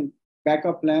patient,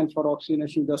 backup plans for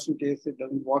oxygenation just in case it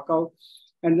doesn't work out.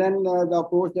 And then the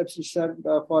approach that she said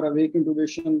for awake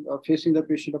intubation, facing the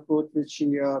patient approach, which she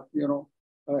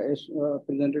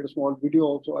presented a small video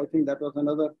also. I think that was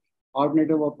another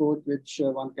alternative approach which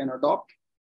one can adopt.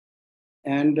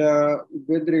 And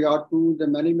with regard to the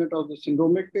management of the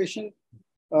syndromic patient,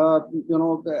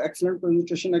 the excellent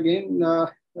presentation again.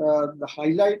 The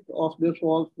highlight of this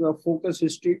was the focus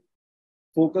history,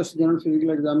 focused general physical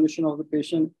examination of the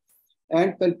patient,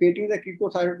 and palpating the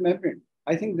cricothyroid membrane.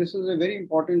 I think this is a very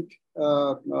important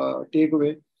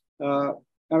takeaway.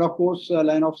 And of course,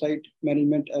 line of sight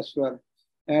management as well.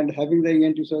 And having the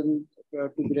ENT surgeon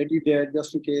to be ready there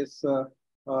just in case,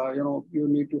 you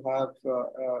need to have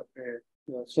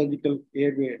a surgical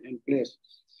airway in place.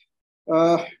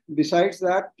 Besides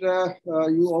that,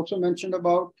 you also mentioned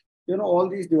about, all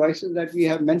these devices that we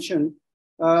have mentioned.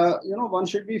 One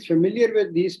should be familiar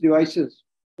with these devices.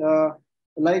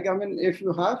 If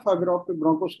you have fiber optic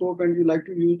bronchoscope and you like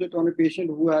to use it on a patient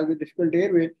who has a difficult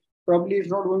airway, probably it's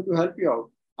not going to help you out.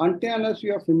 Until unless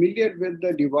you are familiar with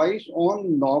the device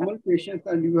on normal patients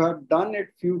and you have done it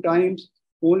few times,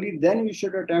 only then you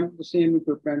should attempt the same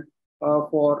equipment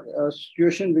for a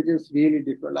situation which is really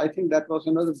difficult. I think that was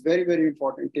another very, very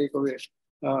important takeaway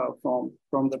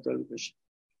from the presentation.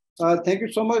 Thank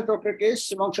you so much, Dr.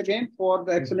 Rakesh, once again for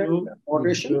the excellent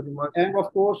moderation. And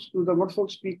of course, to the wonderful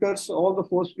speakers, all the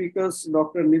 4 speakers,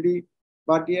 Dr. Nidhi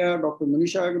Bhatia, Dr.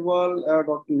 Munisha Agarwal,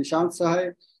 Dr. Nishant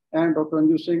Sahay, and Dr.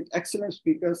 Ranju Singh, excellent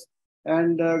speakers.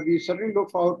 And we certainly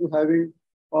look forward to having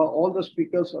all the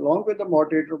speakers along with the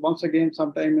moderator once again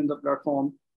sometime in the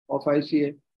platform of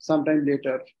ICA sometime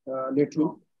later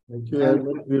on. Thank you,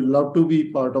 Airway. We'd love to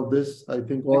be part of this. I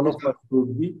think all of us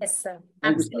would be. Yes, sir.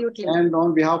 Absolutely. And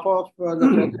on behalf of the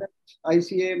President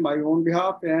ICA, my own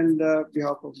behalf, and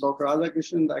behalf of Dr.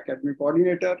 Krishnan, the Academic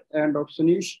Coordinator, and Dr.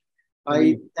 Sunish,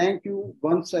 I thank you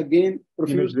once again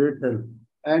profusely. Great help.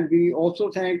 And we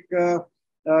also thank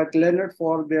Leonard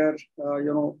for their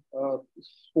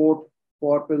support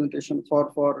for presentation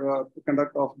for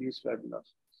conduct of these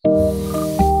webinars.